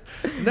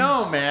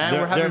 No, man,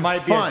 we're having there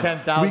might fun. be a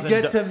 $10,000. We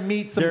get to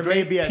meet some there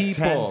great may be a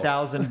people.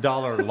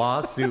 $10,000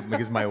 lawsuit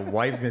because my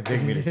wife's going to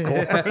take me to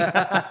court.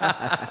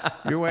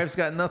 Your wife's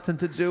got nothing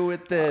to do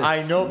with this.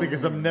 I know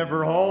because I'm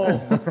never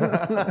home.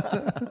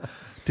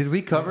 Did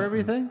we cover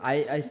everything?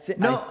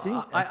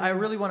 I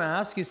really want to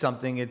ask you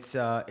something. It's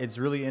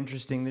really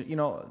interesting that, you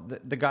know,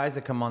 the guys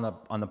that come on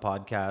the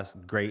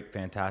podcast, great,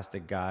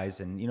 fantastic guys,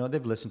 and you know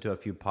they've listened to a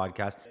few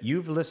podcasts.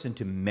 You've listened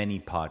to many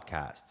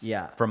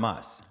podcasts, from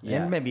us,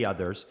 and maybe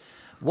others.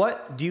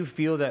 What do you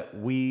feel that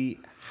we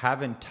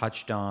haven't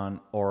touched on,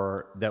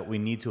 or that we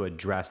need to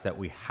address that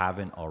we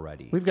haven't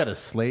already? We've got a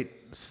slate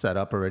set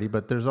up already,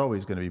 but there's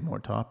always going to be more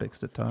topics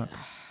to talk.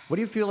 What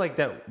do you feel like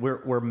that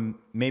we're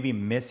maybe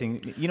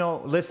missing? You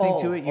know,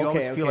 listening to it, you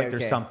always feel like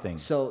there's something.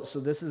 So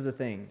this is the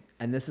thing,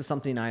 and this is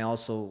something I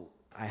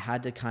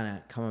had to kind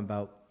of come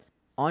about.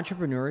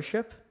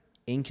 Entrepreneurship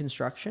in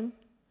construction,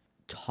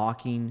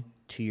 talking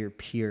to your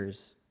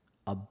peers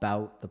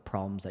about the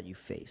problems that you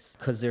face,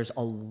 because there's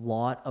a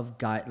lot of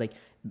guys like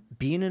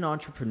being an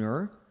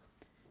entrepreneur.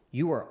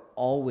 You are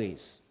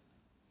always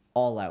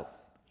all out.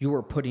 You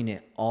are putting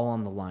it all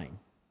on the line.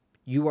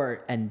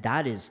 And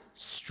that is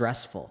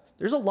stressful.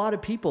 There's a lot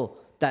of people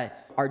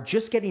that are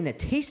just getting a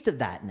taste of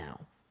that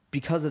now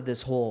because of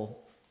this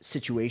whole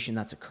situation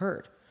that's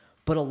occurred.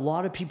 But a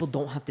lot of people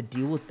don't have to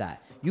deal with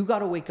that. You got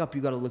to wake up,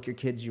 you got to look your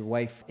kids, your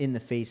wife in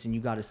the face, and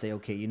you got to say,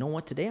 okay, you know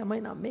what? Today I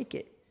might not make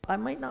it. I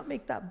might not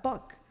make that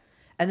buck.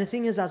 And the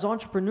thing is, as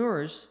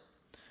entrepreneurs,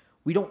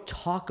 we don't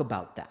talk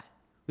about that.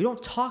 We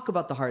don't talk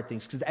about the hard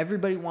things because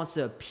everybody wants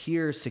to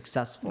appear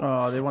successful.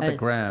 Oh, they want the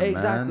gram,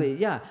 exactly,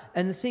 man. yeah.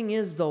 And the thing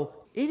is, though,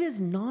 it is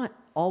not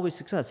always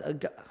success.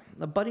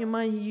 A buddy of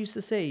mine, he used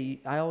to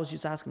say, I always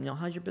used to ask him, you know,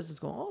 how's your business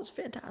going? Oh, it's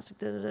fantastic.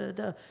 Da, da, da,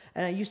 da.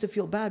 And I used to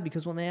feel bad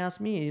because when they asked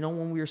me, you know,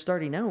 when we were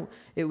starting out,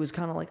 it was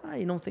kind of like,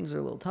 you know, things are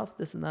a little tough,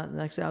 this and that. And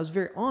actually, I was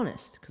very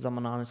honest because I'm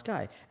an honest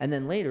guy. And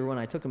then later, when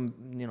I took him,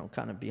 you know,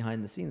 kind of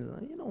behind the scenes,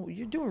 you know,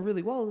 you're doing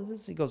really well with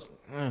this. He goes,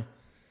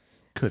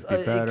 Could be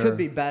better. It could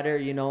be better,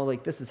 you know,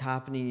 like this is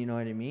happening, you know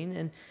what I mean?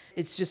 And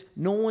it's just,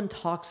 no one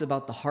talks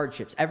about the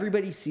hardships.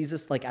 Everybody sees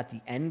us like at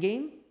the end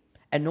game.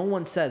 And no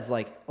one says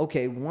like,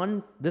 okay,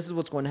 this is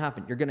what's going to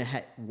happen. You're going to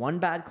hit one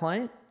bad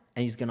client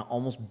and he's going to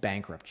almost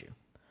bankrupt you.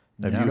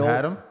 Have you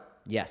had him?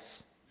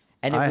 Yes.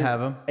 And I have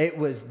him. It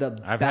was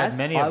the I've best. had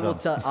many of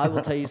them. I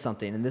will tell you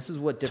something. And this is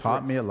what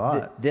taught me a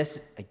lot.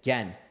 This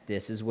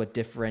is what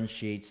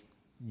differentiates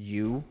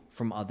you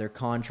from other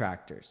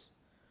contractors.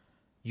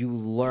 You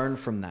learn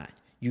from that.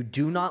 You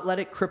do not let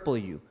it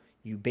cripple you.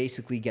 You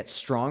basically get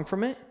strong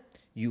from it.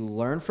 You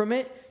learn from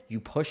it. You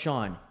push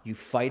on, you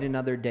fight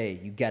another day,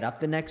 you get up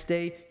the next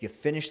day, you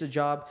finish the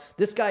job.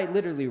 This guy,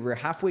 literally, we're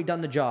halfway done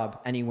the job,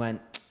 and he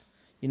went,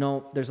 you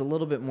know, there's a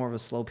little bit more of a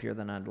slope here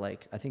than I'd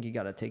like. I think you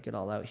got to take it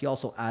all out. He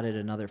also added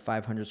another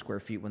 500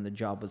 square feet when the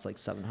job was like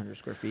 700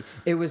 square feet.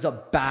 It was a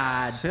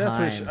bad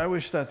time. I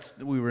wish that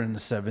we were in the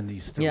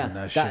 70s still when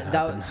that shit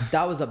happened.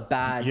 That was a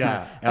bad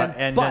time.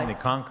 And then the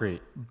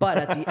concrete. But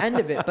at the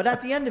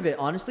end of it,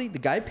 honestly, the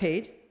guy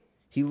paid.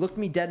 He looked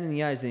me dead in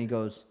the eyes and he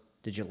goes,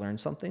 did you learn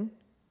something?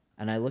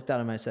 And I looked at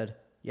him, I said,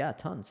 yeah,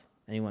 tons.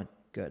 And he went,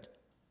 good.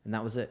 And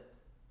that was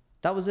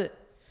it.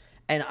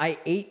 And I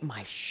ate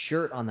my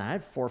shirt on that. I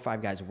had 4 or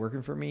 5 guys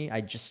working for me.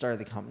 I just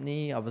started the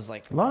company. I was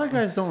like... A lot of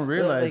guys don't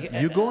realize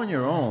you go on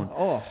your own.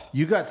 Oh.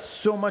 You got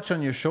so much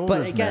on your shoulders,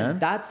 man. But again,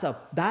 that's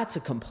a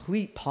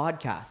complete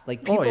podcast.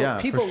 Like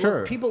people, for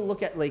sure. People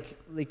look at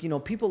like you know,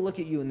 people look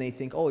at you and they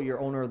think, oh, you're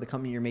owner of the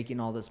company, you're making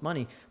all this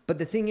money. But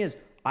the thing is,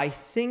 I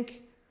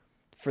think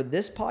for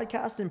this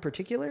podcast in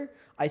particular,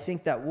 I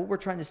think that what we're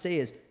trying to say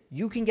is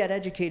you can get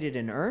educated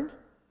and earn,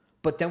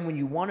 but then when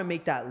you want to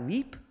make that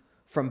leap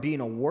from being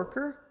a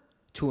worker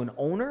to an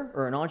owner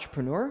or an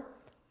entrepreneur,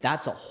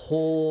 that's a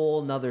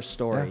whole nother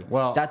story. Yeah,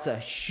 well, that's a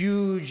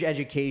huge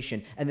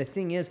education. And the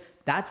thing is,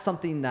 that's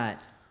something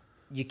that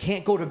you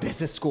can't go to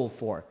business school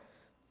for.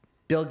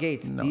 Bill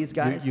Gates, these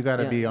guys. You got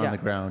to be on the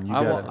ground.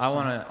 I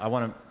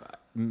want to.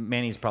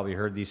 Manny's probably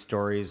heard these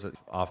stories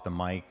off the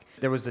mic.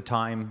 There was a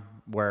time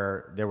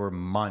where there were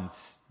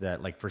months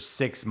that, like for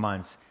 6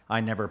 months, I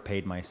never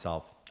paid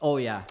myself. Oh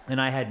yeah. And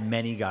I had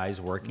many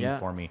guys working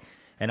for me.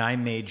 And I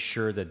made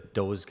sure that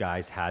those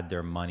guys had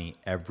their money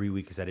every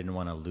week because I didn't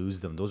want to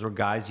lose them. Those were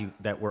guys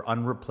that were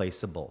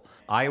unreplaceable.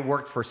 I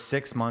worked for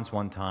 6 months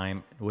one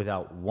time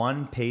without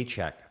one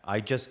paycheck. I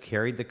just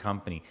carried the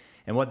company.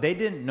 And what they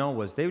didn't know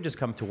was they would just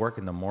come to work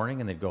in the morning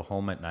and they'd go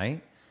home at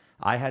night.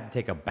 I had to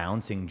take a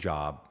bouncing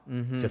job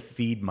to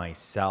feed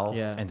myself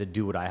and to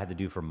do what I had to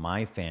do for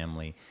my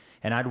family.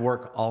 And I'd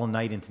work all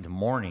night into the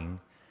morning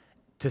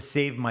to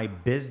save my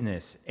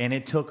business. And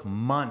it took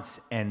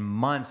months and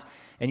months.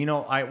 And you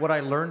know, what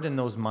I learned in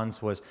those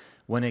months was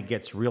when it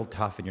gets real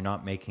tough and you're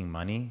not making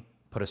money,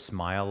 put a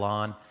smile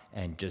on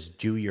and just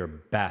do your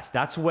best.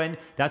 That's when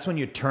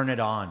you turn it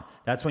on.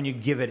 That's when you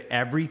give it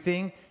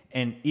everything.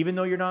 And even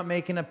though you're not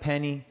making a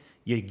penny,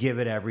 you give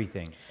it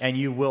everything and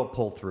you will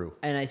pull through.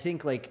 And I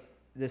think like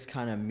this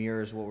kind of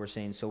mirrors what we're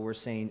saying. So we're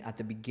saying at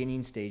the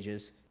beginning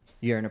stages,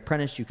 you're an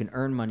apprentice, you can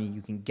earn money,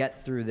 you can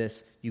get through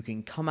this, you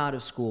can come out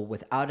of school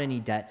without any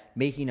debt,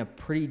 making a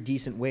pretty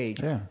decent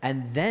wage. Yeah.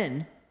 And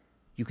then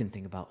you can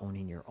think about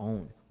owning your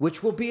own,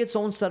 which will be its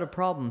own set of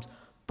problems,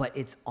 but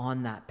it's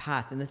on that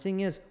path. And the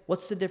thing is,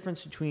 what's the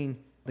difference between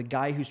the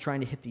guy who's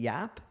trying to hit the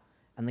app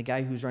and the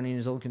guy who's running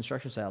his own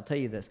construction site? I'll tell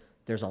you this,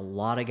 there's a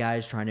lot of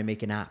guys trying to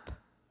make an app.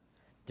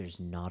 There's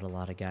not a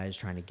lot of guys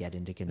trying to get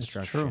into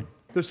construction. True.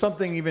 There's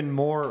something even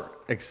more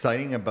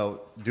exciting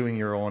about doing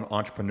your own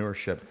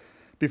entrepreneurship.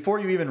 Before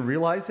you even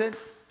realize it,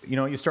 you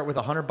know, you start with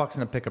 $100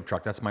 in a pickup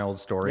truck. That's my old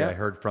story. I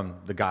heard from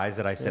the guys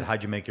that I said,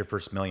 how'd you make your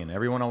first million?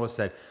 Everyone always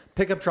said,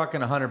 pickup truck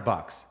and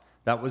 $100.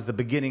 That was the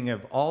beginning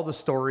of all the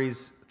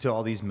stories to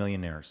all these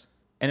millionaires.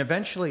 And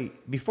eventually,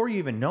 before you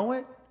even know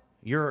it,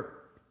 you're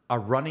a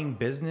running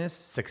business,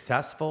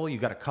 successful. You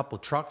got a couple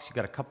trucks, you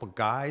got a couple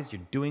guys,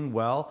 you're doing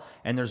well,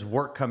 and there's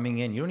work coming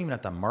in. You don't even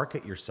have to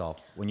market yourself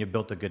when you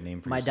built a good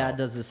name for yourself. My dad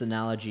does this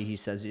analogy. He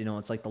says, you know,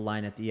 it's like the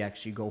line at the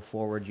X. You go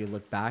forward, you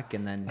look back,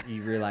 and then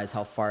you realize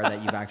how far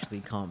that you've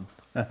actually come.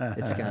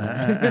 It's kind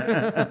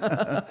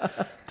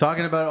of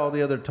talking about all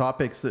the other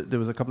topics. There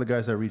was a couple of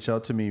guys that reached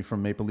out to me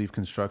from Maple Leaf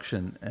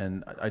Construction,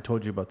 and I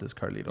told you about this,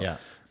 Carlito. Yeah.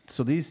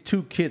 So these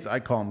two kids,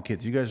 I call them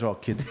kids. You guys are all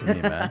kids to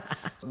me, man.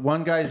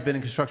 One guy's been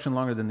in construction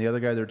longer than the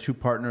other guy. They're two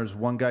partners.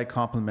 One guy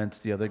compliments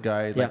the other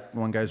guy. Like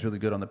one guy's really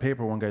good on the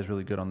paper. One guy's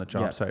really good on the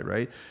job site,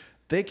 right?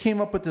 They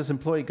came up with this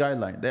employee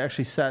guideline. They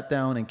actually sat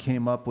down and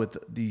came up with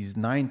these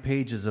 9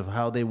 pages of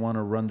how they want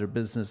to run their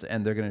business,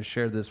 and they're going to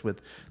share this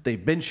with,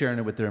 they've been sharing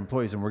it with their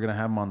employees, and we're going to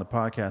have them on the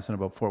podcast in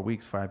about 4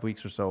 weeks, 5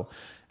 weeks or so.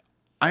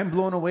 I'm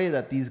blown away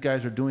that these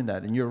guys are doing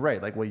that. And you're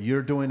right. Like what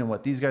you're doing and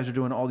what these guys are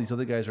doing, all these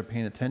other guys are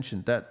paying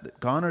attention. That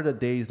gone are the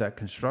days that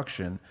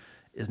construction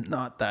is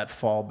not that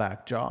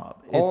fallback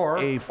job.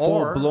 It's a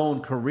full-blown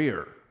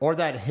career. Or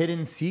that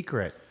hidden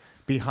secret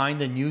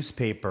behind the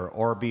newspaper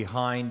or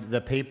behind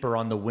the paper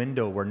on the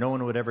window where no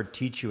one would ever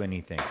teach you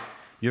anything.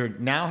 You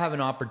now have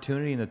an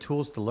opportunity and the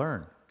tools to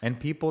learn and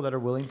people that are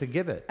willing to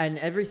give it. And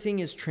everything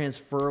is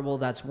transferable.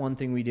 That's one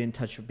thing we didn't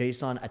touch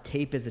base on. A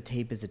tape is a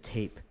tape is a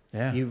tape.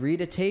 Yeah. You read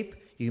a tape,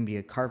 you can be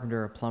a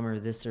carpenter, a plumber,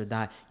 this or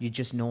that. You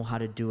just know how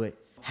to do it.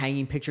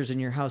 Hanging pictures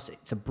in your house,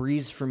 it's a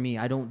breeze for me.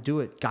 I don't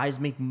do it. Guys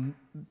make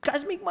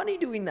money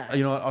doing that.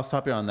 You know what? I'll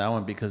stop you on that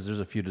one because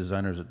there's a few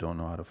designers that don't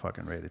know how to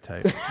fucking rate a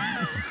type.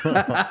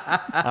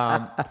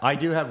 I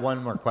do have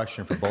one more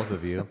question for both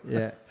of you.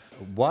 Yeah.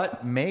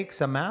 What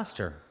makes a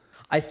master?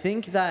 I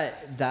think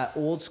that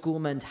old school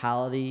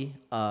mentality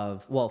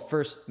of, well,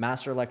 first,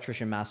 master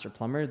electrician, master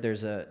plumber,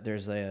 there's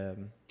a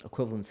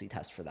equivalency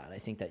test for that. I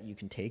think that you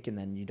can take and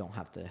then you don't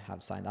have to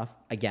have signed off.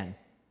 Again,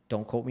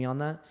 don't quote me on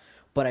that.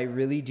 But I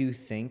really do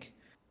think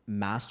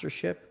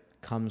mastership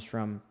comes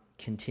from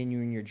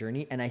continuing your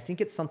journey. And I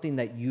think it's something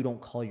that you don't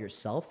call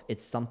yourself.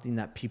 It's something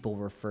that people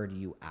refer to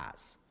you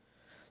as.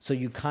 So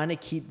you kind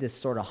of keep this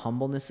sort of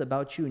humbleness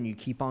about you and you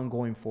keep on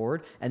going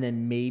forward. And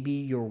then maybe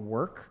your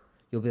work,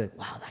 you'll be like,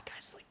 wow,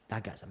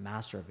 that guy's a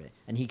master of it.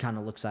 And he kind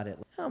of looks at it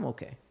like, I'm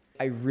okay.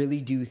 I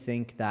really do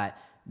think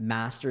that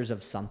masters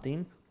of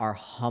something are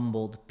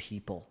humbled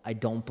people. I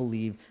don't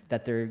believe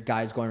that they're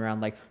guys going around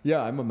like,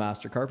 yeah, I'm a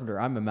master carpenter,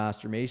 I'm a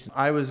master mason.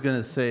 I was going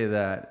to say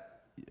that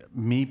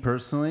me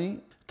personally,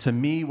 to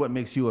me, what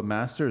makes you a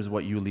master is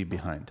what you leave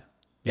behind.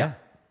 Yeah.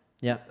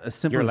 Yeah. As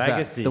simple your as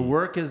legacy. That. The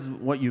work is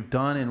what you've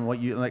done and what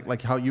you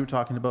like how you were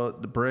talking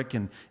about the brick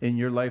and in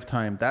your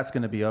lifetime, that's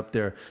going to be up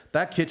there.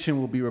 That kitchen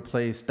will be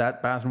replaced.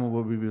 That bathroom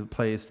will be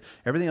replaced.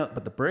 Everything else,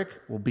 but the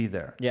brick will be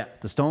there. Yeah.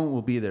 The stone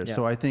will be there. Yeah.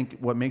 So I think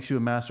what makes you a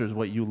master is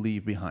what you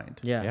leave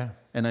behind. Yeah. Yeah.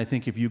 And I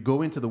think if you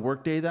go into the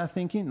workday that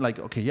thinking, like,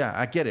 okay, yeah,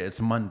 I get it.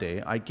 It's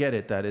Monday. I get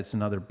it that it's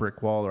another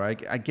brick wall, or I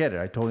get it.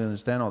 I totally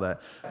understand all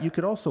that. You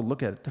could also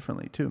look at it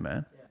differently too,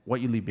 man. Yeah. What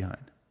you leave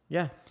behind.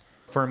 Yeah.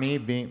 For me,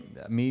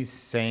 me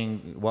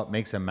saying what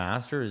makes a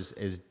master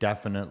is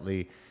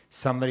definitely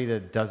somebody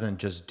that doesn't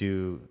just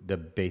do the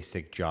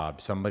basic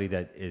job, somebody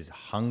that is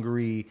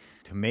hungry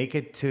to make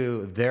it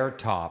to their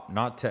top,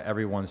 not to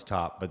everyone's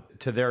top, but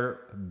to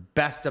their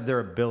best of their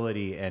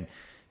ability, and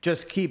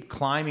just keep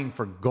climbing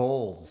for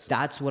goals.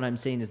 That's what I'm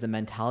saying, is the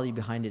mentality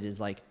behind it is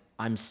like,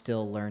 I'm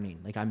still learning.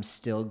 Like, I'm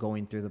still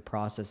going through the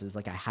processes.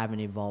 Like, I haven't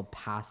evolved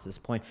past this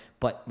point,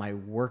 but my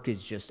work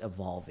is just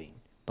evolving.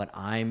 But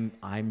I'm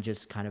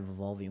just kind of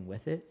evolving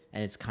with it.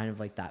 And it's kind of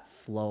like that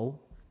flow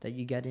that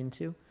you get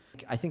into.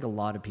 I think a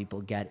lot of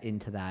people get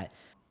into that.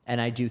 And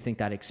I do think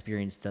that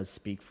experience does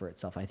speak for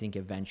itself. I think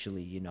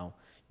eventually, you know,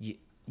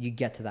 you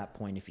get to that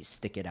point if you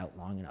stick it out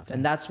long enough.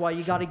 And that's why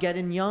you got to get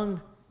in young.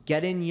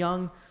 Get in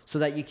young so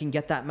that you can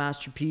get that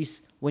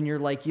masterpiece when you're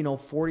like, you know,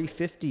 40,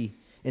 50,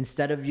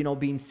 instead of, you know,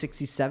 being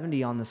 60,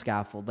 70 on the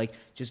scaffold. Like,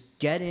 just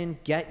get in,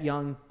 get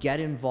young, get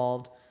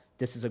involved.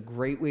 This is a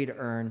great way to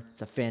earn.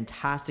 It's a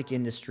fantastic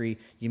industry.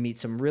 You meet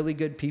some really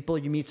good people.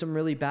 You meet some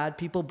really bad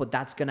people, but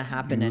that's going to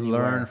happen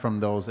anywhere. Learn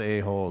from those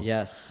a-holes.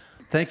 Yes.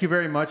 Thank you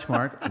very much,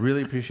 Marc.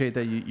 Really appreciate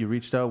that you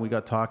reached out. We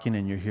got talking,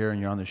 and you're here,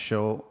 and you're on the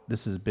show.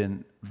 This has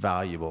been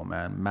valuable,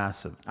 man.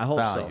 Massive. I hope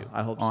value, so.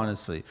 I hope so.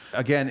 Honestly.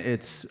 Again,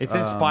 it's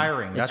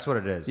inspiring. That's what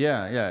it is.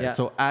 Yeah.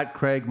 So at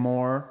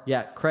Craigmhor.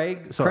 Yeah,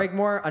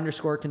 Craigmhor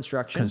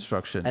 _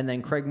 construction. And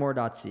then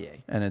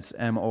Craigmhor.ca. And it's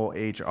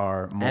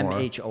MOHR more.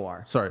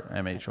 MHOR. Sorry,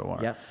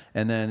 MHOR. Yep.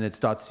 And then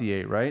it's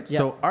 .ca, right? Yep.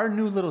 So our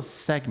new little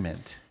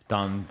segment.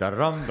 Dum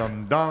dum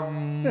dum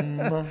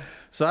dum.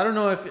 So I don't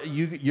know if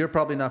you're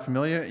probably not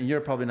familiar, and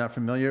you're probably not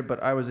familiar,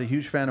 but I was a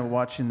huge fan of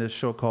watching this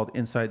show called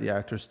Inside the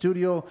Actor's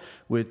Studio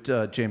with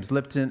James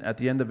Lipton. At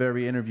the end of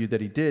every interview that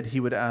he did, he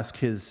would ask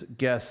his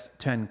guests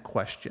 10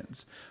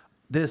 questions.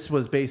 This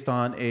was based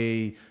on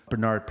a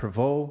Bernard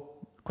Prévost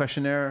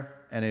questionnaire,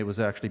 and it was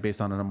actually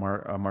based on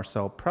a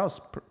Marcel Proust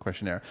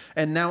questionnaire.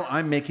 And now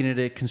I'm making it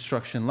a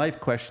construction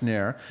life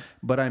questionnaire,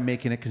 but I'm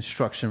making it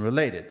construction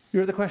related.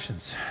 Here are the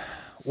questions.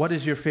 What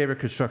is your favorite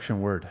construction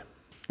word?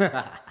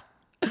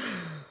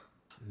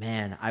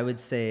 Man, I would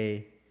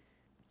say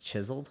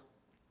chiseled.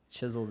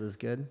 Chiseled is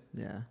good.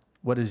 Yeah.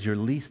 What is your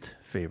least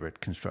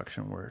favorite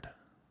construction word?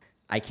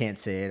 I can't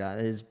say it.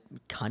 It is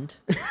cunt.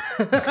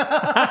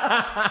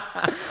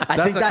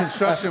 That's a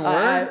construction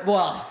word?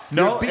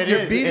 No,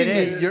 you're beating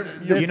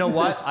me. You know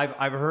what?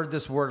 I've heard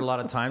this word a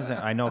lot of times. And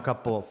I know a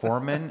couple of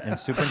foremen and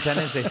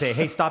superintendents. They say,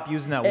 "Hey, stop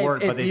using that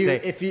word," but they say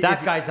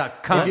that guy's a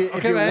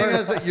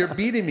cunt. You're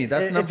beating me.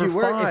 That's number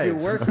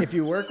 5. If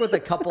you work with a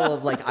couple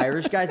of like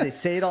Irish guys, they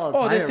say it all the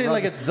time. Oh, they say it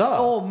like it's the.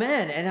 Oh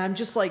man, and I'm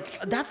just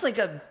like, that's like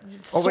a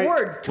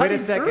sword cutting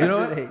through. You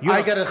know what?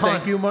 I gotta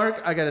thank you,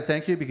 Marc. I gotta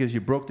thank you because you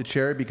broke the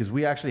cherry, because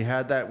we actually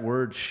had that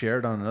word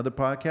shared on another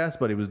podcast,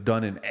 but it was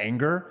done in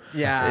anger.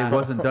 Yeah. It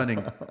wasn't done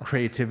in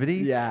creativity.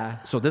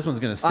 Yeah. So this one's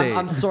going to stay.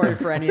 I'm sorry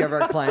for any of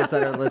our clients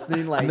that are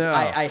listening. Like, no.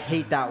 I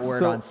hate that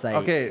word on site.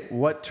 Okay.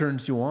 What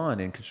turns you on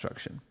in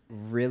construction?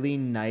 Really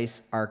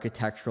nice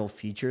architectural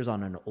features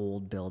on an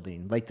old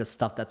building. Like the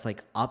stuff that's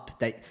like up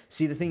that,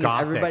 see, the thing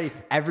Gothic. Is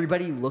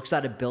everybody looks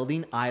at a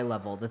building eye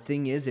level. The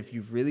thing is, if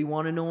you really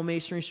want to know a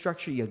masonry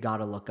structure, you got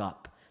to look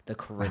up. The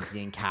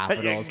Corinthian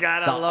capitals, the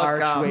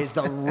archways,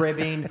 the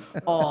ribbing.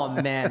 Oh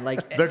man,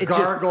 like the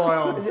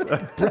gargoyles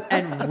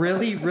and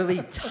really,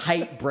 really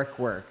tight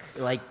brickwork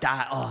like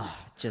that. Oh,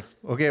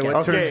 just okay.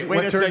 What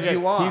turns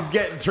you off? He's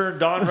getting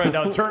turned on right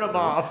now. Turn him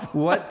off.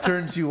 What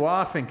turns you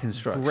off in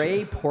construction?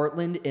 Gray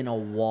Portland in a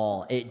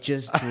wall. It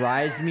just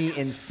drives me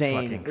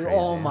insane.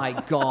 Oh my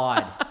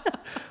god.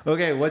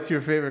 Okay, what's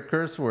your favorite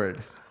curse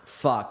word?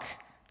 Fuck.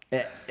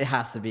 It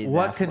has to be.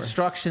 What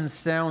construction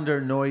sound or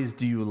noise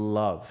do you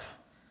love?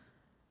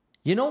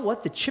 You know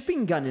what? The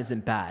chipping gun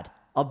isn't bad.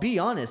 I'll be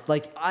honest.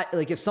 Like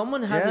if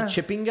someone has a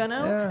chipping gun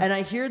out and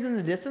I hear it in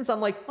the distance, I'm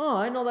like, oh,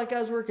 I know that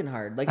guy's working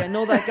hard. Like I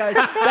know that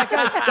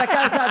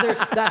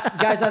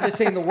guy's either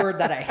saying the word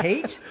that I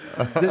hate,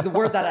 the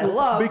word that I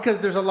love, because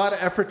there's a lot of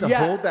effort to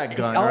hold that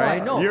gun. Oh,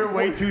 right? I know. You're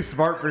way too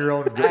smart for your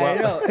own good. I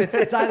know.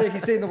 It's either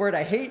he's saying the word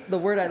I hate, the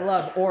word I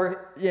love,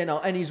 or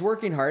and he's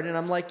working hard, and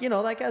I'm like,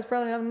 that guy's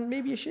probably having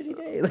maybe a shitty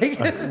day.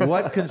 Like,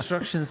 what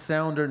construction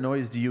sound or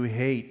noise do you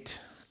hate?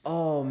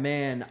 Oh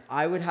man,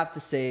 I would have to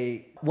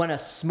say when a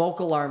smoke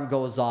alarm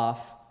goes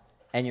off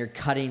and you're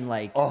cutting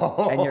with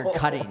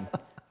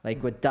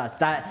dust.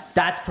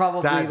 That's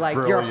probably like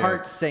brilliant. Your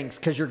heart sinks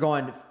because you're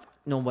going,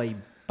 nobody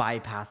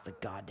bypassed the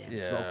goddamn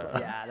smoke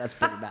alarm. Yeah, that's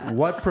pretty bad.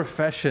 What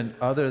profession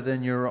other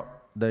than your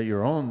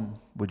own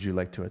would you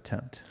like to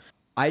attempt?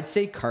 I'd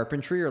say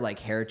carpentry or like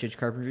heritage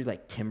carpentry,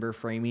 like timber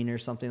framing or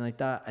something like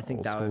that. I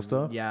think that would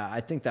stuff? Yeah,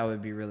 I think that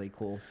would be really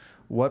cool.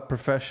 What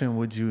profession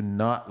would you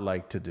not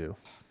like to do?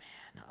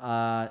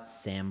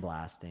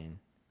 Sandblasting.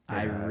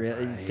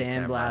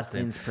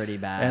 Sandblasting's pretty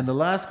bad. And the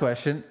last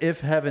question, if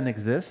heaven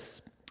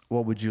exists,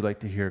 what would you like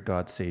to hear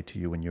God say to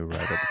you when you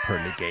arrive at the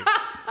pearly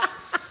gates?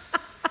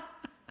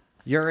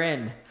 You're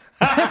in.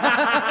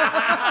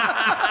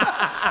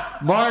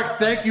 Marc,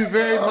 thank you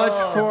very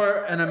much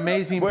for an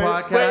amazing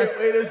podcast.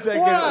 Wait a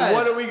second.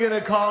 What are we going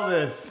to call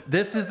this?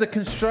 This is the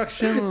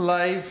Construction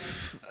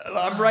Life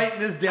I'm writing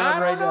this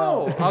down right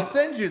now. I'll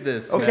send you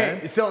this. Okay,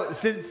 man. so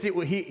since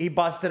he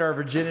busted our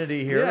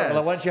virginity here,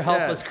 Yes, why don't you help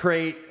yes. us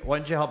create? Why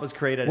don't you help us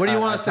create a? What do you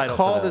want us to title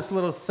call for this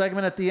little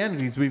segment at the end?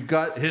 Because we've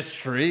got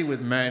history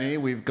with Manny,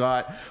 we've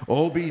got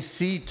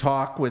OBC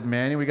talk with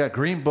Manny, we got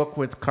Green Book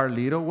with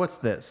Carlito. What's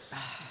this?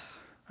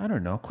 I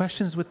don't know.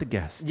 Questions with the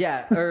guest.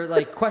 Yeah, or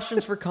like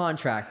questions for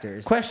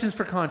contractors. Questions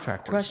for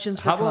contractors. Questions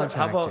for How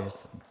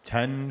contractors. about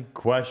 10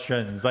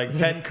 questions, like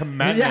 10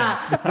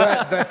 commandments?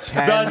 Yeah, the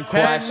 10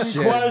 questions.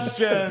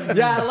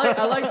 Yeah,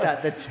 I like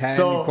that. The 10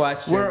 So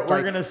questions.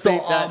 we're gonna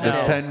state that now.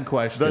 The 10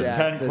 questions. The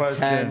 10 questions.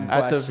 10 At the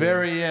questions.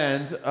 very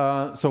end.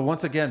 So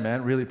once again,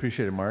 man, really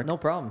appreciate it, Mark. No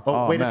problem.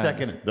 Oh, wait man. a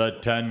second. The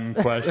 10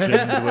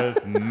 questions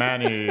with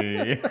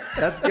Manny.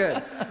 That's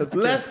good. That's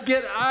good. Let's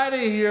get out of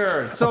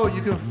here. So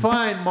you can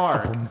find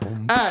Mark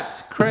at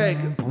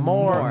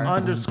Craigmhor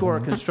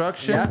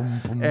 _construction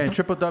and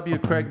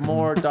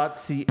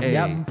www.craigmhor.ca.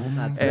 Yep,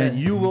 that's and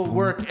it. you will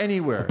work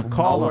anywhere.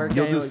 Call I'll them. work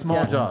You'll do anywhere. small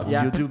Yeah, jobs.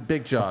 yeah. You'll do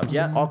big jobs.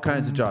 Yeah. All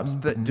kinds of jobs.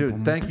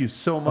 Dude, thank you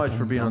so much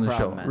for being on the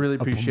problem, show. man. Really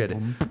appreciate it.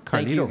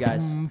 Thank you, Carlito,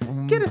 guys.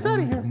 get us out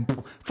of here.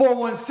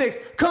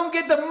 416, come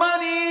get the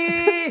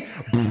money.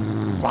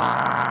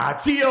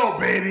 T.O.,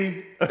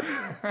 baby.